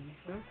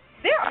 Mm-hmm.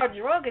 There are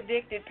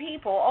drug-addicted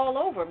people all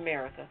over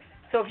America.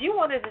 So if you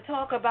wanted to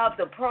talk about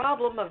the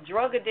problem of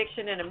drug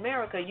addiction in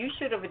America, you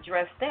should have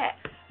addressed that.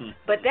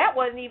 But that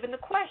wasn't even the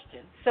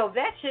question. So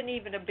that shouldn't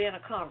even have been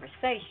a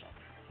conversation.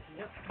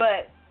 Yep.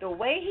 But the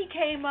way he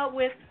came up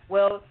with,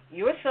 well,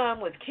 your son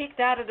was kicked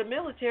out of the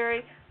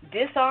military,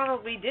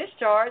 dishonorably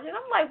discharged, and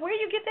I'm like, where do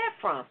you get that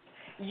from?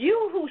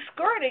 You who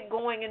skirted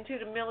going into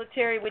the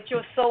military with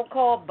your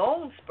so-called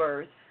bone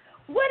spurs,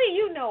 what do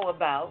you know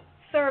about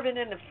serving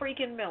in the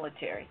freaking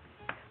military?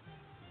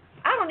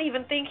 I don't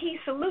even think he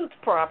salutes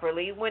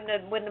properly when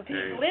the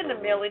people in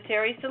the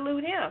military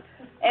salute him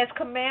as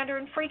commander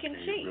and freaking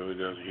chief. He really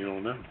doesn't. You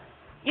don't know.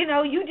 You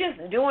know, you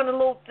just doing a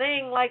little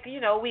thing like, you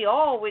know, we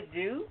all would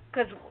do,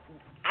 because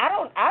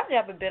I've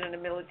never been in the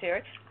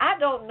military. I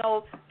don't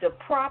know the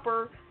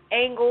proper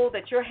angle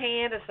that your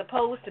hand is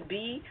supposed to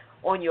be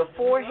on your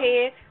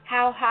forehead.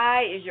 How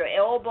high is your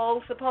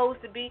elbow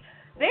supposed to be?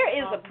 There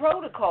is a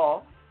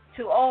protocol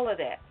to all of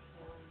that.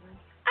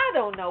 I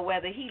don't know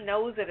whether he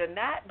knows it or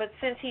not, but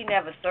since he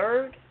never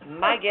served,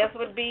 my guess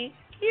would be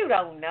you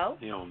don't know.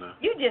 You don't know.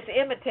 You just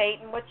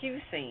imitating what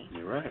you've seen.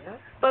 You're right.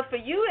 But for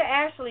you to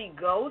actually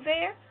go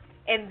there,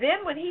 and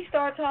then when he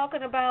started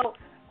talking about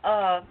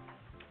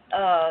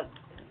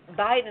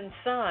Biden's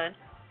son,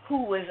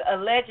 who was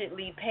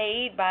allegedly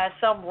paid by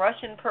some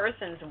Russian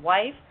person's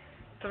wife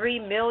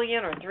 $3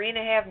 million or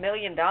 $3.5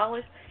 million,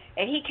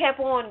 and he kept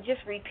on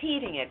just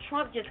repeating it.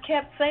 Trump just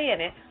kept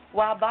saying it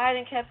while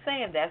Biden kept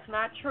saying, that's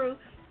not true.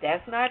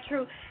 That's not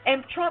true.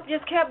 And Trump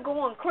just kept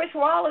going. Chris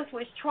Wallace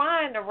was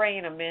trying to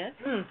rein him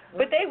in,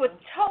 but they were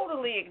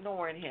totally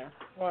ignoring him.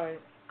 Right.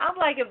 I'm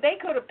like, if they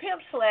could have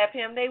pimp slapped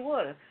him, they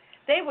would have.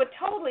 They were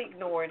totally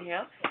ignoring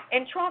him,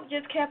 and Trump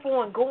just kept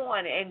on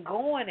going and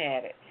going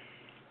at it.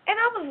 And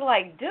I was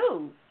like,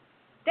 dude,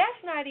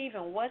 that's not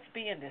even what's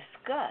being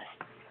discussed.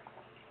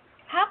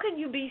 How can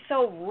you be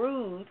so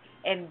rude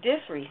and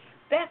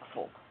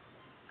disrespectful?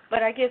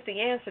 But I guess the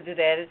answer to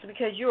that is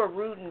because you're a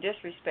rude and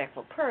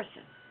disrespectful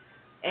person.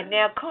 And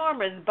now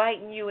karma is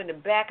biting you in the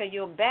back of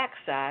your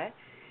backside,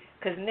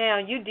 because now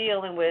you're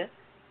dealing with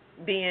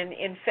being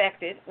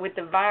infected with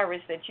the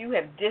virus that you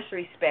have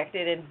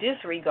disrespected and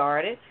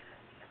disregarded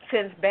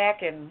since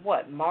back in,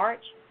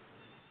 March?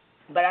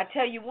 But I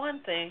tell you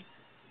one thing,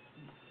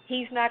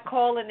 he's not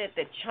calling it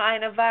the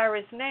China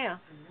virus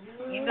now.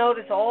 You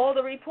notice all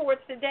the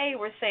reports today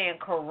were saying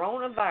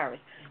coronavirus.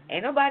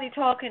 Ain't nobody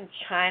talking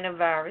China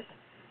virus.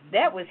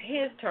 That was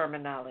his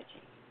terminology.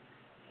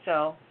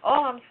 So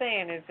all I'm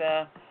saying is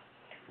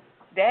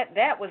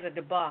that was a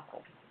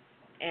debacle,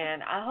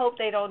 and I hope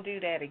they don't do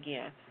that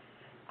again.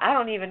 I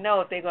don't even know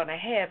if they're going to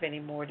have any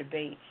more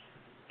debates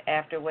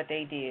after what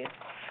they did.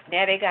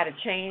 Now they got to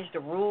change the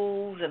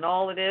rules and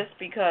all of this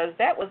because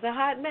that was a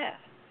hot mess.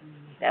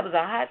 That was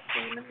a hot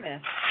steaming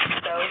mess.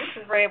 So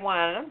this is red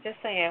wine, and I'm just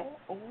saying,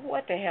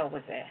 what the hell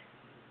was that?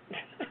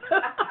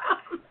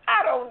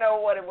 I don't know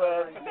what it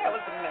was, but that was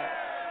a mess.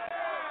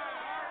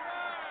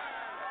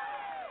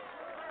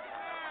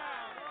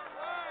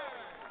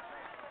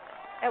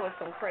 That was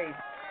some crazy.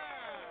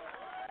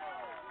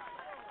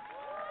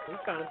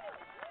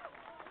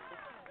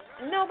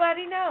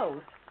 Nobody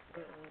knows.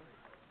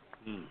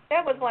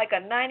 That was like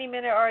a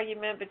 90-minute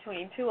argument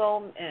between two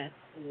old men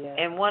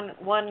and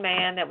one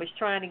man that was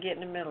trying to get in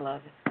the middle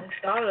of it. It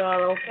started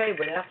out okay,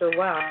 but after a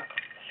while,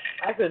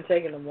 I couldn't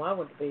take it no more. I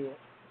went to bed.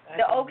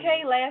 The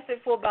okay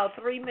lasted for about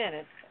 3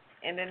 minutes,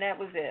 and then that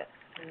was it.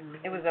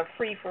 It was a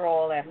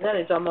free-for-all after Then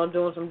they're talking about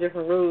doing some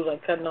different rules,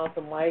 like cutting off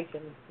the mic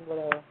and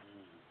whatever.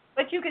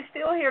 But you can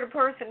still hear the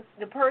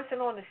person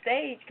on the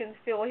stage can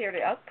still hear the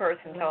other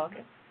person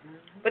talking.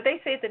 But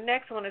they said the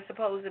next one is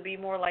supposed to be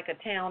more like a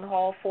town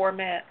hall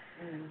format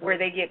where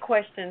they get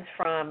questions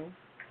from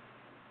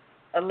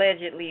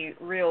allegedly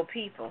real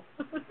people.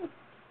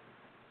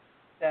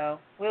 So,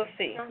 we'll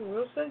see.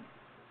 We'll see.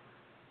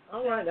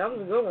 All right, that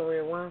was a good one,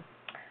 Red Wine.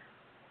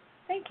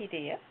 Thank you,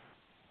 dear.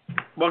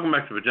 Welcome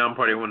back to Pajama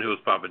Party. Everyone who is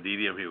Papa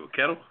Didi. I'm here with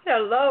Kettle.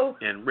 Hello.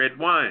 And Red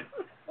Wine.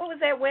 What was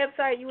that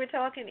website you were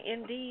talking?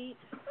 Indeed.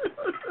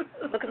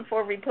 Looking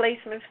for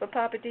replacements for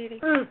Papa Didi?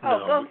 No.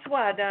 Go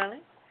swat,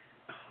 darling.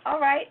 All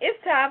right,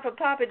 it's time for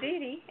Papa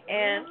Didi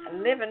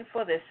and Living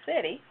for the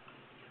City.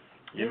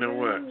 You know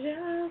what?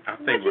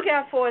 What you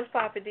got for us,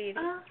 Papa Didi?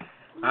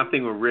 I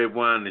think with Red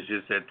Wine is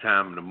just that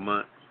time of the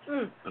month.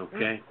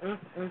 Okay?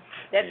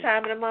 That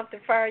time of the month to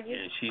fire you?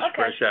 And she's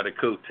fresh out of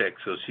Kotex,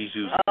 so she's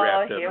using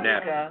wrapped up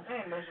napkins.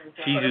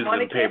 She's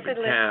using paper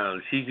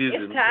towels. She's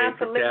using It's time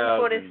for paper Living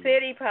towels. for the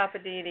City, Papa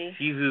Didi.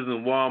 She's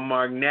using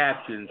Walmart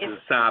napkins to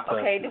sop up.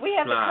 Okay, do we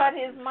have to cut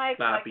his mic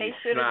like they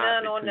should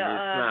have done on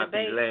the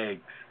debate?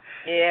 Legs.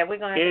 Yeah, we're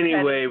going to have to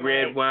Anyway, cut his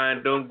Red mic.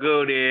 Wine, don't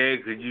go there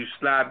because you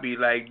sloppy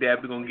like that.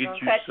 We're going to get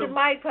you cut some. your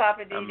mic,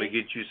 Papa Didi. I'm going to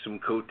get you some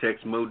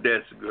Kotex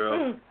Modesta,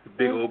 girl. The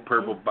big old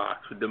purple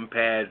box with them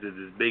pads that's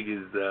as big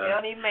as. They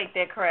don't even make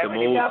that crap. Them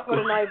What you got for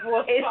the night,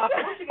 boy? What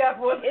you got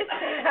for It's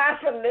time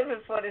for Living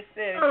for the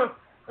City.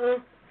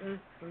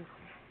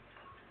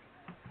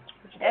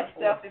 That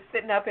stuff is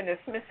sitting up in the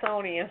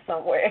Smithsonian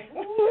somewhere.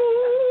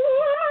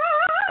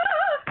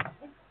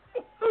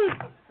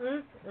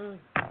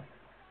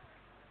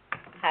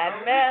 Hot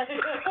mess.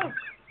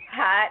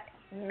 Hot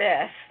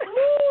mess.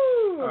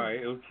 All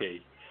right,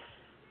 okay.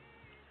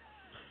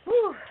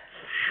 All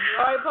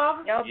right,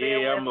 Papa? Y'all been Yeah,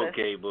 with I'm us.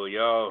 okay, boy.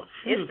 Y'all.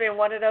 It's been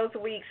one of those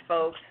weeks,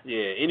 folks.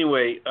 Yeah,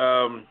 anyway,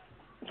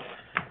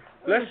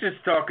 let's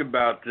just talk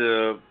about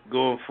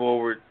going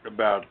forward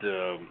about,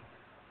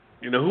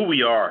 who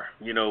we are.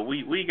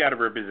 We got to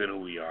represent who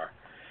we are.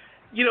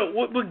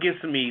 What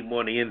gets me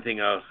more than anything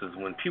else is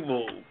when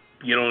people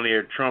get on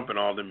there, Trump and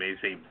all them, they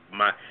say,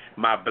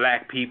 my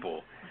black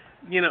people.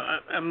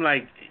 I'm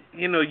like,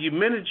 you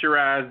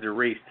miniaturize the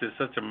race to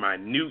such a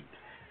minute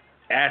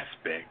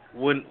aspect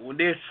when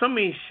there's so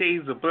many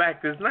shades of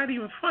black that's not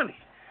even funny.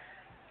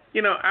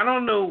 I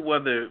don't know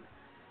whether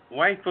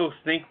white folks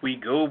think we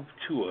go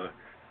to a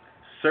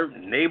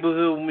certain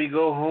neighborhood when we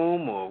go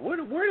home, or where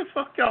the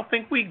fuck y'all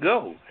think we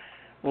go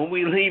when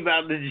we leave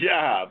out the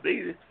job?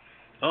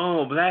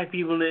 Black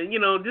people,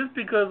 just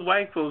because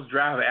white folks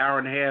drive an hour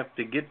and a half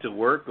to get to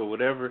work or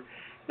whatever,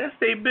 that's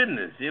their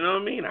business. You know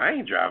what I mean? I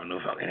ain't driving no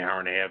fucking hour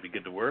and a half to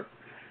get to work.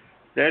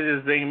 That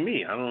just ain't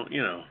me. I don't,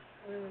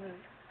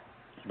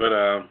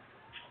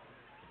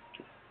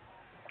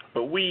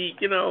 But we,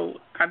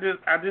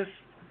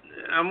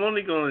 I'm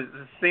only going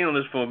to stay on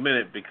this for a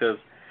minute because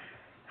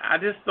I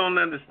just don't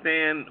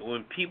understand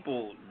when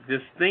people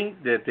just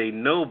think that they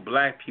know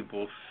black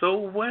people so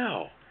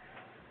well.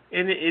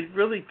 And it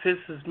really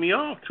pisses me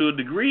off to a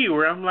degree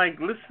where I'm like,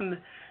 listen,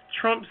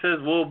 Trump says,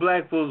 well,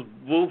 black folks,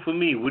 vote for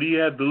me. What do you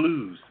have to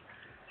lose?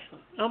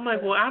 I'm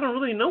like, well, I don't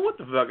really know what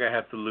the fuck I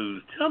have to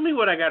lose. Tell me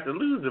what I got to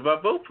lose if I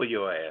vote for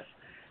your ass.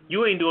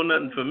 You ain't doing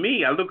nothing for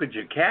me. I look at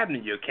your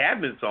cabinet. Your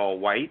cabinet's all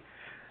white.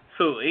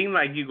 So it ain't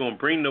like you're going to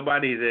bring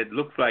nobody that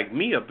looks like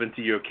me up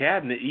into your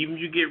cabinet, even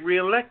if you get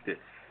reelected.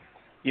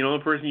 The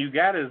only person you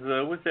got is,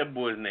 what's that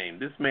boy's name?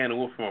 This man who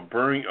went from a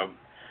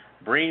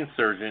brain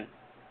surgeon.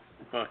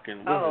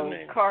 Fucking, what's his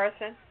name?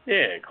 Carson.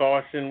 Yeah,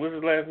 Carson. What's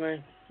his last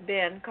name?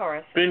 Ben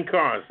Carson. Ben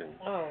Carson.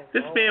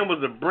 This man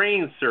was a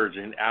brain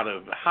surgeon out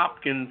of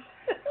Hopkins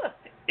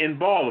in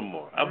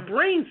Baltimore. A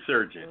brain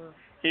surgeon.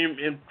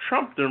 And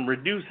Trump done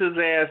reduced his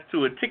ass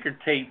to a ticker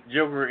tape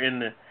joker in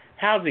the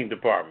housing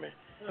department.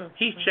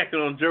 He's checking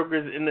on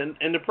jokers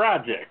in the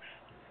projects.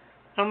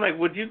 I'm like,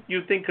 would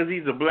you think because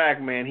he's a black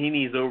man, he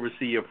needs to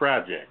oversee your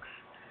projects?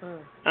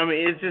 I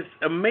mean, it's just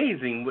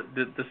amazing what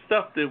the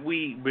stuff that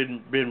we've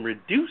been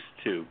reduced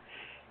to,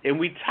 and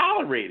we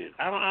tolerate it.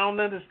 I don't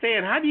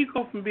understand. How do you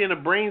go from being a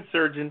brain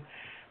surgeon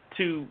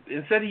to,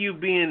 instead of you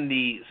being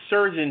the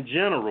Surgeon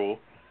General,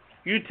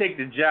 you take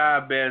the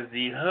job as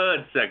the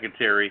HUD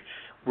secretary,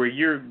 where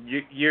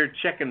you're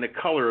checking the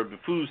color of the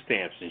food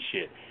stamps and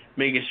shit,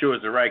 making sure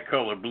it's the right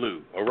color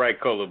blue or right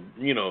color.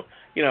 You know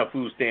how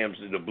food stamps,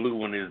 the blue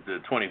one is the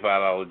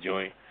 $25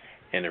 joint,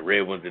 and the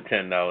red one's the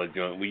 $10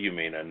 joint. Well, you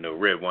may not know.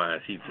 Red Wine,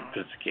 she's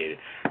sophisticated.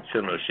 She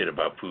don't know shit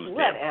about food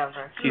stamps.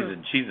 Whatever.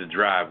 She's a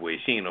driveway.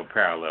 She ain't no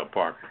parallel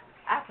parker.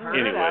 I've heard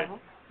Anyway. of them.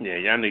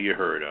 Yeah, I know you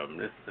heard of them.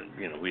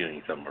 We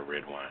ain't talking about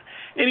Red Wine.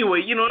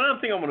 Anyway, another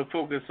thing I want to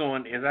focus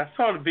on is I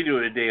saw the video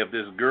today of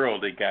this girl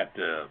that got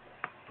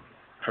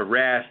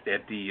harassed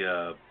at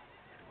the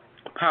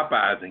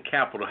Popeyes in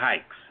Capitol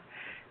Heights.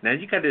 Now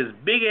you got this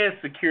big ass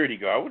security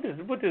guard.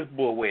 What this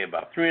boy weigh,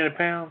 about 300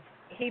 pounds?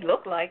 He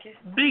looked like it.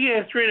 Big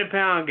ass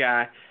 300-pound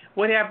guy.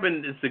 What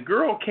happened is the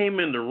girl came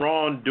in the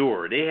wrong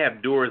door. They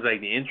have doors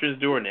like the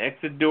entrance door and the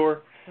exit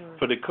door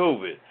for the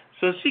COVID.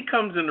 So she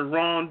comes in the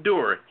wrong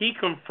door. He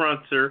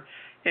confronts her,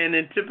 and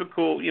in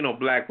typical,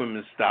 black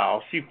women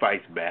style, she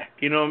fights back.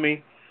 You know what I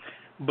mean?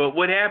 But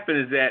what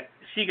happened is that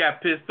she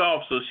got pissed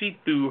off, so she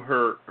threw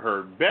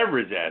her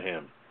beverage at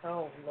him.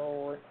 Oh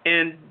Lord!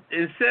 And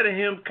instead of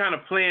him kind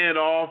of playing it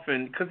off,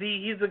 and because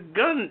he's a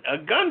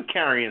gun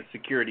carrying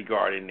security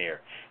guard in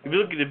there. If you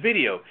look at the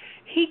video,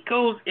 he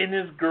goes in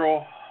this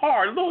girl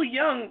hard, little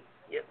young,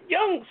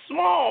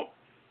 small,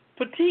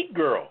 petite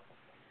girl.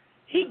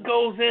 He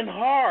goes in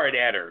hard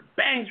at her,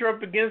 bangs her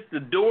up against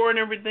the door and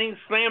everything,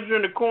 slams her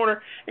in the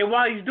corner, and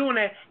while he's doing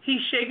that, he's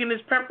shaking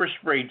his pepper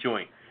spray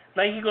joint.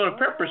 Like he's gonna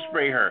pepper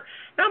spray her.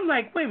 And I'm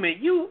like, wait a minute,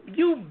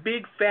 you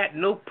big fat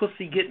no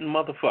pussy getting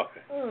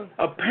motherfucker.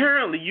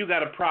 Apparently you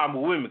got a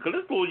problem with women, because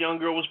this little young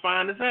girl was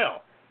fine as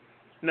hell.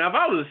 Now if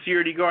I was a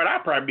security guard,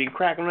 I'd probably be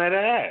cracking at her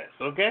ass,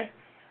 okay?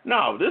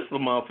 No, this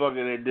little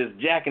motherfucker that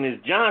just jacking his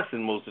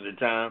Johnson most of the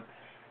time,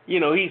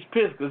 he's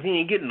pissed because he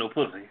ain't getting no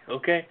pussy,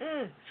 okay?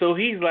 So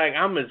he's like,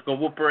 I'm just gonna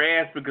whoop her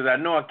ass because I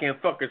know I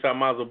can't fuck her, so I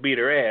might as well beat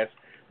her ass.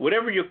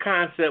 Whatever your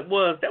concept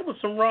was, that was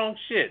some wrong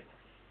shit.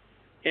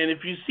 And if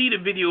you see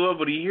the video of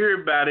it, you hear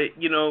about it,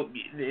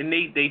 and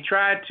they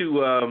tried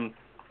to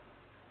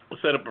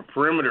set up a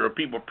perimeter of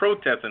people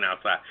protesting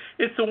outside.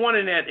 It's the one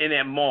in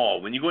that mall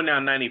when you go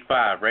down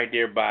 95, right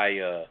there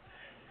by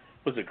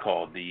what's it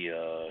called?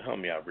 Help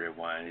me out, Red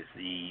Wine.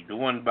 It's the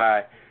one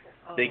by.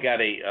 They got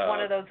a.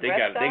 One of those they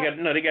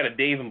got a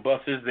Dave and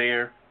Buster's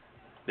there.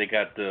 They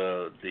got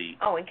the.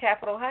 In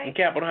Capitol Heights. In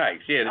Capitol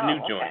Heights, yeah, the new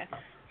joint.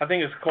 I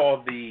think it's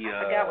called the.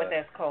 I forgot what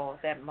that's called.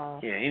 That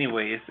mall. Yeah.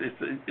 Anyway,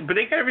 but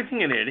they got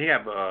everything in there. They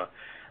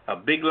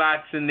have Big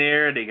Lots in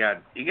there. They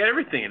got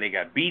everything. They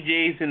got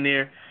BJ's in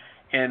there,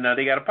 and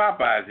they got a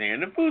Popeyes in there.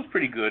 And the food's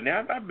pretty good.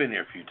 Now I've been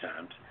there a few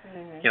times.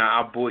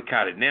 I'll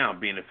boycott it now,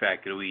 being the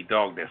fact that we eat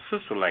dog that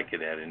sister like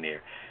it at in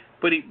there.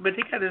 But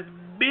they got this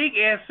big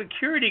ass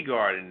security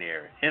guard in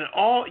there, and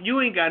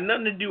you ain't got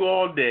nothing to do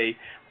all day.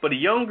 But a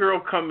young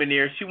girl come in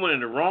there, she went in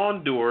the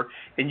wrong door,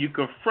 and you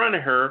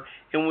confronted her,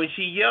 and when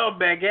she yelled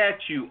back at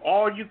you,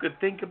 all you could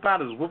think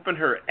about is whooping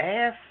her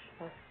ass.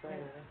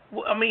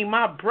 Well, I mean,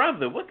 my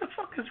brother, what the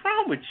fuck is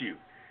wrong with you?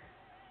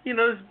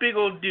 This big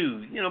old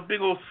dude,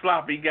 big old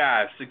sloppy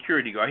guy,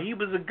 security guard. He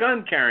was a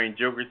gun-carrying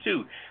joker,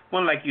 too.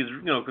 One like he was,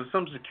 because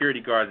some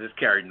security guards just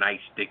carry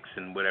nightsticks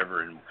and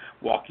whatever and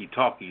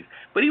walkie-talkies.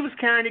 But he was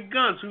carrying a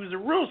gun, so he was a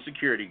real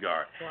security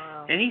guard.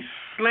 Wow. And he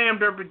slammed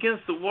her up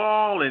against the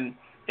wall, and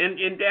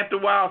after a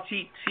while,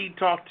 she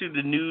talked to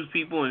the news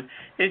people,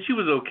 and she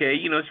was okay.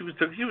 She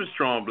was a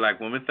strong black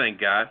woman,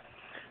 thank God.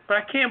 But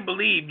I can't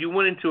believe you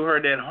went into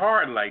her that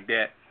hard like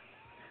that,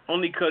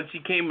 only because she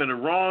came in the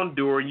wrong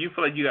door, and you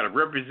feel like you got to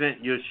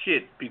represent your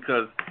shit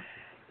because,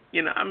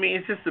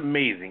 it's just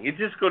amazing. It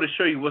just goes to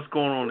show you what's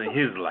going on in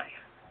his life.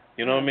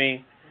 You know what I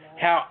mean?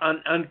 How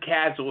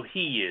uncasual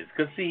he is.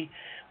 Because, see,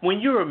 when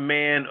you're a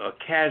man, a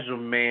casual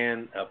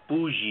man, a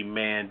bougie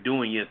man,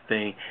 doing your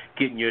thing,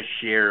 getting your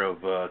share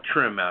of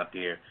trim out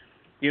there,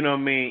 you know what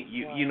I mean?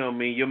 You know what I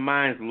mean? Your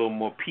mind's a little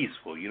more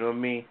peaceful, you know what I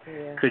mean?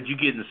 Because you're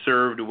getting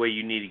served the way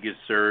you need to get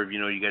served.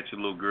 You got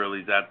your little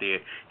girlies out there,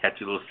 got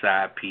your little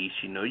side piece,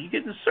 you're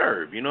getting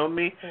served, you know what I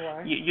mean?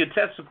 Right. Your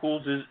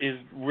testicles is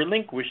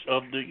relinquished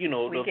of the,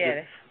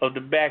 of the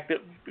back. That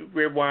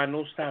Red Wine,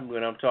 don't stop me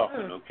when I'm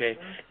talking, okay?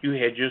 You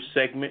had your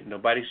segment,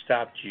 nobody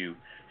stopped you.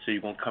 So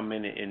you're going to come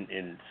in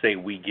and say,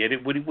 we get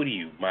it? What are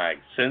you, my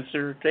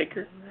censor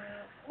taker?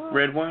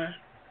 Red Wine?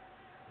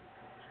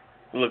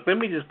 Look, let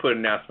me just put an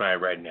announcement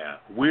right now.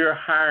 We're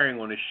hiring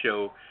on the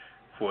show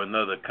for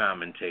another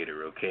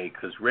commentator, okay?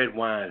 Because Red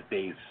Wine's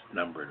days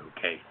numbered,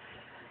 okay?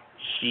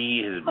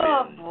 She has been...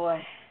 Oh,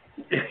 boy.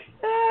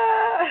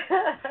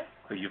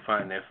 Oh, you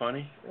find that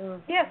funny?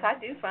 Yes, I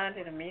do find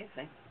it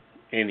amusing.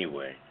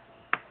 Anyway,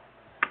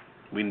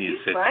 we need to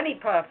set... funny,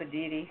 Papa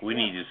Diddy. We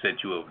need to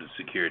set you over to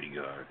security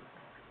guard.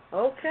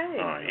 Okay.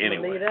 All right,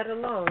 anyway. Leave that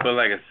alone. But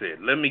like I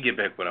said, let me get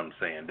back what I'm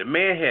saying. The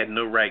man had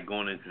no right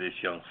going into this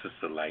young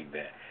sister like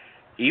that.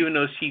 Even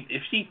though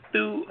if she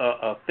threw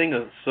a thing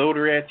of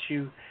soda at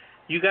you,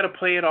 you got to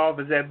play it off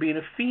as that being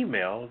a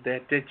female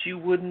that you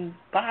wouldn't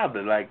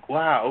bother. Like,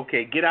 wow,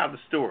 okay, get out of the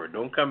store.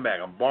 Don't come back.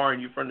 I'm barring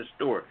you from the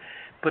store.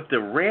 But to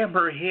ram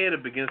her head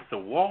up against the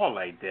wall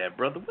like that,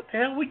 brother, what the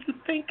hell were you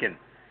thinking?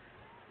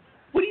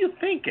 What are you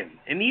thinking?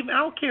 And even I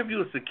don't care if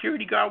you're a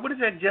security guard. What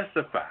does that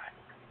justify?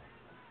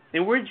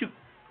 And where'd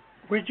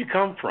you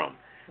come from?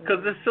 Because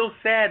it's so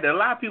sad that a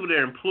lot of people that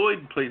are employed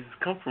in places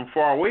come from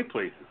faraway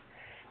places.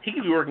 He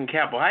could be working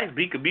Capitol Heights,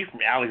 but he could be from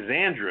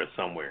Alexandria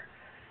somewhere.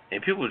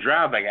 And people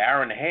drive like an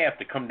hour and a half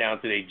to come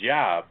down to their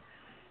job.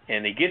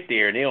 And they get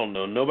there, and they don't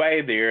know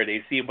nobody there.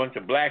 They see a bunch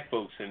of black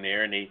folks in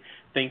there, and they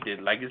think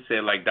that, like you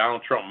said, like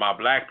Donald Trump, my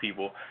black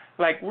people,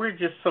 like we're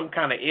just some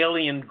kind of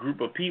alien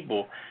group of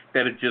people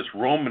that are just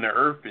roaming the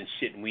earth and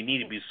shit, and we need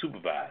to be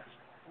supervised.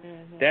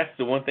 Mm-hmm. That's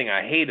the one thing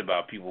I hate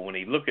about people when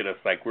they look at us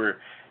like we're,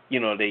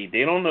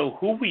 they don't know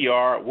who we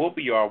are, what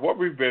we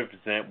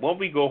represent, what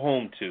we go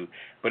home to,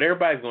 but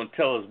everybody's going to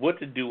tell us what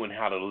to do and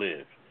how to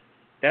live.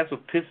 That's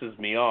what pisses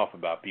me off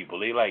about people.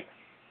 They like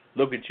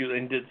look at you,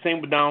 and the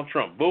same with Donald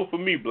Trump. Vote for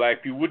me,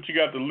 black people. What you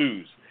got to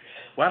lose?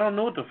 Well, I don't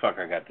know what the fuck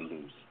I got to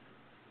lose.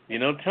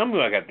 Tell me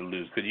what I got to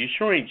lose, because you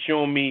sure ain't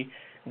showing me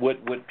what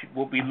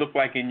we look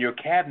like in your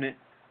cabinet.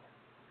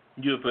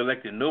 You have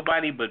elected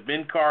nobody but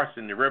Ben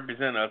Carson to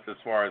represent us as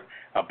far as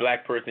a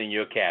black person in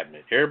your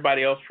cabinet.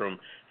 Everybody else from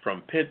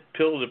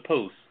pillar to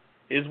post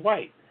is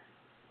white.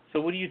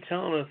 So what are you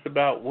telling us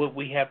about what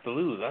we have to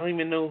lose? I don't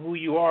even know who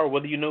you are,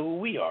 whether you know who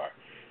we are.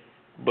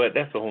 But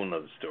that's a whole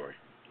nother story.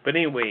 But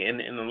anyway, in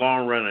the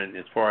long run, and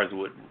as far as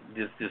what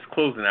just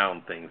closing out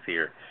on things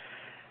here,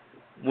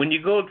 when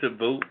you go to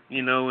vote,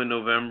 in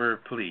November,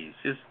 please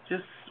just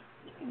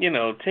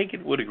take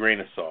it with a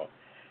grain of salt.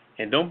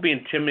 And don't be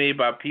intimidated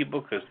by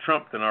people, because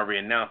Trump done already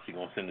announced he's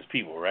going to send his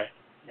people, right?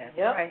 That's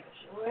yep. right.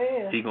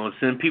 Sure is. He's going to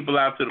send people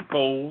out to the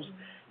polls,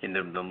 and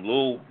them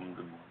little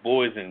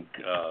boys in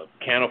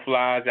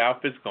camouflage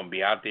outfits going to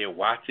be out there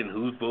watching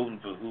who's voting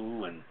for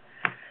who, and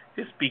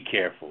just be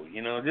careful,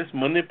 just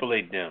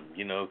manipulate them,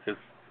 because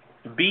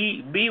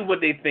be what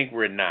they think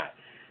we're not,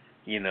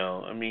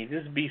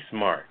 just be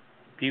smart,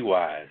 be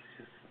wise,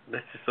 just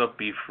let yourself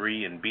be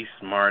free and be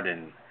smart,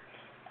 and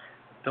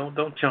don't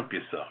jump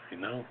yourself,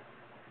 That's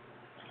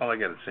all I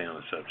got to say on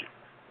the subject.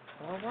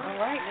 All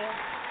right. Yeah.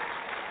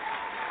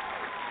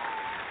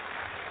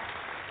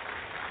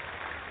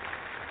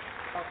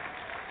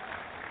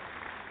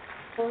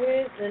 Go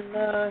ahead and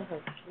we're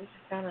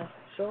kind of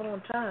short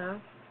on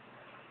time.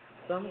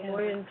 So I'm going to go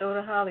ahead and throw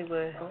to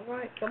Hollywood. All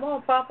right, come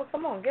on, Papa,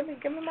 come on, give me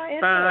my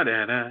intro.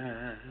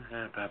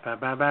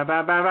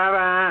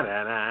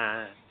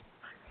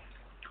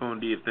 Go on,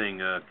 do your thing,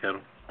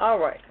 Kettle. All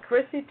right,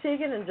 Chrissy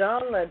Teigen and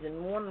John Legend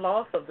mourn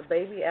loss of the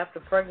baby after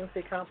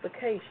pregnancy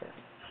complications.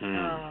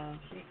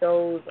 She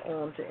goes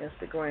on to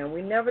Instagram.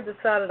 We never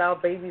decided our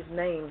baby's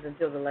names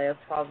until the last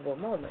possible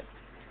moment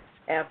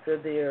after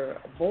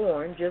they're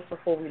born, just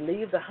before we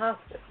leave the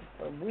hospital.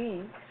 So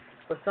we,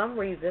 for some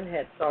reason,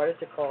 had started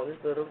to call this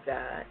little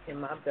guy in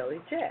my belly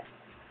Jack.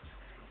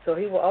 So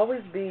he will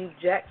always be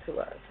Jack to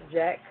us.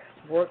 Jack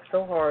worked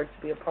so hard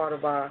to be a part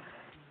of our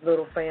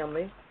little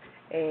family,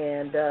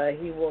 and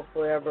he will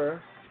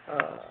forever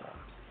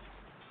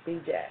be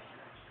Jack.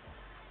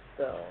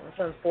 So it's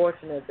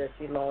unfortunate that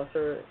she lost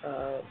her.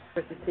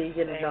 Chrissy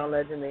Teigen and John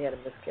Legend, they had a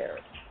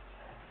miscarriage.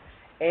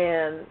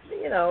 And,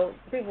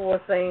 people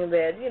were saying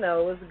that, it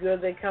was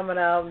good they coming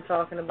out and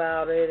talking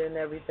about it and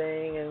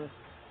everything, and,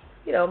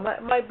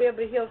 might be able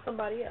to heal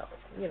somebody else,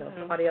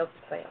 somebody else's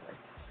family.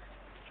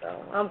 So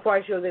I'm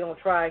quite sure they're going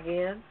to try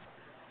again.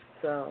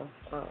 So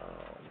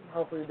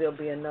hopefully there'll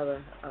be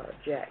another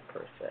Jack,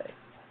 per se.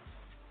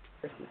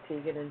 Chrissy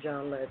Teigen and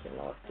John Legend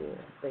lost their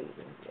baby.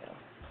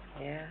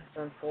 Yeah. It's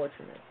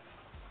unfortunate.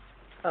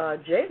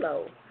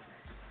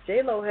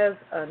 J-Lo has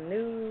a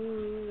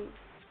new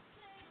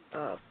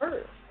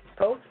purse.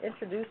 Coach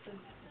introduces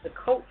the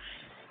Coach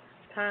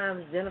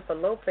Times Jennifer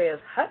Lopez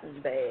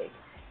Hutton bag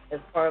as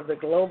part of the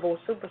global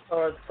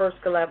superstar's first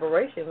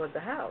collaboration with the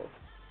house.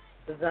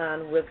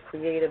 Designed with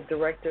creative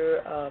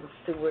director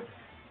Stuart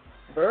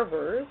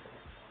Berbers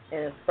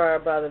and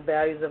inspired by the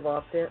values of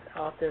authenticity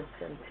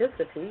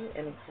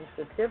and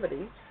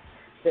inclusivity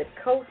that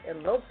Coach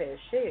and Lopez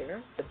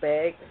share, the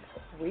bag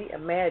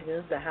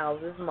reimagines the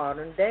house's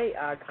modern-day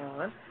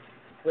icon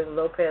with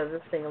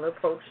Lopez's singular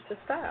approach to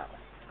style.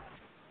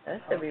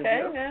 That should be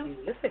real cute.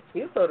 It's a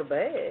cute little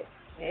bag.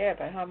 Yeah,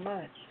 but how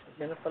much?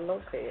 Jennifer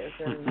Lopez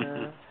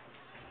and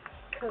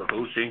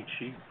Coach ain't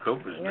cheap.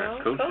 Coach is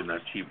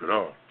not cheap at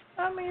all.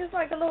 I mean, it's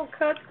like a little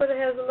cut, but it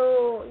has a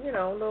little,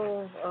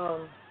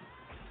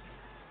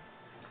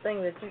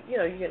 thing that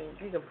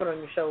you can put on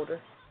your shoulder.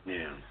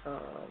 Yeah.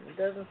 It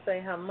doesn't say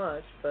how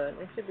much, but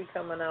it should be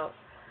coming out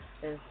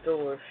in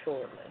stores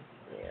shortly.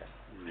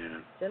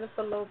 Yeah.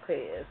 Jennifer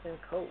Lopez and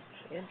Coach.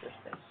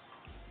 Interesting.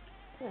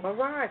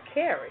 Mariah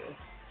Carey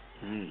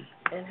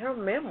and her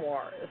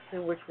memoirs,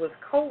 which was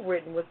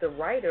co-written with the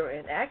writer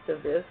and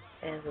activist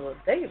Angela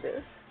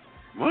Davis,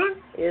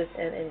 is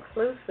an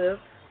inclusive,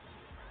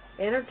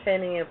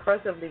 entertaining, and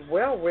impressively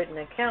well-written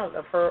account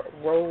of her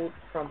road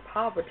from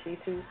poverty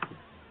to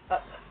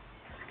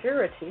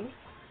obscurity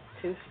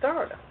to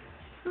stardom.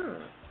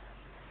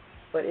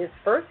 But its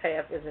first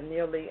half is a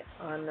nearly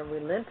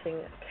unrelenting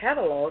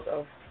catalog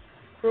of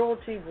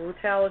cruelty,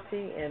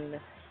 brutality, and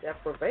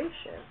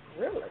deprivation.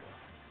 Really.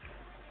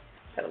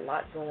 Had a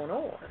lot going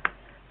on.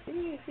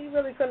 She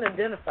really couldn't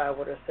identify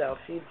with herself.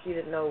 She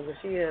didn't know, but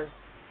she has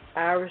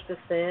Irish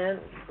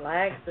descent,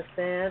 black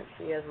descent.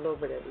 She has a little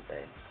bit of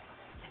everything.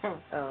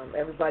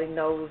 Everybody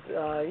knows,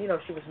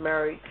 she was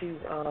married to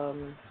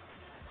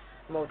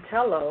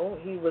Motello.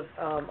 He was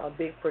a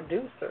big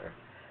producer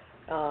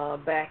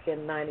back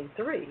in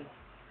 '93.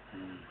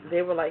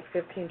 They were like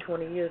 15,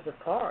 20 years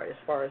apart as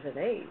far as an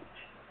age.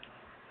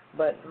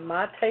 But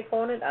my take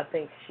on it, I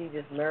think she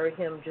just married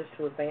him just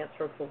to advance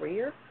her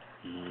career,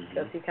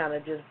 because he kind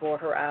of just brought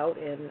her out,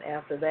 and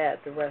after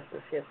that, the rest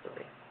is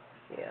history.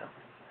 Yeah.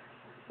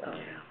 So,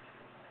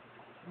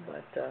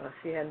 but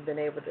she hadn't been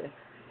able to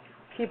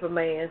keep a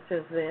man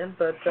since then.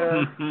 But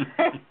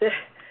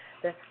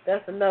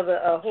that's another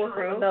horse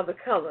of another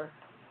color.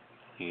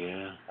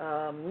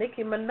 Yeah.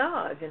 Nicki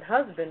Minaj and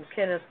husband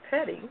Kenneth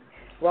Petty.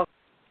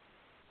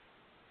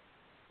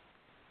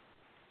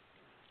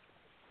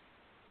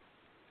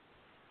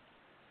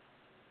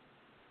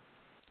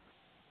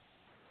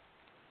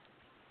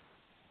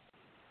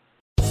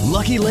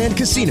 Lucky Land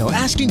Casino,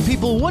 asking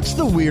people, what's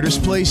the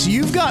weirdest place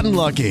you've gotten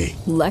lucky?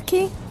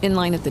 Lucky? In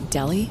line at the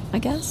deli, I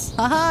guess?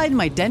 Aha, in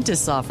my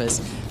dentist's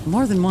office.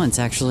 More than once,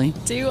 actually.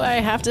 Do I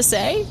have to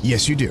say?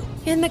 Yes, you do.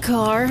 In the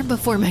car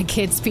before my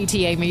kids'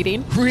 PTA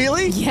meeting.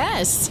 Really?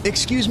 Yes.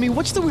 Excuse me,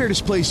 what's the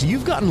weirdest place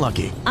you've gotten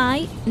lucky?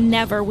 I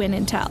never win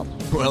and tell.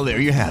 Well, there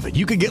you have it.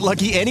 You can get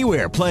lucky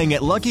anywhere, playing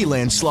at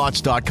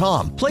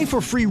LuckyLandSlots.com. Play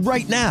for free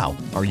right now.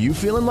 Are you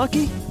feeling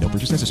lucky? No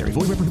purchase necessary.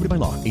 Void where prohibited by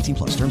law.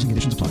 18+. Terms and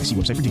conditions apply. See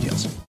website for details.